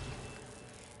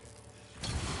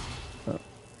 Oh,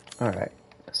 alright.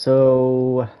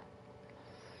 So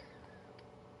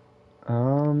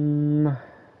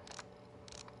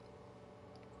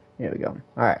here we go.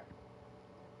 Alright.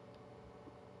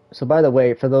 So by the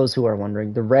way, for those who are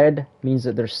wondering, the red means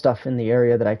that there's stuff in the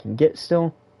area that I can get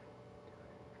still.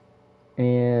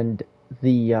 And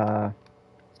the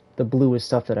blue is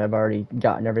stuff that I've already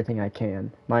gotten everything I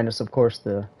can. Minus, of course,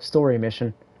 the story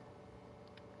mission.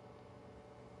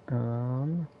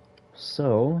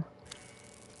 So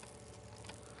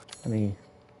let me...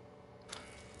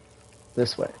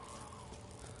 this way.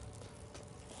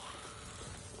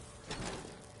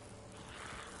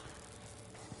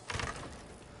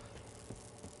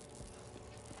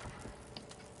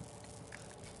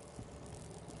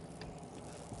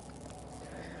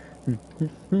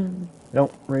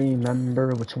 Don't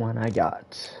remember which one I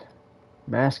got.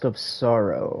 Mask of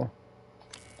Sorrow.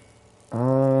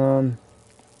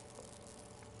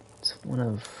 It's one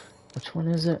of... which one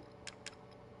is it?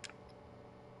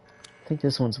 I think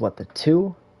this one's what, the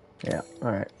 2? Yeah,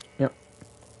 alright. Yep.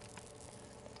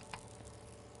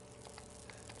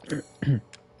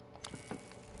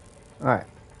 Alright.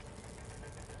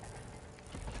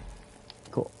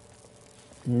 Cool.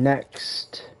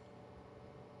 Next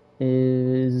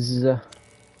is...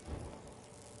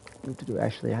 what to do?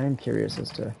 Actually, I am curious as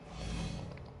to...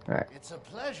 Alright. It's a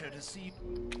pleasure to see.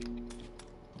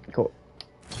 Cool.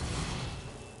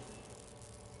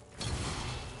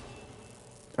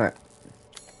 Alright.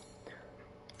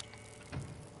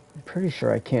 I'm pretty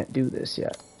sure I can't do this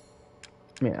yet.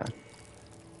 Yeah.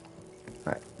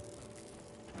 Alright.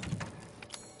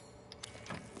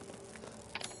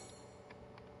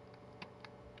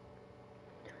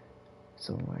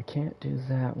 So I can't do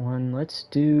that one. Let's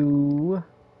do...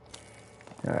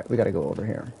 Alright, we gotta go over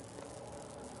here.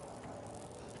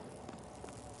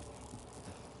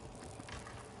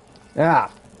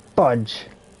 Ah, fudge.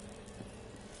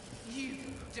 You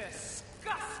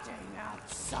disgusting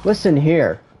outside. Listen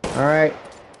here, alright?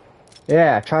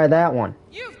 Yeah, try that one.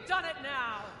 You've done it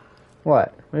now.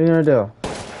 What? What are you gonna do?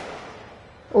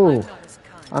 Ooh,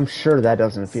 I'm sure that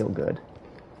doesn't feel good.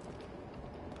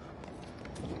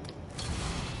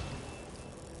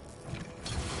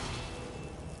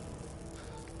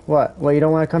 What? Well, you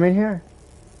don't want to come in here?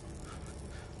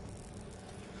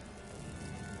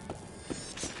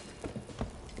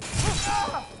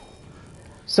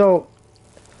 So,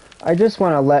 I just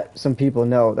want to let some people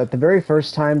know that the very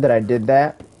first time that I did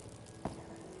that,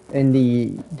 in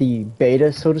the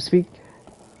beta, so to speak,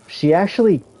 she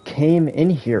actually came in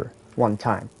here one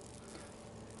time.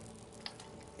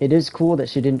 It is cool that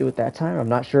she didn't do it that time. I'm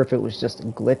not sure if it was just a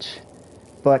glitch,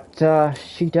 but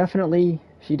she definitely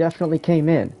came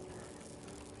in.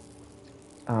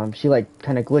 She like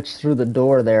kind of glitched through the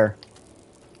door there,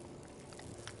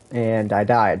 and I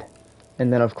died.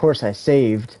 And then of course I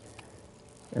saved,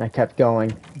 and I kept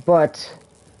going, but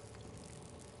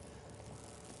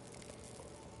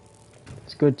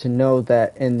it's good to know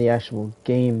that in the actual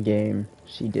game,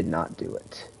 she did not do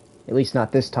it. At least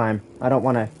not this time. I don't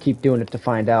want to keep doing it to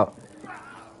find out.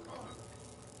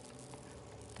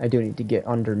 I do need to get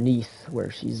underneath where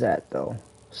she's at, though.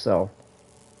 So.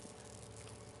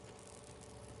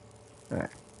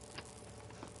 Alright.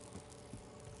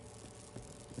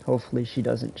 Hopefully she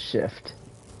doesn't shift.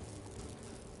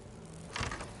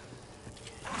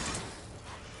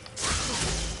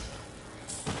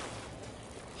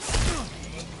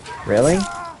 Really?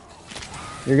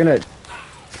 You're gonna...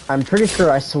 I'm pretty sure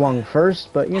I swung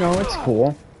first, but you know, it's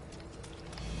cool.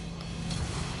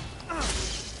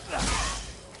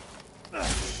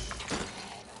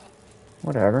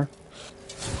 Whatever.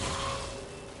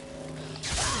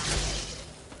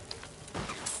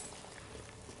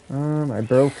 I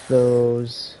broke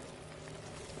those.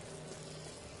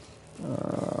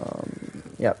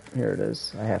 Yep, here it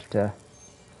is. I have to...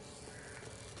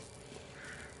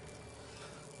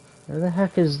 Where the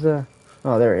heck is the...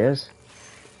 Oh, there he is.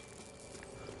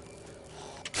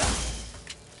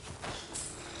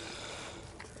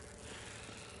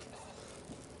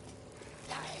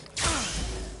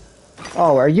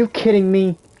 Oh, are you kidding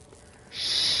me?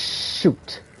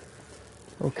 Shoot.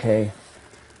 Okay.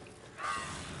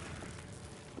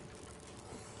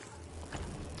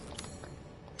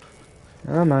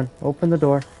 Come on, open the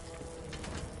door.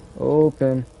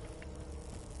 Open.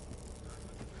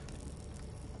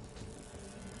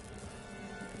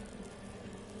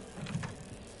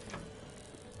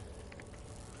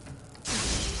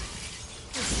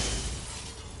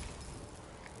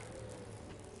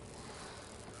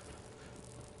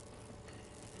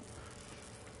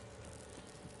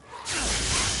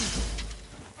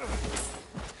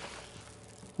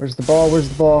 Where's the ball? Where's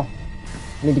the ball?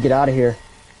 I need to get out of here.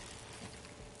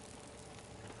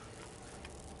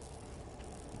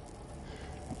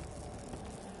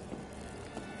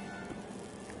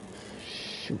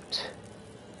 Shoot.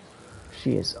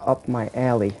 She is up my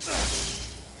alley.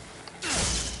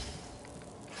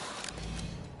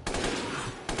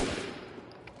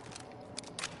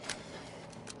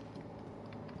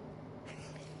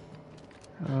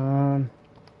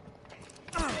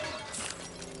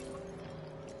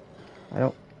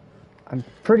 I'm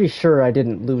pretty sure I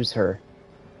didn't lose her.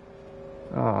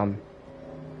 But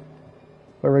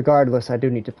regardless, I do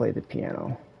need to play the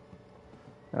piano.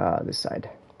 This side.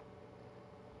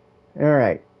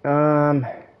 Alright,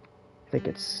 I think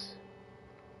it's...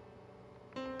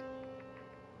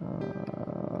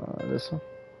 this one.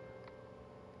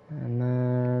 And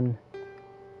then...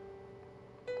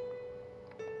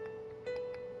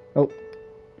 Oh.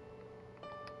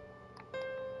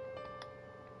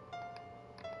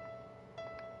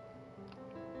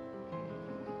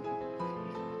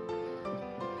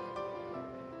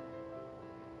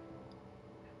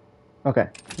 Okay,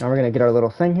 now we're gonna get our little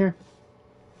thing here.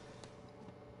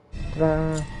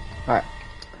 Ta-da! Alright.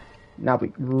 Now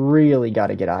we really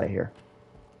gotta get out of here.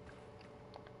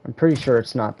 I'm pretty sure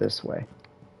it's not this way.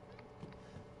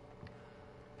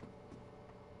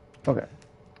 Okay.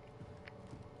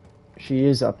 She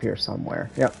is up here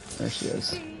somewhere. Yep, there she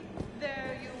is.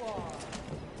 There you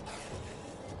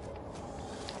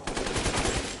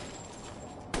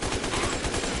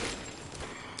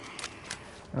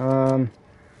are.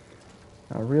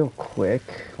 Now real quick,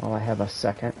 while I have a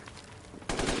second.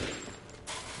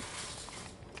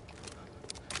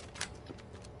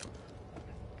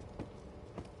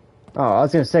 Oh, I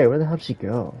was gonna say, where the hell did she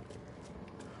go?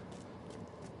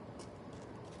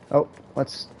 Oh,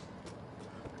 let's...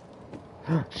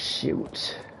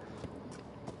 Shoot.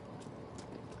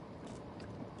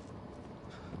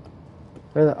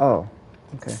 Where the... Oh,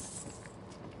 okay.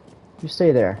 You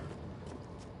stay there.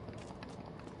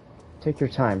 Take your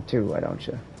time, too, why don't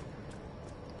you?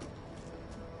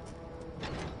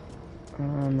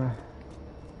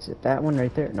 Is it that one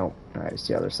right there? Nope. Alright, it's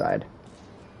the other side.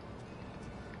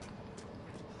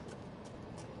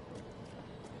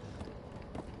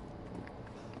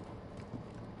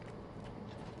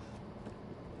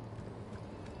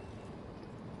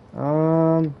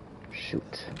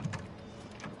 Shoot.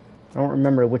 I don't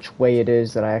remember which way it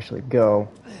is that I actually go.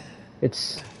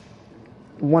 It's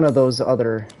one of those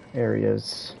other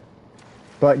areas.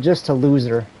 But just to lose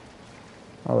her,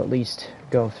 I'll at least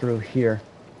go through here.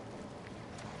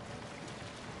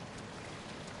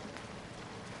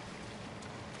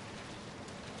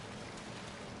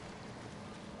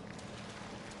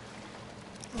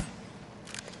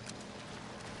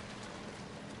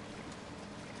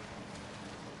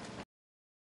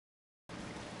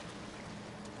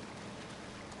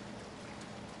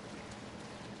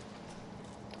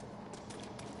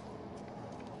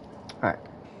 Alright.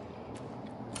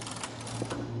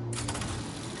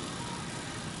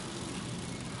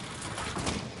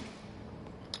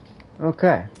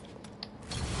 Okay.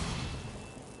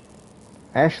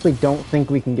 I actually don't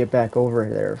think we can get back over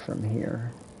there from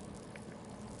here.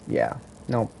 Yeah.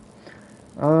 Nope.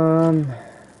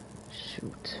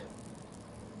 Shoot.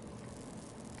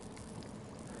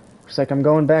 Looks like I'm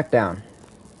going back down.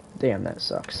 Damn, that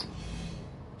sucks.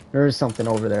 There is something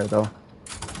over there, though.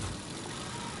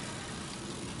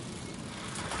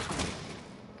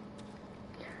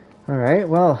 Alright,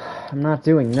 well, I'm not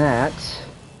doing that.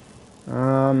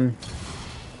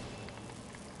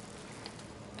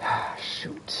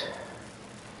 Shoot.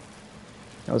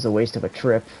 That was a waste of a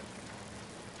trip.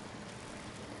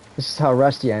 This is how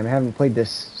rusty I am. I haven't played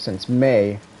this since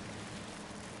May.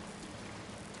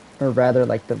 Or rather,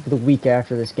 like, the week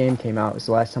after this game came out was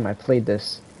the last time I played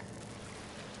this.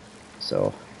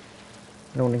 So,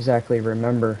 I don't exactly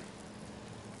remember.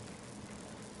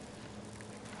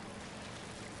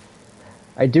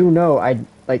 I do know,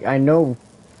 I know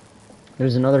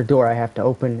there's another door I have to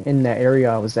open in that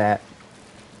area I was at.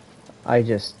 I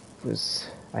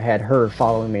had her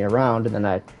following me around, and then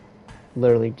I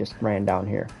literally just ran down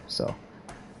here, so.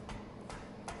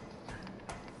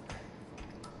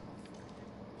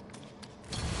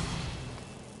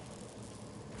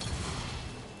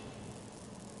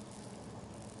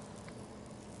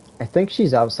 I think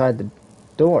she's outside the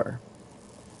door.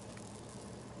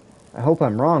 I hope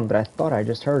I'm wrong, but I thought I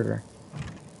just heard her.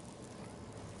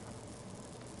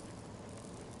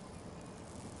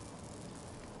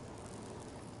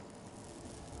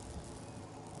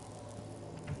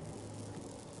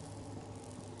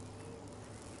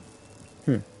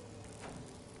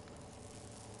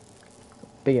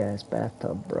 Big ass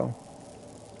bathtub, bro.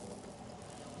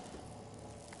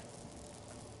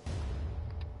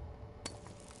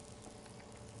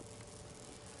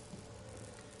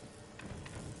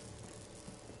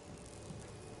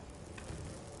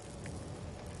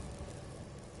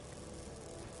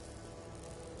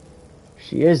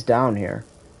 She is down here.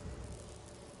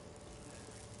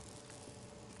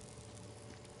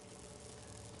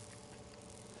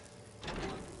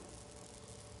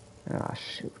 Ah,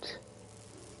 shoot.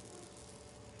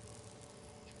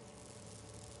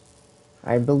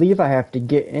 I believe I have to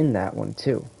get in that one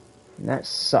too. And that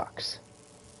sucks.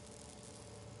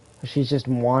 She's just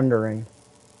wandering.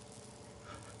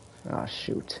 Ah,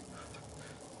 shoot.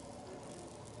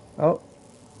 Oh.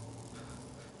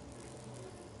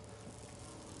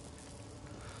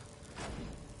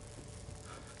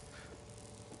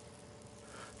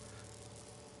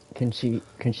 Can she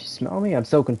smell me? I'm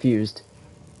so confused.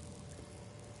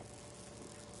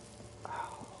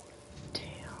 Oh, damn.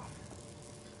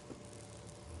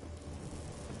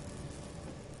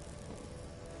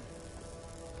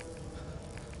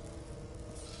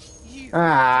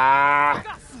 Ah!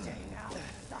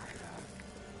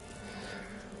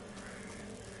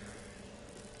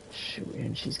 Shoot,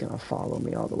 and she's gonna follow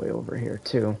me all the way over here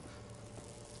too.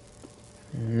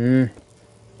 I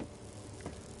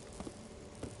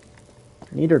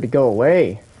need her to go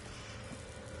away.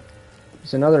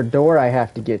 There's another door I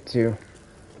have to get to.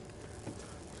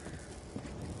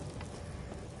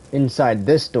 Inside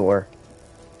this door.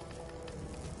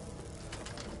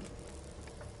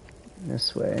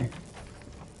 This way.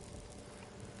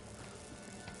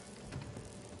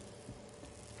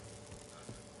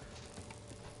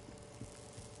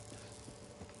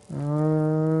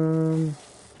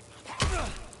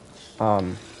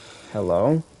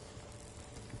 Hello?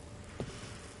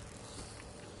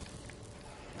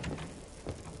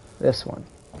 This one.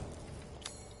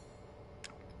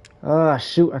 Ah,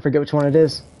 shoot, I forget which one it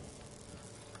is.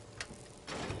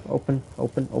 Open,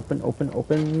 open, open, open,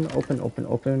 open, open, open,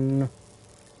 open.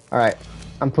 Alright,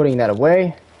 I'm putting that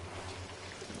away.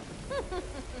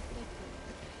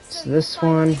 It's this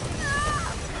one.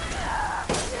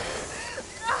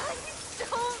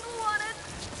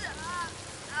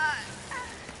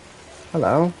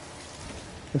 Hello.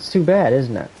 It's too bad,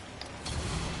 isn't it?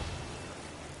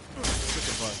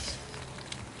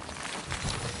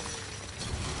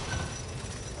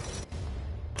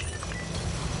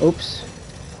 Oops.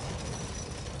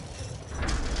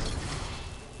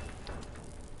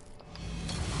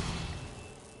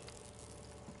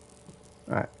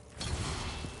 Alright.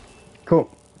 Cool.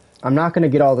 I'm not going to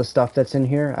get all the stuff that's in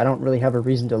here. I don't really have a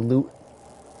reason to loot.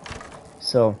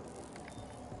 So.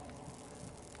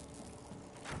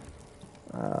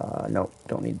 No,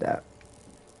 don't need that.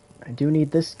 I do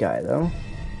need this guy, though.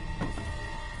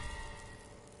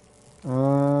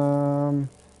 I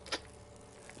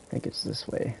think it's this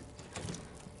way.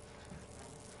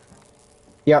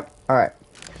 Yep, alright.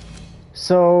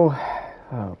 So,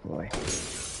 oh boy.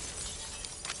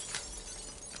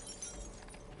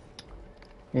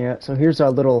 Yeah, so here's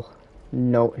our little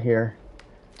note here.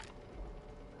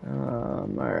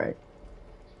 Alright.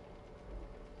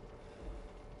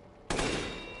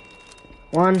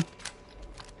 1,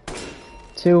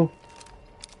 2,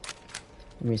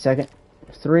 give me a second,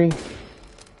 3,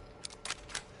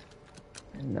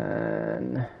 and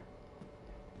then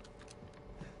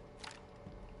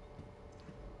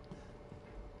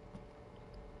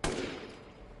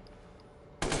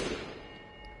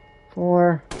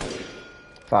 4,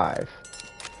 5.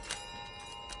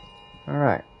 All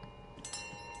right.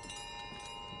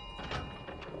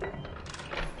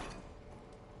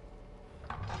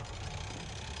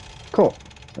 Cool.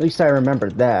 At least I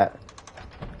remembered that.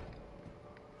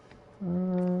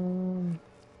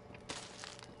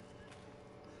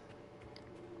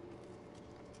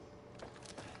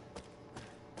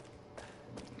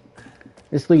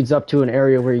 This leads up to an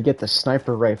area where you get the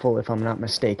sniper rifle, if I'm not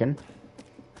mistaken.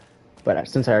 But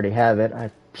since I already have it, I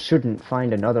shouldn't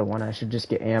find another one. I should just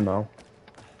get ammo.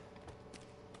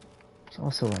 There's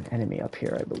also an enemy up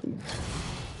here, I believe.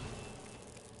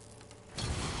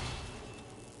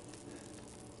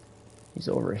 He's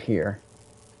over here.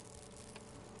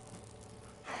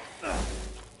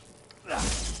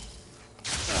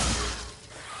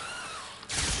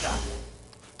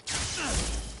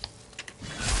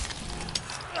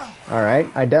 Alright,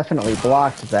 I definitely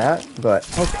blocked that, but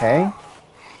okay.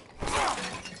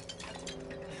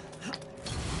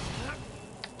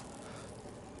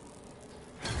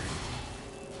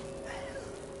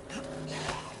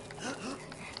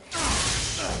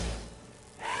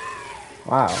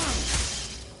 Wow.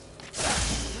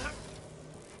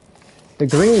 The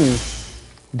green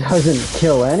doesn't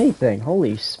kill anything.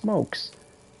 Holy smokes.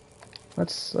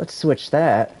 Let's switch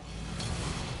that.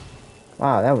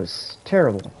 Wow, that was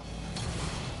terrible.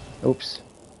 Oops.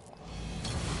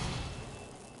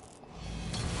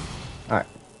 Alright.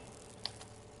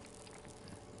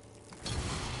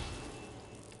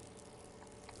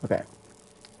 Okay.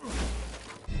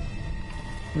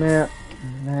 That.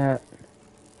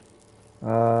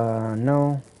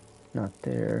 No. Not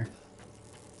there.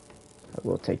 I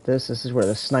will take this. This is where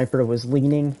the sniper was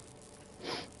leaning.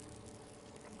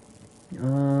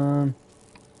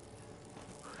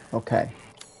 Okay.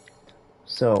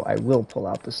 So I will pull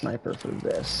out the sniper for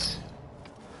this.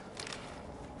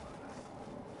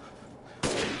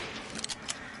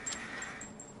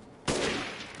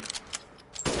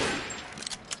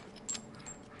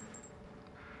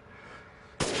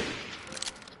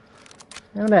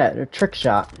 Look at that, a trick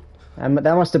shot. That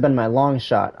must have been my long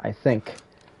shot, I think.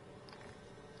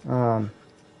 Alright.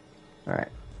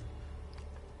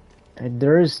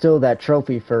 There is still that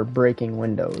trophy for breaking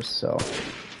windows, so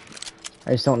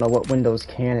I just don't know what windows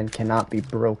can and cannot be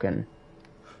broken.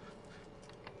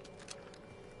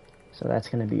 So that's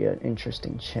going to be an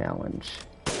interesting challenge.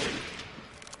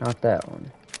 Not that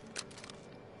one.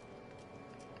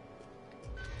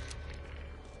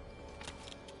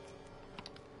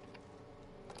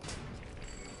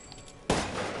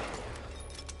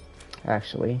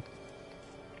 Actually,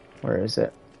 where is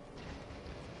it?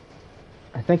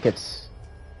 I think it's...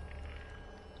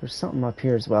 There's something up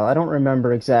here as well. I don't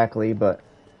remember exactly, but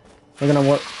we're gonna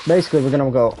work. Basically, we're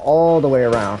gonna go all the way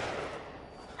around.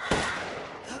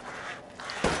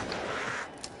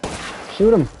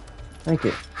 Shoot him. Thank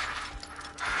you.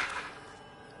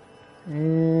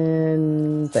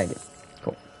 And thank you.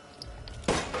 Cool.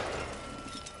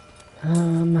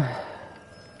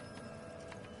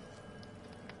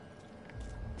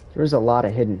 There's a lot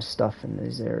of hidden stuff in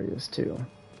these areas too.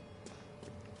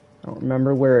 I don't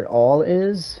remember where it all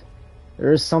is.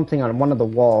 There is something on one of the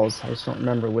walls. I just don't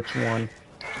remember which one.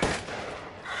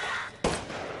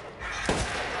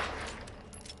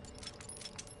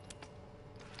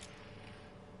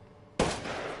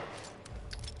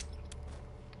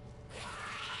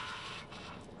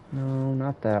 No,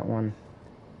 not that one.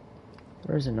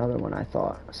 There's another one I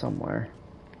thought somewhere.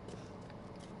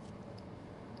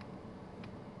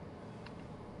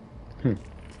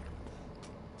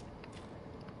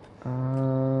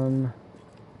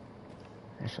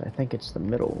 Actually, I think it's the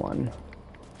middle one.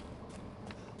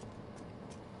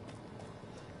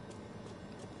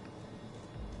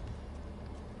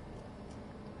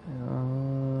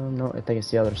 No, I think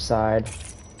it's the other side.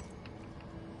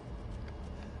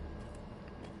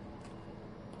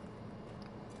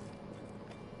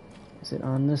 Is it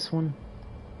on this one?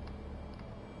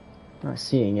 Not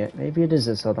seeing it. Maybe it is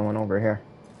this other one over here.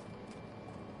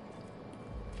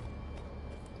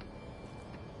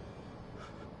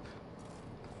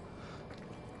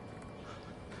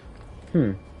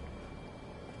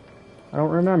 I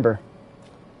don't remember.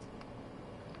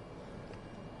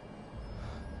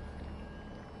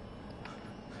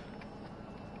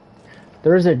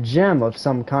 There's a gem of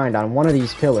some kind on one of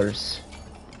these pillars.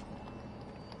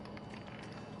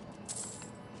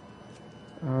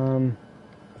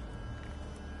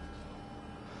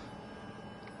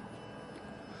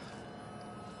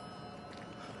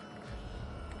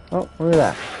 Oh, look at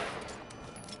that.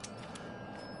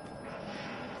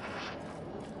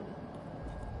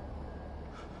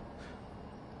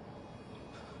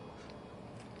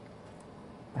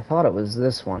 I thought it was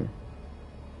this one.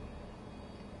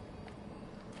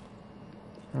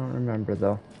 I don't remember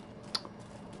though.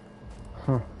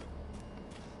 Huh.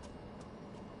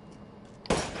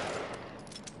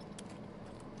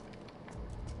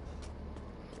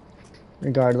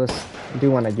 Regardless, I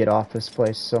do want to get off this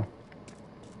place, so.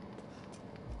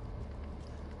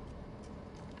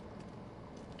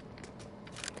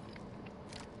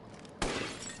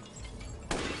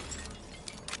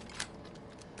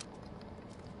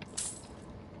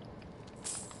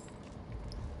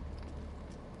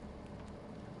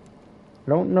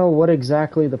 I don't know what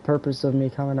exactly the purpose of me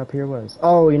coming up here was.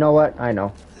 Oh, you know what? I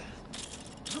know.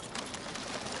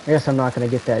 I guess I'm not going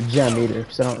to get that gem either,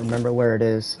 because I don't remember where it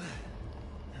is.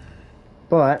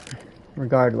 But,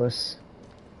 regardless.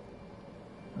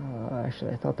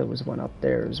 Actually, I thought there was one up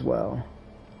there as well.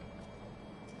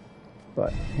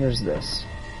 But, here's this.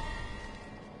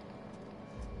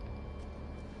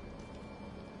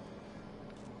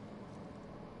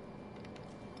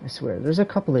 I swear, there's a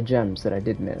couple of gems that I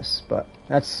did miss, but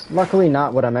that's luckily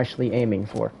not what I'm actually aiming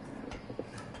for.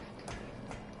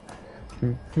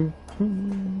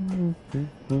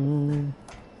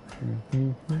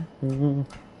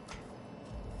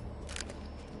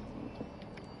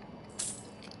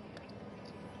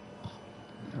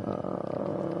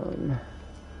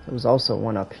 There was also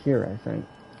one up here, I think.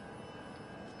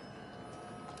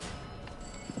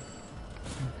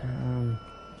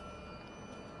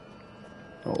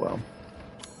 Oh well.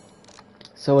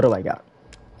 So what do I got?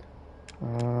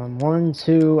 1,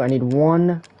 2, I need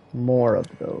one more of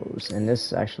those. And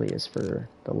this actually is for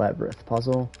the labyrinth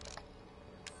puzzle.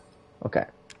 Okay.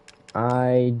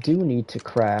 I do need to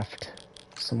craft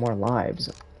some more lives,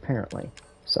 apparently.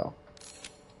 So.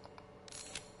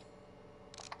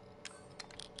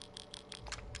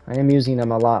 I am using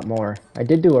them a lot more. I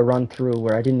did do a run through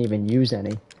where I didn't even use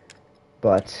any.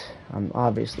 But I'm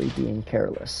obviously being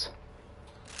careless.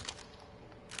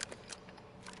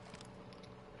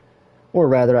 Or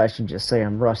rather, I should just say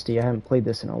I'm rusty. I haven't played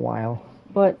this in a while.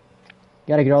 But,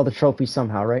 gotta get all the trophies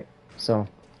somehow, right? So,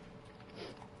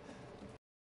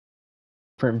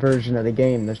 different version of the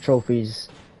game, the trophies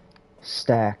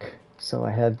stack. So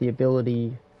I have the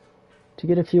ability to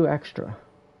get a few extra.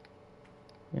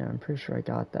 Yeah, I'm pretty sure I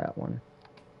got that one.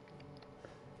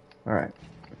 Alright,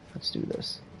 let's do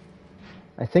this.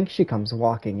 I think she comes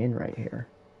walking in right here.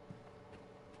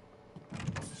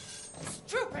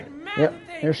 Yep,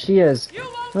 there she is.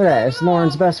 Look at that, it's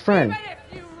Lauren's best friend.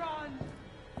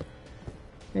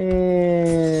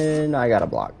 And I got a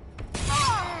block.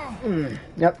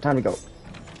 Yep, time to go.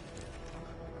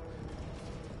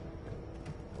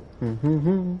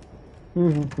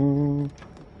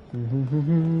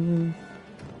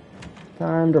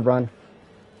 Time to run.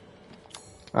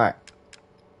 Alright.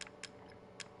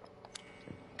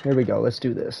 Here we go, let's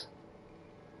do this.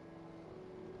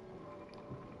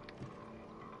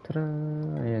 Ta-da!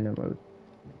 And then we'll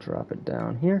drop it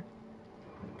down here.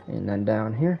 And then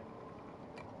down here.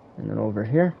 And then over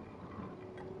here.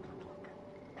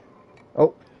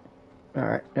 Oh!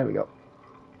 Alright, there we go.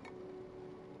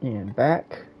 And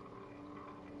back.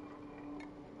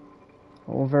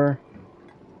 Over.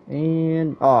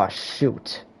 And... oh,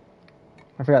 shoot.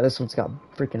 I forgot this one's got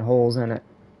freaking holes in it.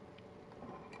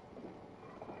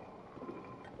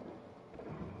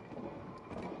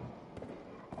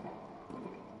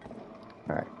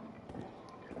 Alright.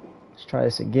 Let's try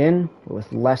this again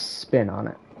with less spin on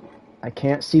it. I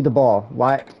can't see the ball.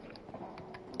 Why?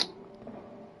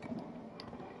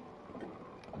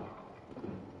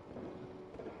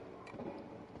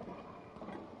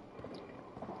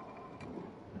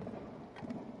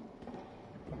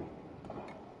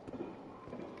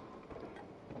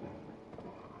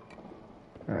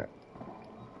 Alright.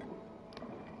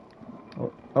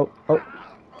 Oh, oh, oh.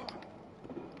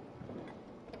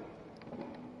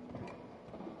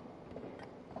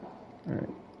 Alright.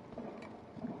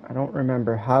 I don't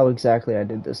remember how exactly I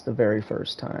did this the very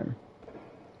first time.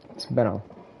 It's been a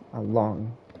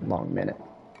long, long minute.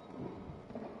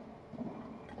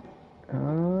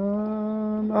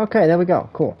 Okay, there we go.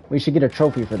 Cool. We should get a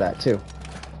trophy for that, too.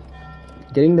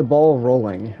 Getting the ball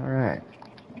rolling. Alright.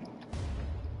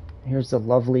 Here's the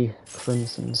lovely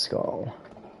Crimson Skull.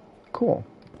 Cool.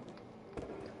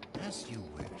 As you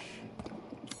wish.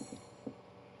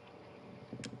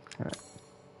 Alright.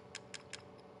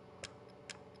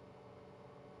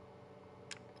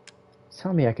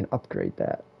 Tell me I can upgrade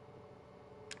that.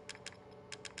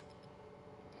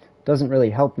 Doesn't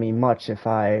really help me much if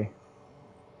I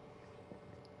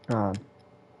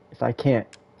can't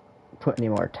put any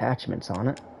more attachments on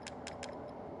it.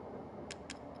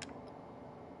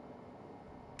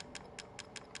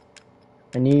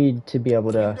 I need to be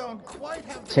able to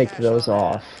take those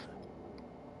off.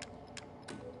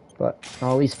 But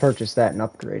I'll at least purchase that and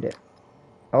upgrade it.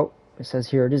 Oh, it says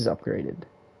here it is upgraded.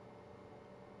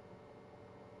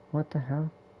 What the hell?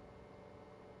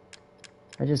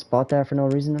 I just bought that for no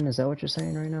reason then? Is that what you're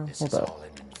saying right now? Hold up. All an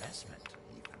investment,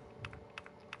 even.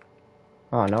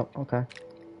 Oh, no. Okay.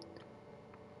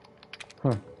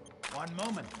 Huh. One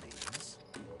moment, please.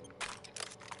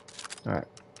 Alright.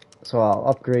 So I'll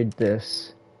upgrade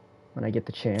this when I get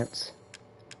the chance.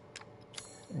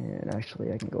 And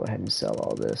actually I can go ahead and sell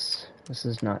all this. This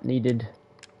is not needed.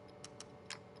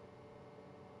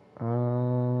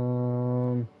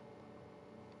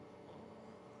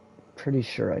 Pretty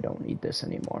sure I don't need this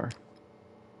anymore.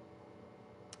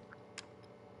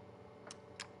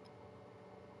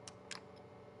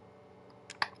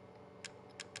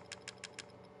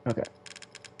 Okay.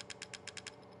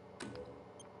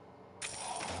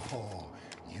 Oh,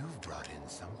 you've brought in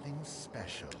something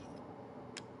special.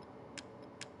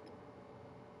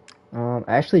 I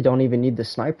actually don't even need the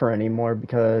sniper anymore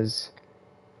because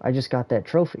I just got that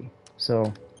trophy.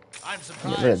 So I'm get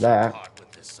surprised rid of that. you part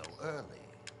with this so early.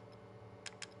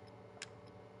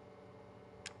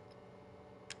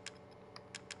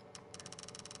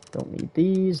 Don't need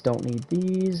these, don't need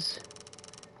these.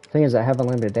 Thing is, I have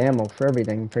unlimited ammo for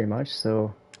everything, pretty much,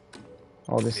 so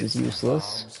all this is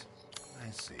useless. I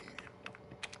see.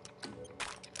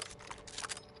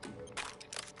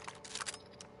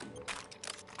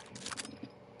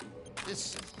 This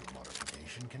simple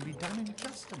modification can be done in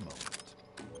just a moment.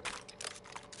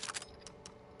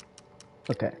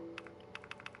 Okay.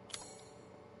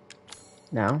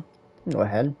 Now, go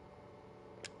ahead.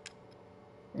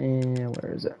 And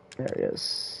where is it? There it is.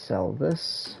 Sell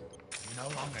this. You no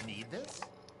longer need this?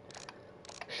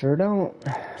 Sure don't.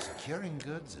 Securing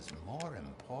goods is more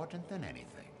important than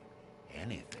anything.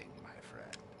 Anything, my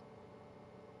friend.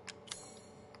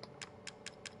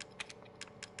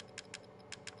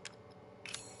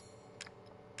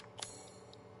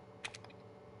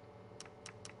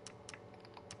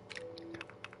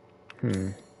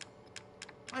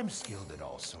 I'm skilled at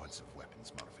all sorts of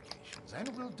weapons modifications, and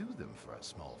will do them for a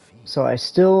small fee. So I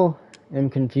still am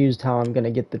confused how I'm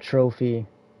gonna get the trophy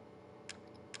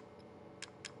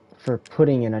for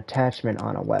putting an attachment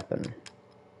on a weapon.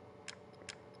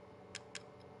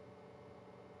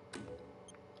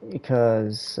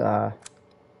 Because,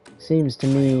 seems to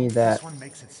me that this one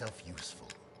makes itself useful.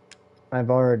 I've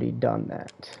already done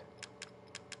that.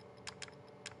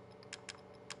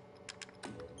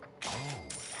 Oh,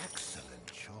 excellent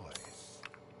choice.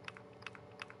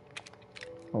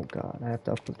 Oh god, I have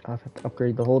to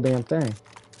upgrade the whole damn thing.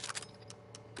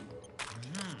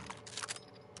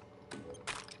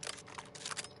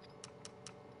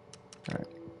 Alright.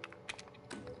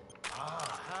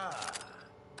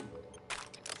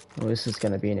 Oh, this is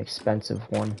gonna be an expensive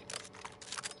one.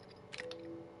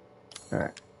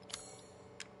 Alright.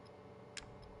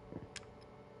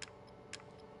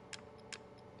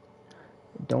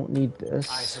 Don't need this.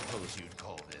 I suppose you'd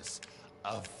call this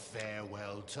a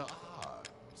farewell to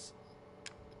arms.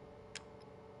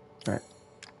 Alright.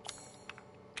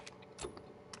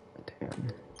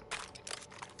 Damn.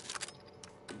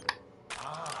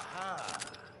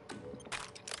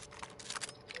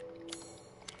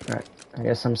 Alright. I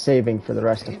guess I'm saving for the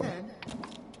rest of them.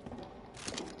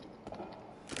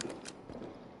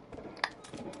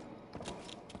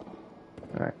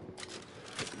 Alright.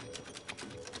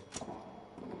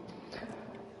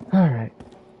 Alright.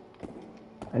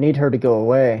 I need her to go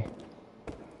away.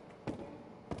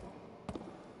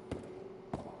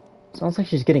 Sounds like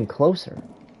she's getting closer.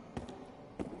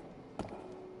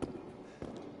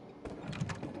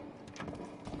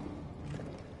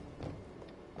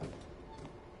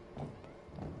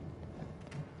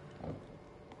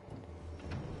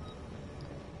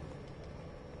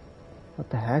 What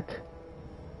the heck?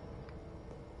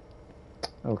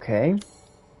 Okay.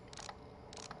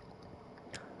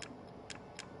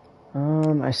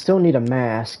 I still need a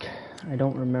mask. I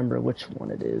don't remember which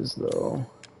one it is, though.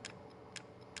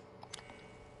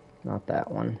 Not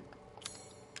that one.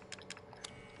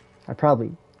 I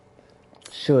probably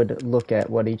should look at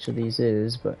what each of these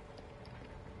is, but...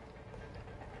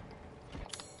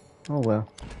 oh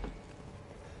well.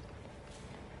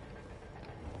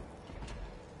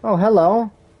 Oh, hello.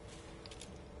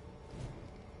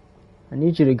 I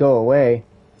need you to go away.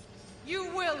 You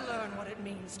will learn what it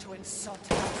means to insult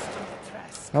Hazzard.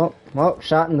 Oh, well,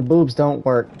 shot in the boobs don't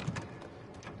work.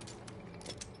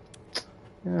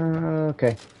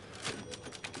 Okay.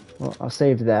 Well, I'll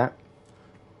save that.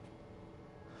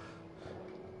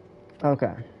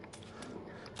 Okay.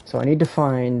 So I need to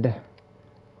find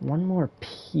one more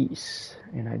piece,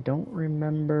 and I don't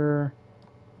remember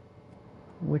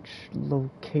which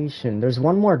location. There's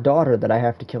one more daughter that I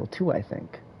have to kill too, I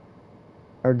think.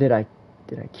 Or did I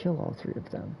kill all three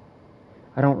of them?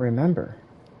 I don't remember.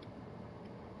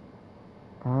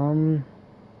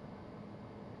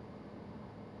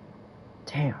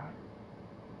 Damn.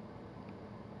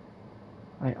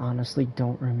 I honestly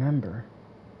don't remember.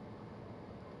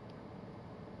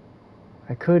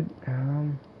 I could,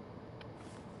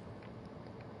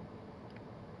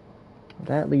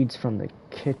 that leads from the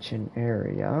kitchen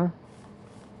area.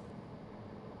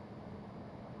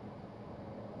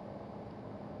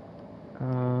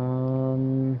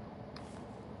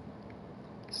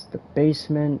 It's the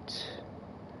basement.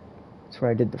 That's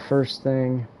where I did the first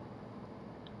thing.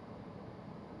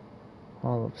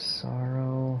 Hall of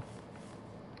Sorrow.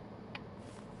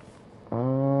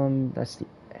 That's the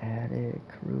attic,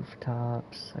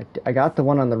 rooftops. I got the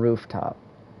one on the rooftop.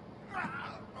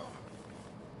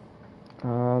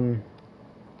 I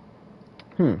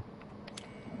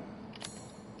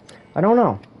don't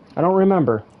know. I don't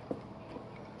remember.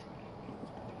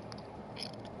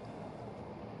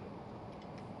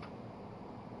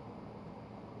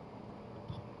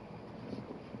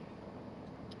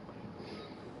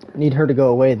 I need her to go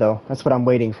away, though. That's what I'm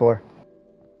waiting for.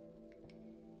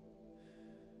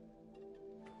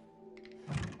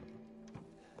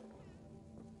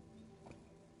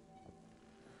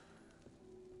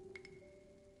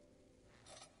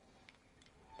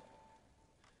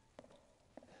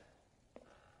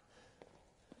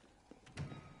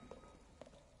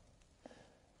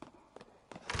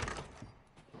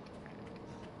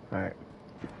 Alright.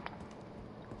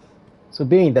 So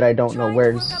being that I don't know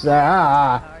where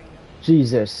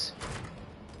Jesus.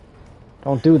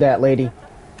 Don't do that, lady.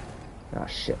 Ah,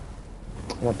 shit.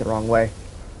 I went the wrong way.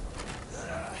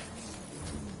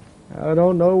 I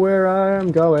don't know where I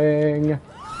am going.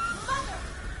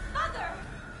 Mother!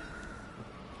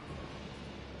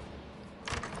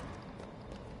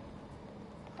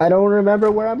 I don't remember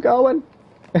where I'm going.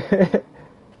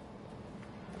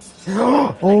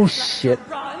 Oh, shit.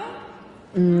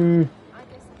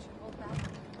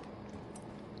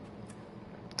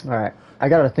 Alright, I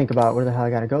gotta think about where the hell I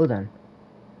gotta go then.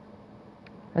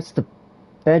 That's the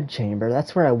bed chamber.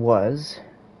 That's where I was.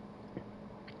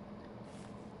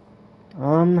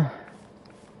 I'm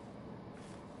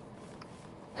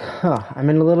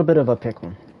in a little bit of a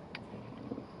pickle.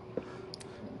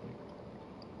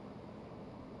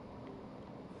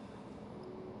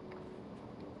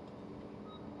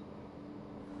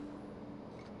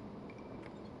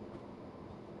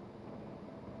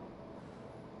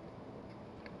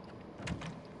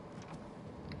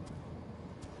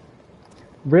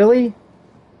 Really?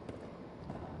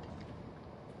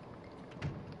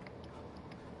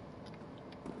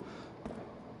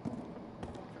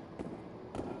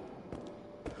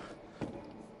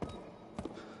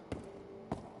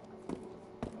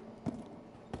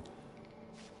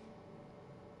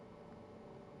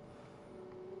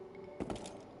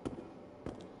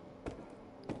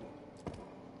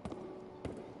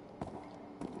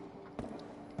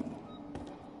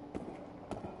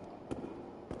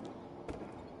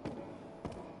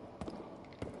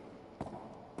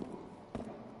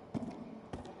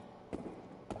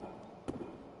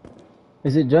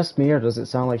 Is it just me, or does it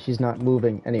sound like she's not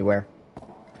moving anywhere?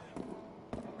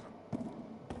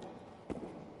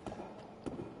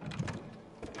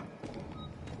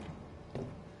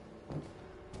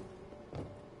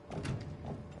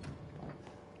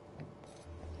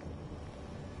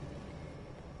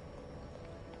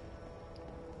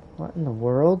 What in the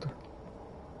world?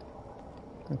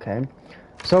 Okay.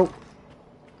 So,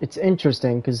 it's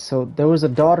interesting, because there was a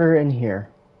daughter in here.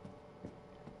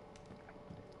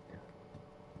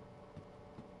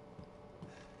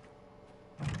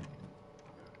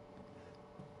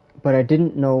 But I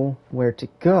didn't know where to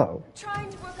go. Trying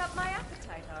to work up my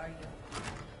appetite, are you?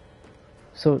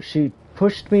 So she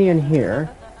pushed me in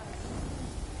here.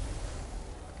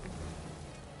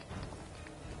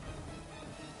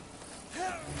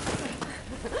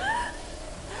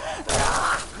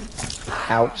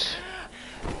 Ouch.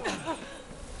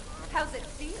 How's it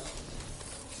feel?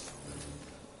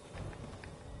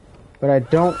 But I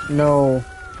don't know.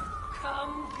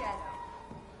 Come get him.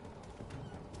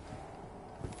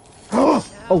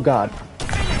 Oh God.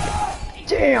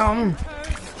 Damn.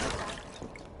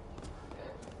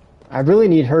 I really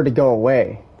need her to go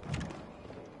away.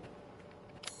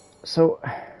 So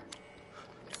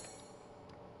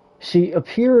she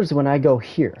appears when I go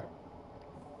here.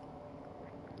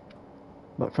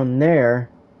 But from there,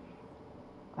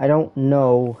 I don't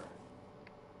know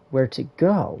where to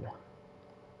go.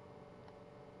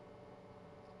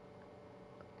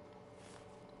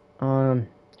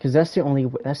 Because that's the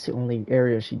only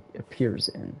area she appears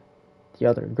in. The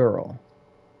other girl.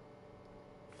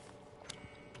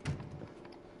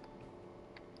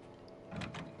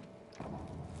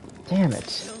 Damn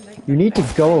it. You need to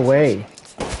go away.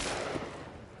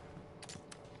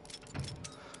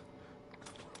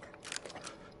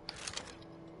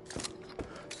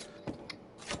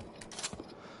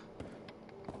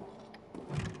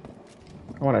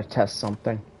 I want to test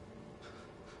something.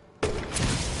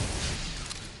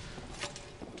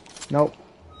 Nope.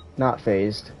 Not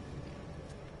phased.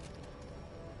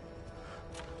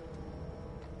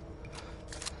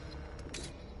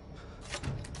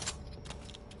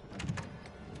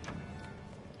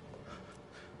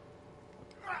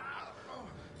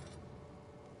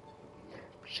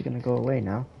 She's gonna go away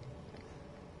now.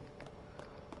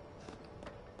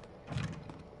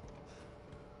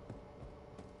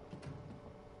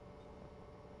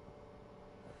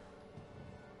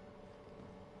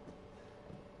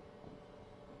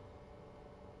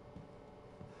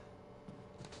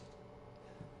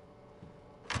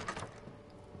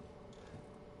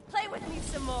 Play with me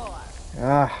some more.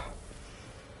 Ah.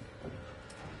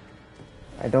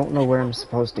 I don't know where I'm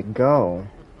supposed to go.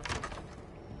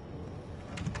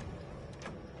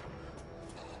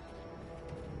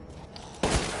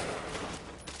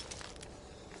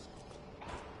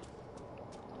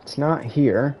 It's not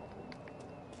here.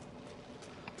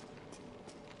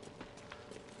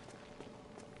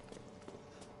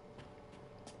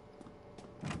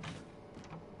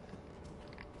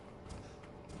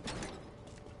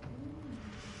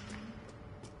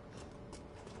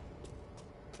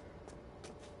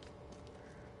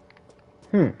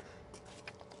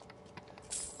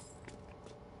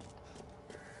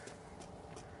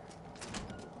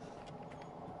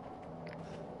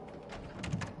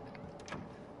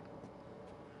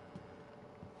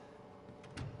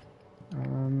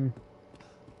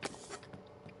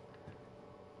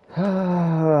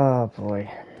 Oh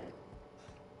boy.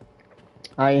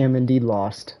 I am indeed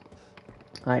lost.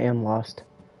 I am lost.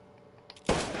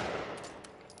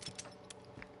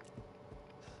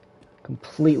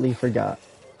 Completely forgot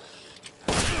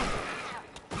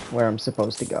where I'm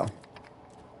supposed to go.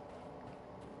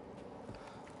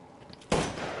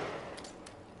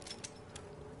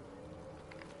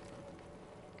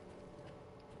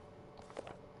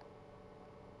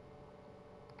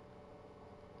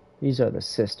 These are the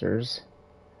sisters.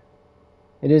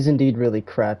 It is indeed really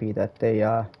crappy that they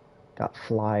got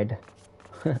flied.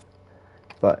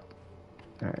 But,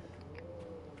 alright.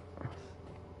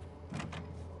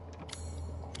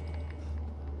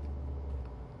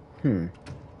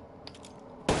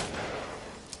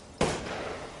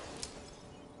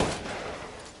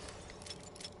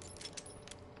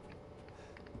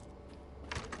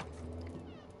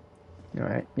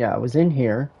 Alright, yeah, I was in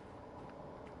here.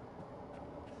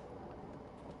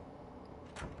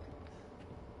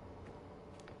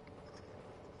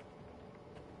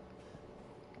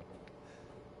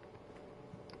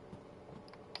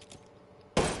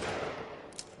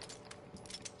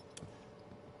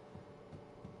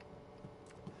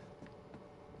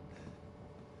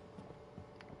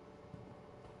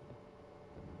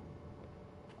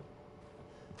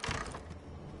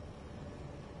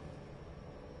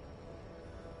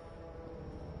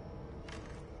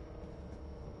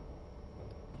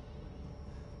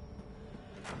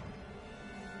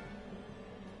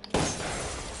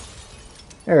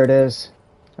 There it is.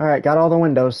 Alright, got all the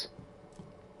windows.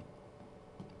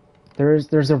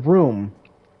 There's a room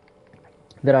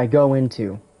that I go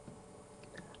into.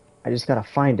 I just gotta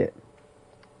find it.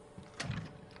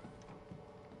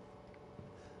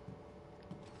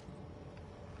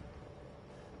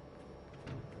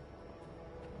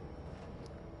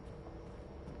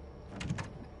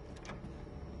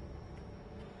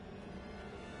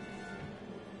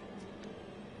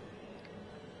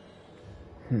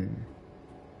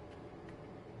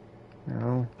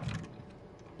 No.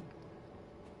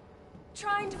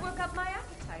 Trying to work up my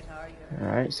appetite, are you?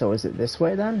 Alright, so is it this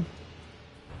way then?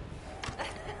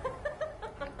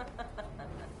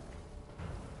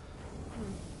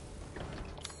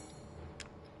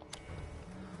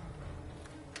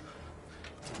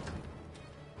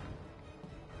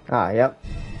 Ah, yep.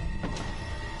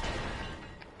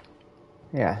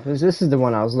 Yeah, this is the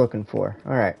one I was looking for.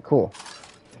 Alright, cool.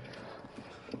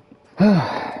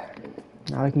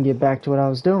 Now I can get back to what I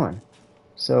was doing.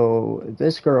 So,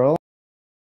 this girl,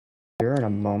 here in a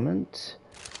moment.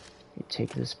 Let me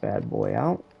take this bad boy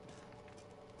out.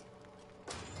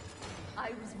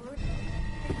 I was worried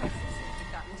my sister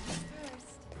had gotten to you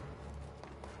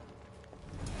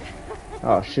first.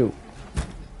 Oh, shoot.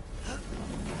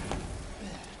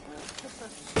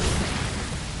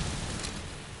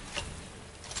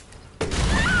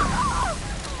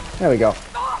 There we go.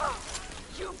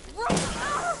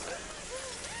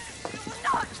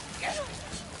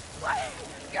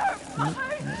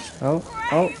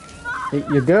 Oh,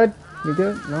 you good? You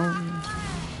good? No.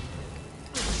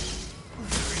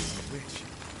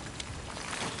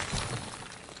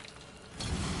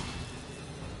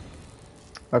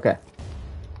 Okay.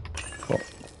 Cool.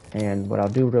 And what I'll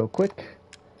do real quick,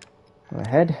 go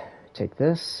ahead, take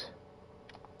this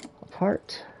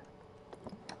apart.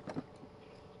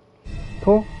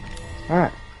 Cool.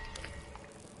 Alright.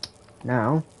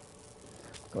 Now,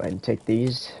 go ahead and take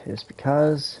these just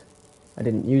because I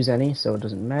didn't use any, so it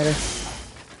doesn't matter.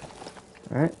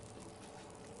 Alright.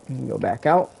 We can go back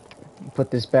out.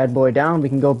 Put this bad boy down. We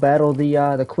can go battle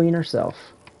the queen herself.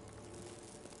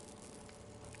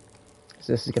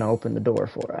 So this is going to open the door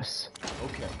for us.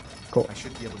 Okay. Cool. I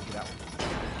should be able to get out.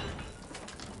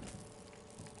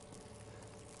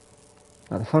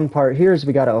 Now the fun part here is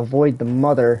we got to avoid the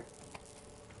mother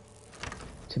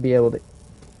to be able to...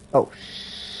 Oh,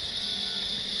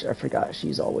 I forgot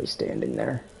she's always standing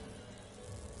there.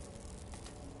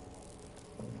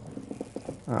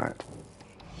 Alright.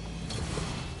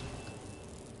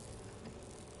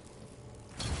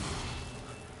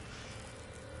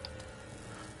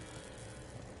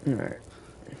 Alright.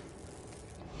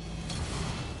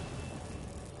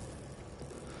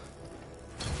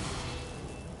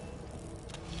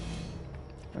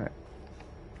 Alright.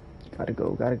 Gotta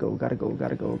go, gotta go, gotta go,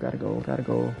 gotta go, gotta go, gotta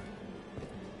go.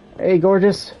 Hey,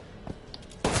 gorgeous.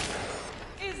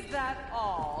 Is that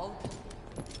all?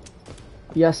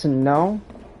 Yes and no?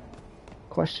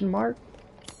 Question mark?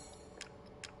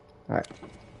 Alright.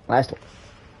 Last one.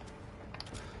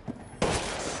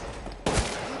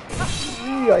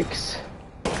 Yikes.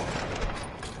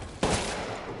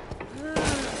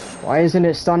 Why isn't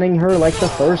it stunning her like the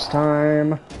first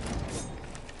time?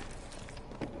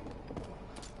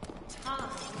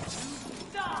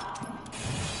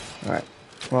 Alright.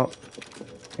 Well,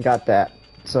 I got that.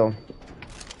 So,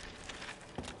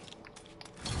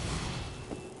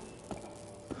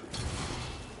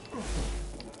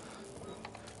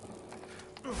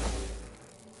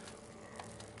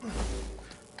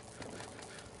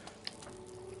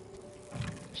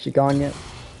 she gone yet?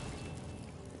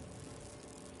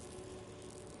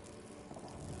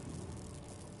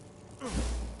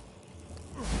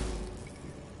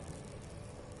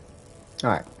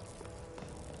 Alright.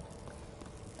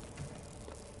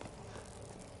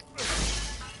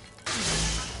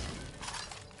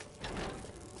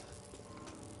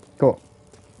 Cool.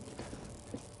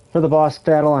 For the boss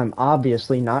battle, I'm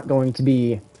obviously not going to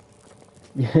be...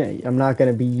 I'm not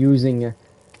going to be using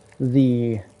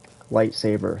the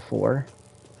lightsaber for.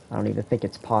 I don't even think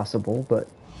it's possible, but...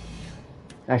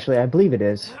 Actually, I believe it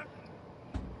is.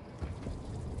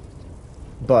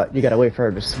 But you gotta wait for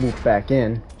her to swoop back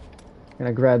in. I'm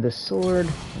gonna grab this sword.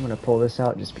 I'm gonna pull this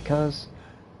out just because.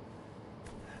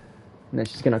 And then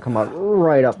she's gonna come up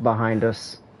right up behind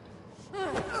us.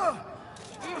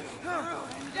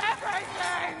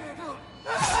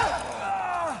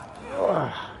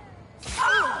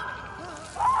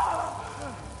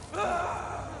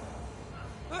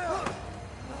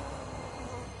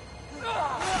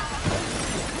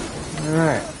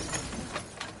 Alright.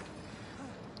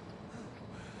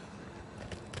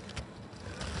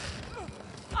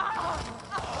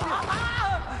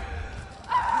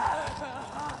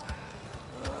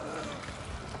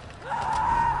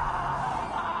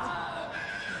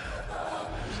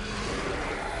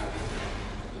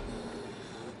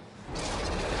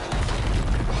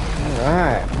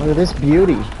 Alright, look at this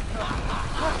beauty.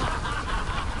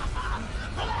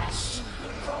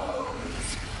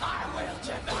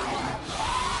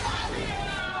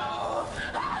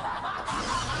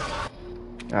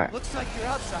 Alright. Looks like you're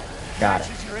outside. Got it.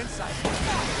 Matches your inside.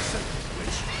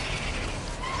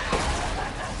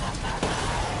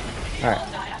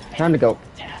 Alright, time to go.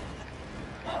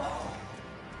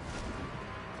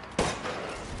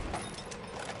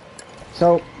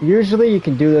 So, usually you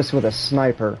can do this with a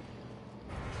sniper.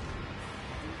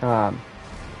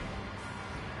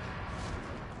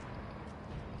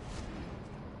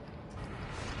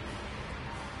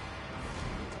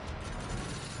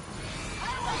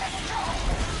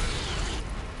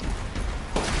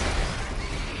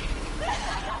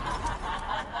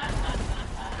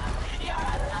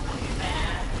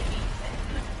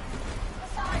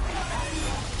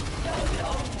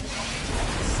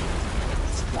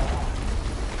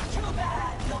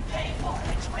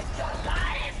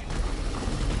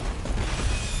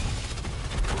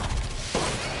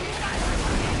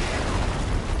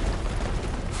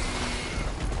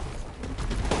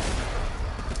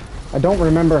 I don't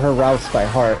remember her routes by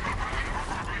heart.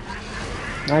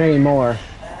 Not anymore.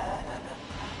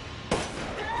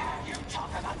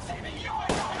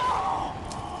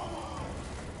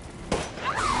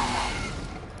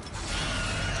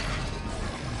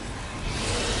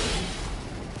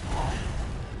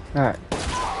 Alright.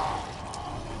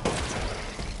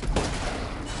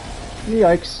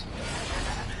 Yikes.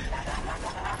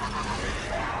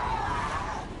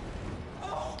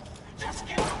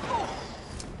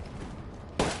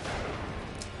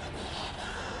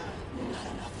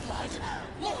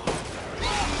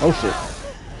 Oh shit.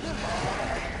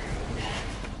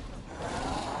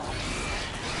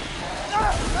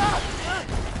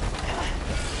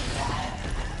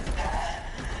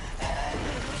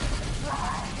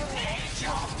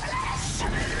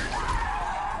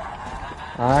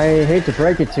 I hate to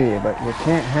break it to you, but you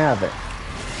can't have it.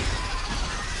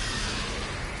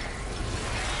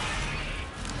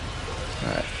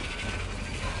 Alright.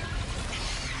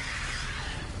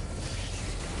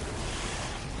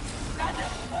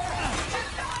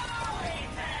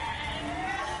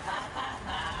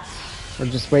 We're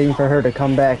just waiting for her to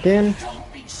come back in.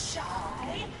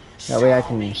 That way I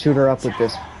can shoot her up with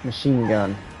this machine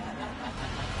gun.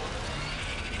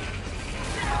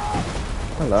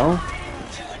 Hello.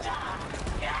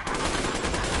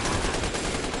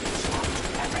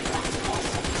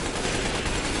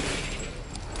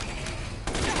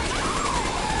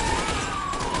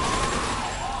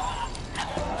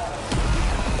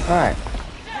 Alright.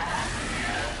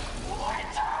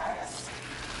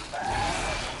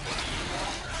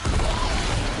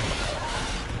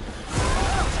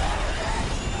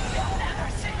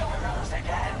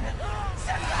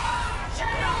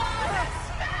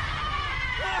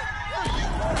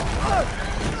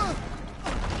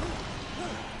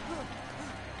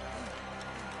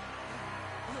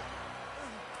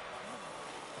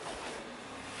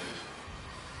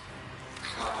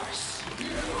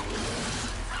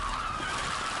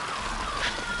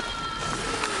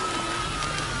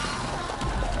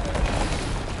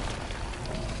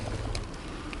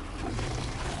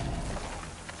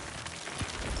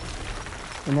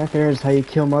 And that there is how you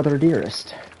kill Mother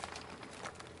Dearest.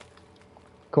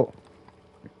 Cool.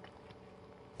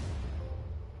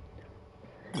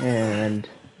 and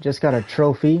just got a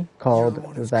trophy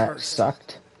called That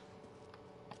Sucked.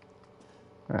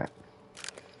 Alright.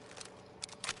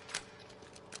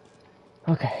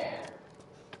 Okay.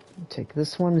 Take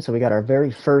this one. So we got our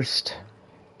very first,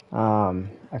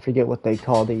 I forget what they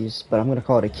call these, but I'm going to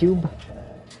call it a cube.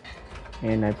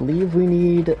 And I believe we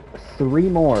need 3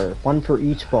 more, 1 for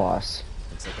each boss.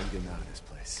 Looks like I'm getting out of this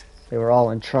place. They were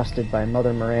all entrusted by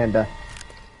Mother Miranda.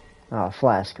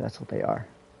 Flask, that's what they are.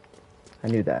 I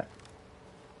knew that.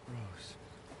 Rose.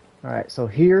 Alright, so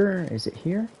here, is it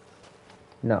here?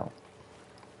 No.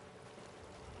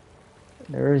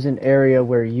 There is an area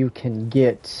where you can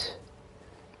get,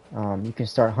 you can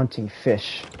start hunting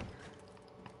fish.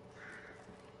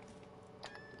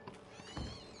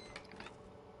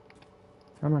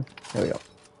 Come on, there we go.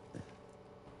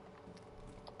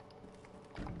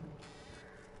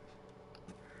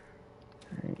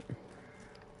 Alright.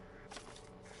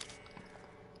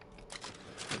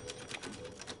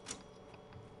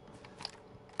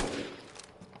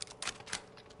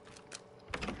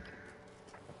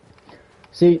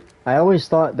 See, I always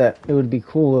thought that it would be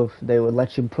cool if they would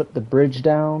let you put the bridge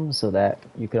down so that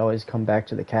you could always come back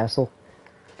to the castle,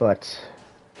 but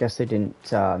I guess they didn't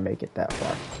make it that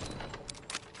far.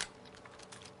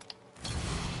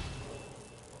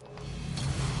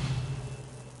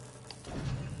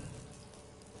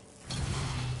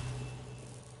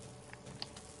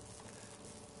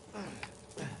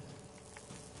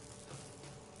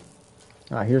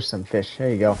 Here's some fish. There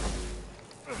you go.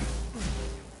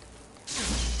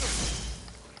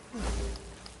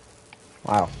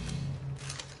 Wow.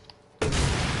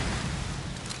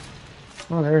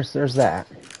 Well, there's that.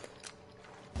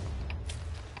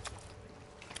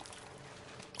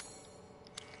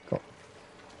 Cool.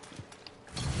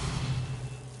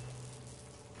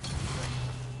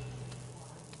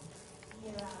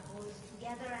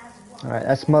 All right,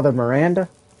 that's Mother Miranda.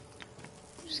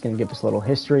 She's gonna give us a little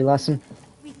history lesson.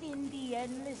 Within the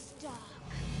endless dark,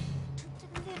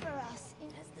 to deliver us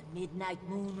as the midnight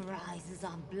moon rises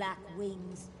on black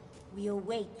wings, we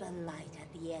await the light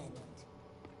at the end.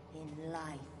 In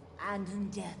life and in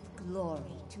death, glory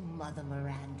to Mother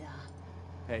Miranda.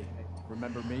 Hey,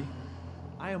 remember me?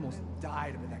 I almost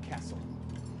died up in that castle.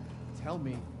 Tell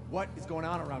me, what is going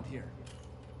on around here?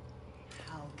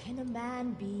 How can a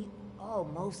man be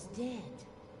almost dead?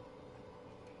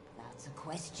 That's a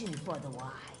question for the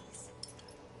wise.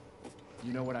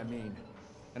 You know what I mean.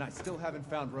 And I still haven't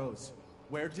found Rose.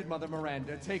 Where did Mother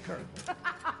Miranda take her?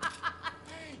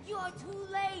 You're too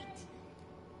late!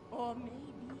 Or maybe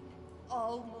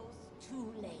almost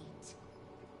too late.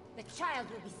 The child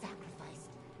will be sacrificed,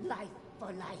 life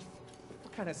for life.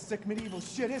 What kind of sick medieval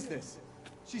shit is this?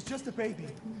 She's just a baby.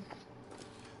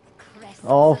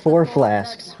 All 4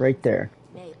 flasks, right there.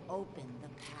 May open the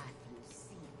path you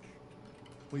seek.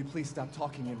 Will you please stop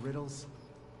talking in riddles?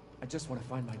 I just want to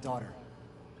find my daughter.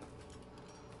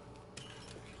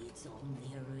 It's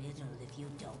only a riddle if you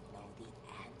don't know the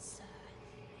answer.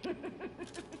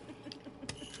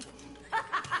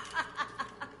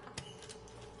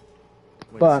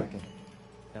 Wait a second.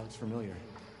 That looks familiar.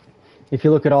 If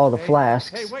you look at all the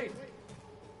flasks. Hey, wait!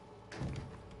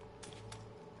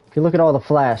 If you look at all the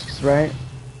flasks, right?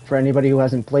 For anybody who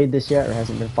hasn't played this yet or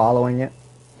hasn't been following it.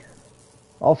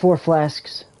 All 4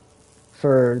 flasks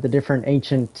for the different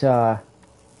ancient, you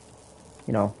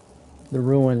know, the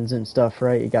ruins and stuff,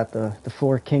 right? You got the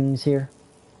 4 kings here.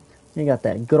 You got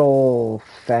that good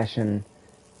old-fashioned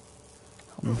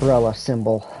umbrella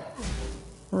symbol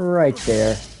right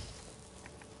there.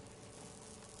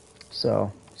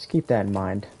 So, just keep that in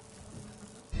mind.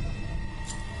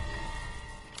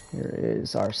 Here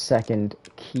is our second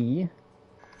key.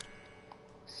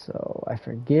 So, I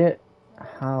forget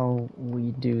how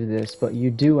we do this, but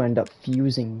you do end up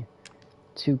fusing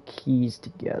 2 keys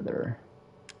together.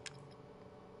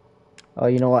 Oh,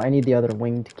 you know what? I need the other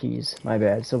winged keys. My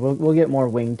bad. So we'll get more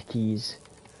winged keys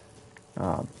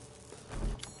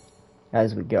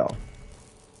as we go.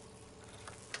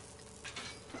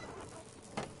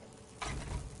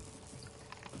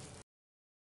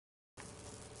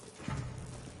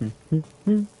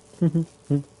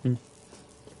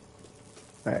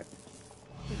 Alright.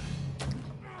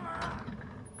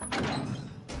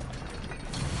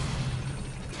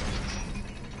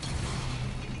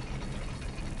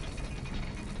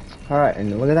 Alright,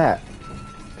 and look at that.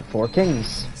 The 4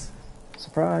 kings.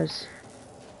 Surprise.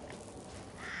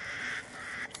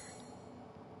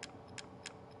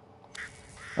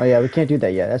 Oh yeah, we can't do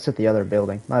that yet. That's at the other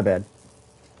building. My bad.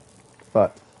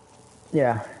 But,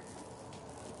 yeah.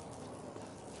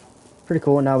 Pretty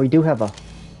cool. Now we do have a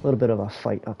little bit of a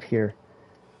fight up here.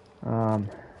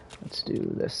 Let's do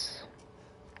this.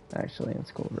 Actually,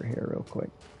 let's go over here real quick.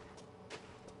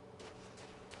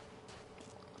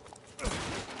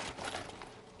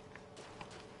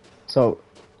 So,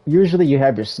 usually you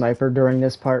have your sniper during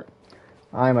this part.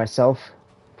 I myself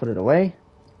put it away.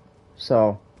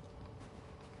 So,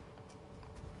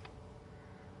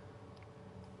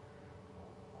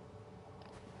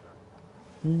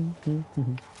 I don't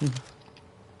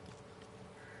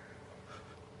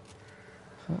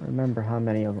remember how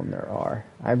many of them there are.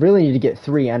 I really need to get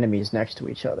 3 enemies next to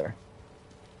each other.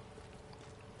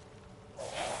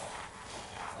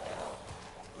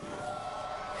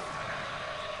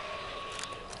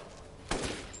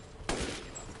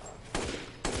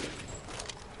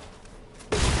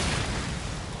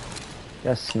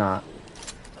 Guess not.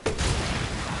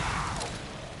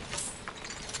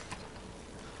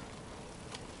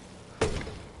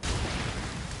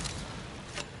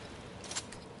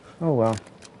 Oh well.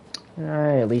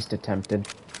 I at least attempted.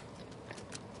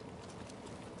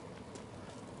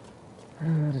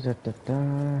 Oh,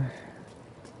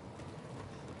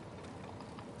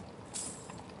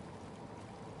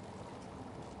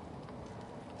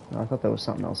 I thought there was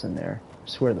something else in there. I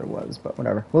swear there was, but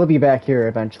whatever. We'll be back here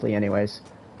eventually anyways.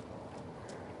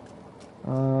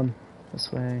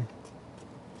 This way.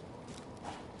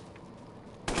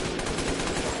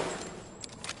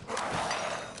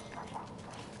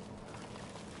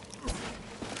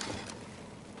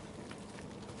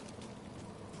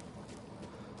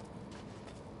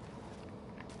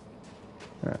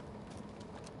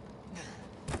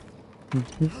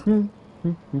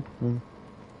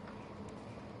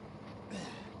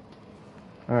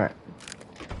 Alright.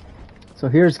 So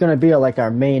here's gonna be like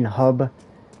our main hub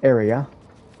area.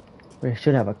 We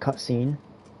should have a cutscene.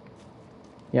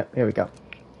 Yep, here we go.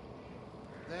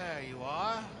 There you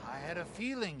are. I had a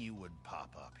feeling you would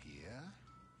pop up here.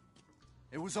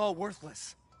 It was all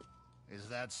worthless. Is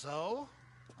that so?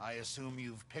 I assume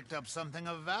you've picked up something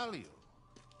of value.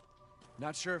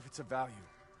 Not sure if it's of value,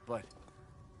 but...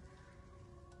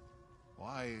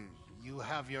 Why, you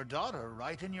have your daughter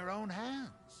right in your own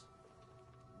hands.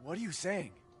 What are you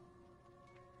saying?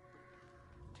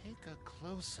 Take a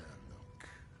closer look.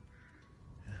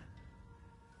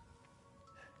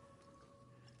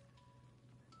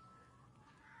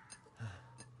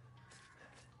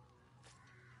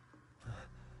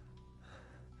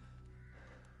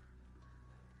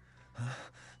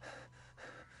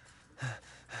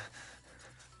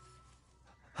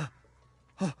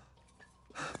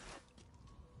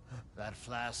 That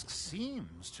flask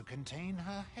seems to contain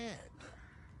her head.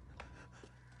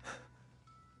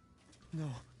 No.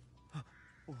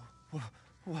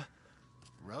 What?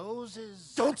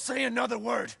 Roses? Don't say another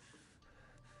word!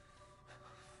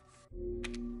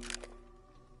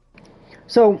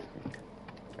 So,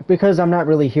 because I'm not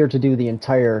really here to do the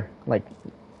entire, like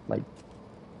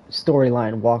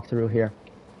storyline walkthrough here.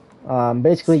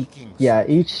 Basically, yeah,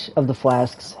 each of the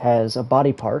flasks has a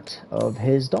body part of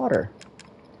his daughter.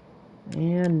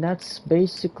 And that's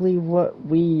basically what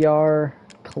we are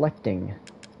collecting.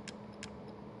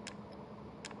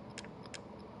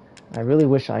 I really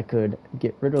wish I could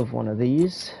get rid of one of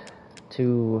these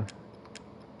to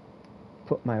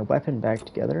put my weapon back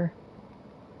together.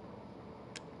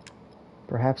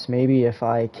 Perhaps maybe if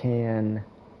I can...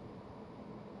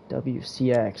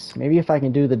 WCX. Maybe if I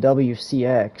can do the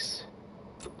WCX.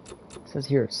 It says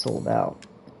here it's sold out.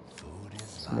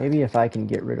 So maybe if I can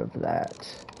get rid of that.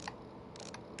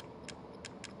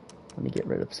 Let me get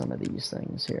rid of some of these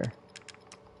things here.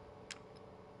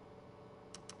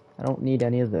 I don't need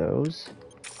any of those.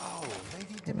 Oh,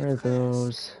 Lady Get rid of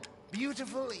those.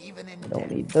 Beautiful even in I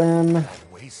don't need them.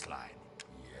 Waistline.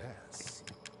 Yes.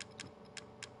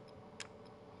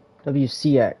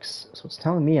 WCX. So it's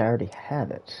telling me I already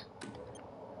have it.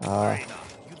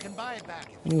 You can buy it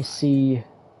back. Let me see.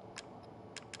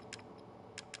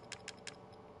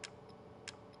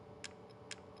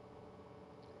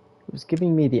 It was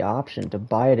giving me the option to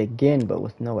buy it again, but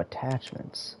with no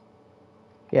attachments.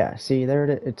 Yeah, see, there it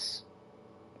is. It's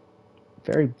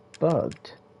very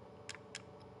bugged.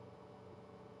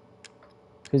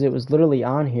 Because it was literally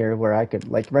on here where I could,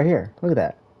 like, right here. Look at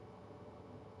that.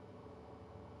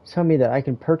 It's telling me that I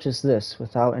can purchase this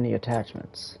without any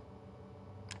attachments.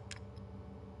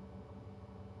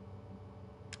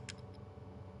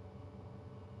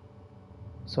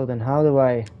 So then how do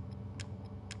I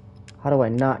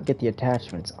not get the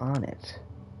attachments on it?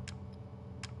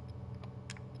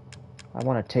 I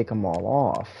want to take them all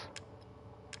off.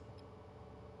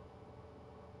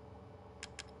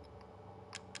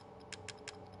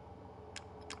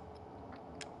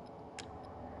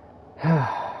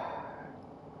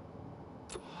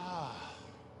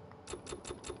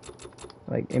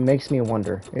 Like, it makes me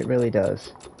wonder. It really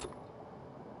does.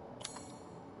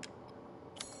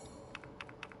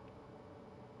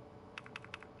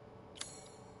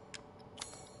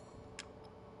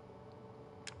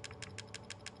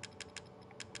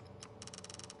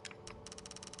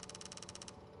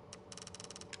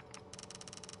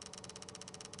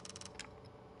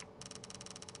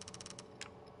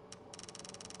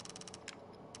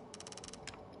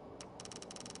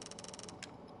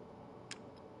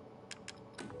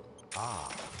 Ah.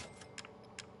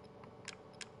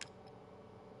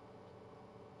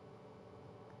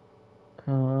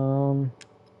 I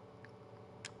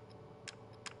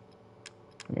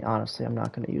mean, honestly, I'm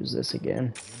not going to use this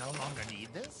again. You no longer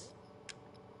need this?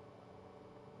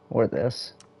 Or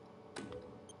this.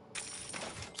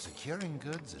 Securing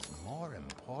goods is more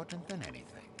important than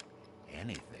anything.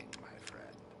 Anything, my friend.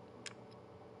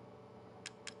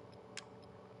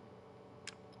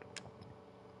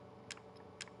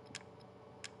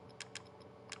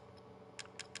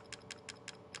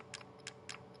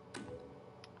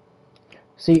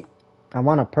 See, I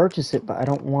want to purchase it, but I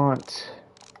don't want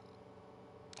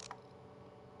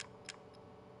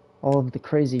all of the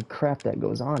crazy crap that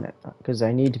goes on it, because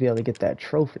I need to be able to get that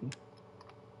trophy.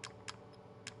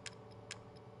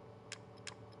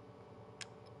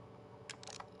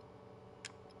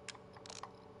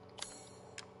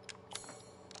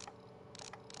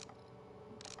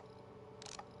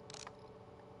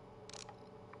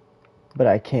 But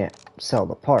I can't sell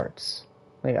the parts.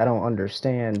 Like, I don't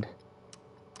understand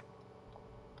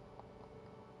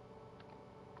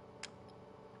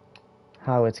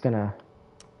how it's gonna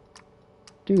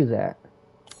do that.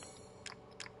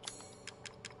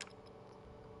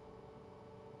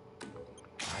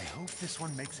 I hope this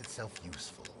one makes itself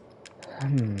useful.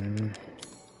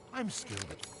 I'm skilled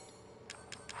at it.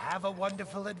 Have a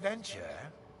wonderful adventure.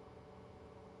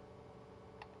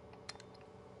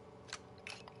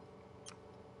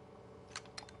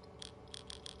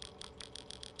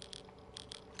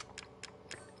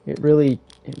 It really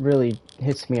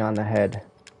hits me on the head.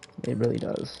 It really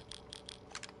does.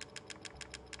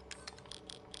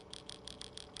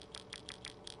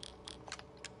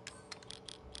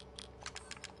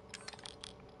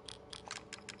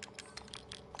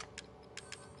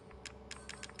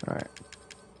 All right.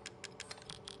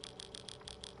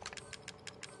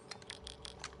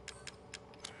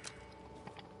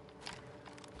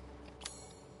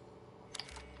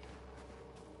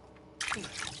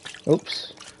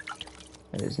 Oops.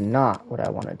 That is not what I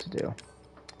wanted to do.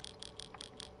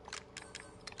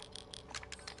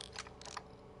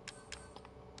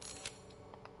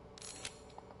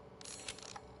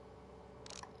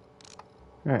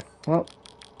 Alright, well.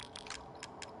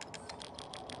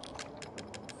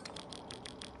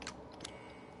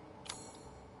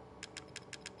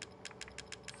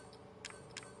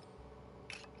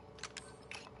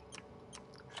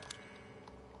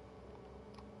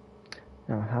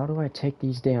 Now, how do I take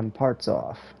these damn parts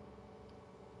off?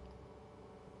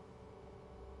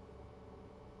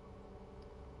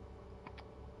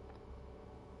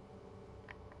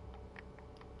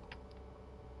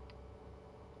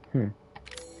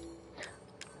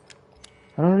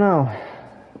 I don't know.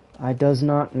 I does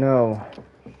not know.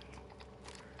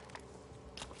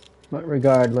 But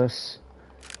regardless,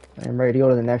 I am ready to go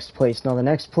to the next place. Now, the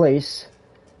next place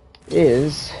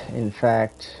is, in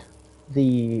fact,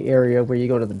 the area where you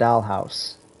go to the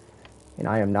dollhouse. And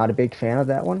I am not a big fan of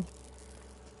that one.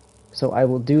 So I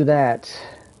will do that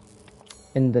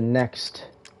in the next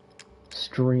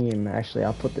stream. Actually,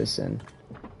 I'll put this in,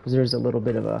 because there's a little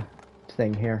bit of a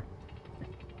thing here.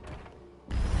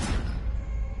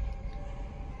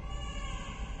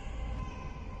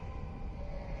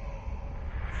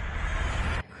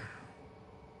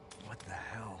 What the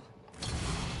hell?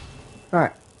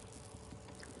 Alright.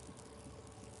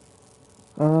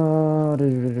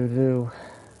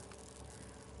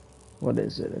 What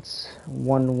is it? It's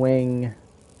one wing,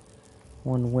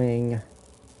 one wing,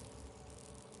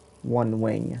 one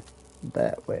wing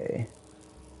that way.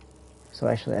 So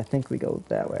actually, I think we go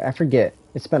that way. I forget.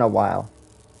 It's been a while.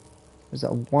 There's a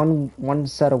one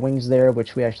set of wings there,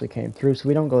 which we actually came through, so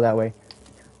we don't go that way.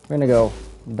 We're gonna go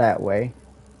that way.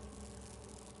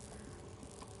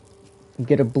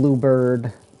 Get a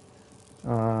bluebird.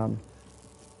 And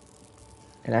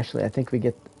actually, I think we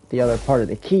get the other part of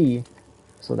the key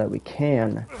so that we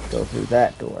can go through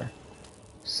that door.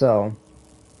 So,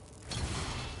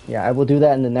 yeah, I will do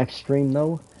that in the next stream,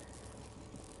 though.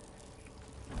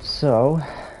 So,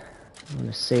 I'm going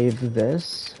to save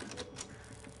this.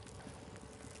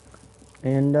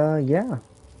 And, yeah,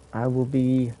 I will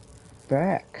be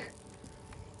back.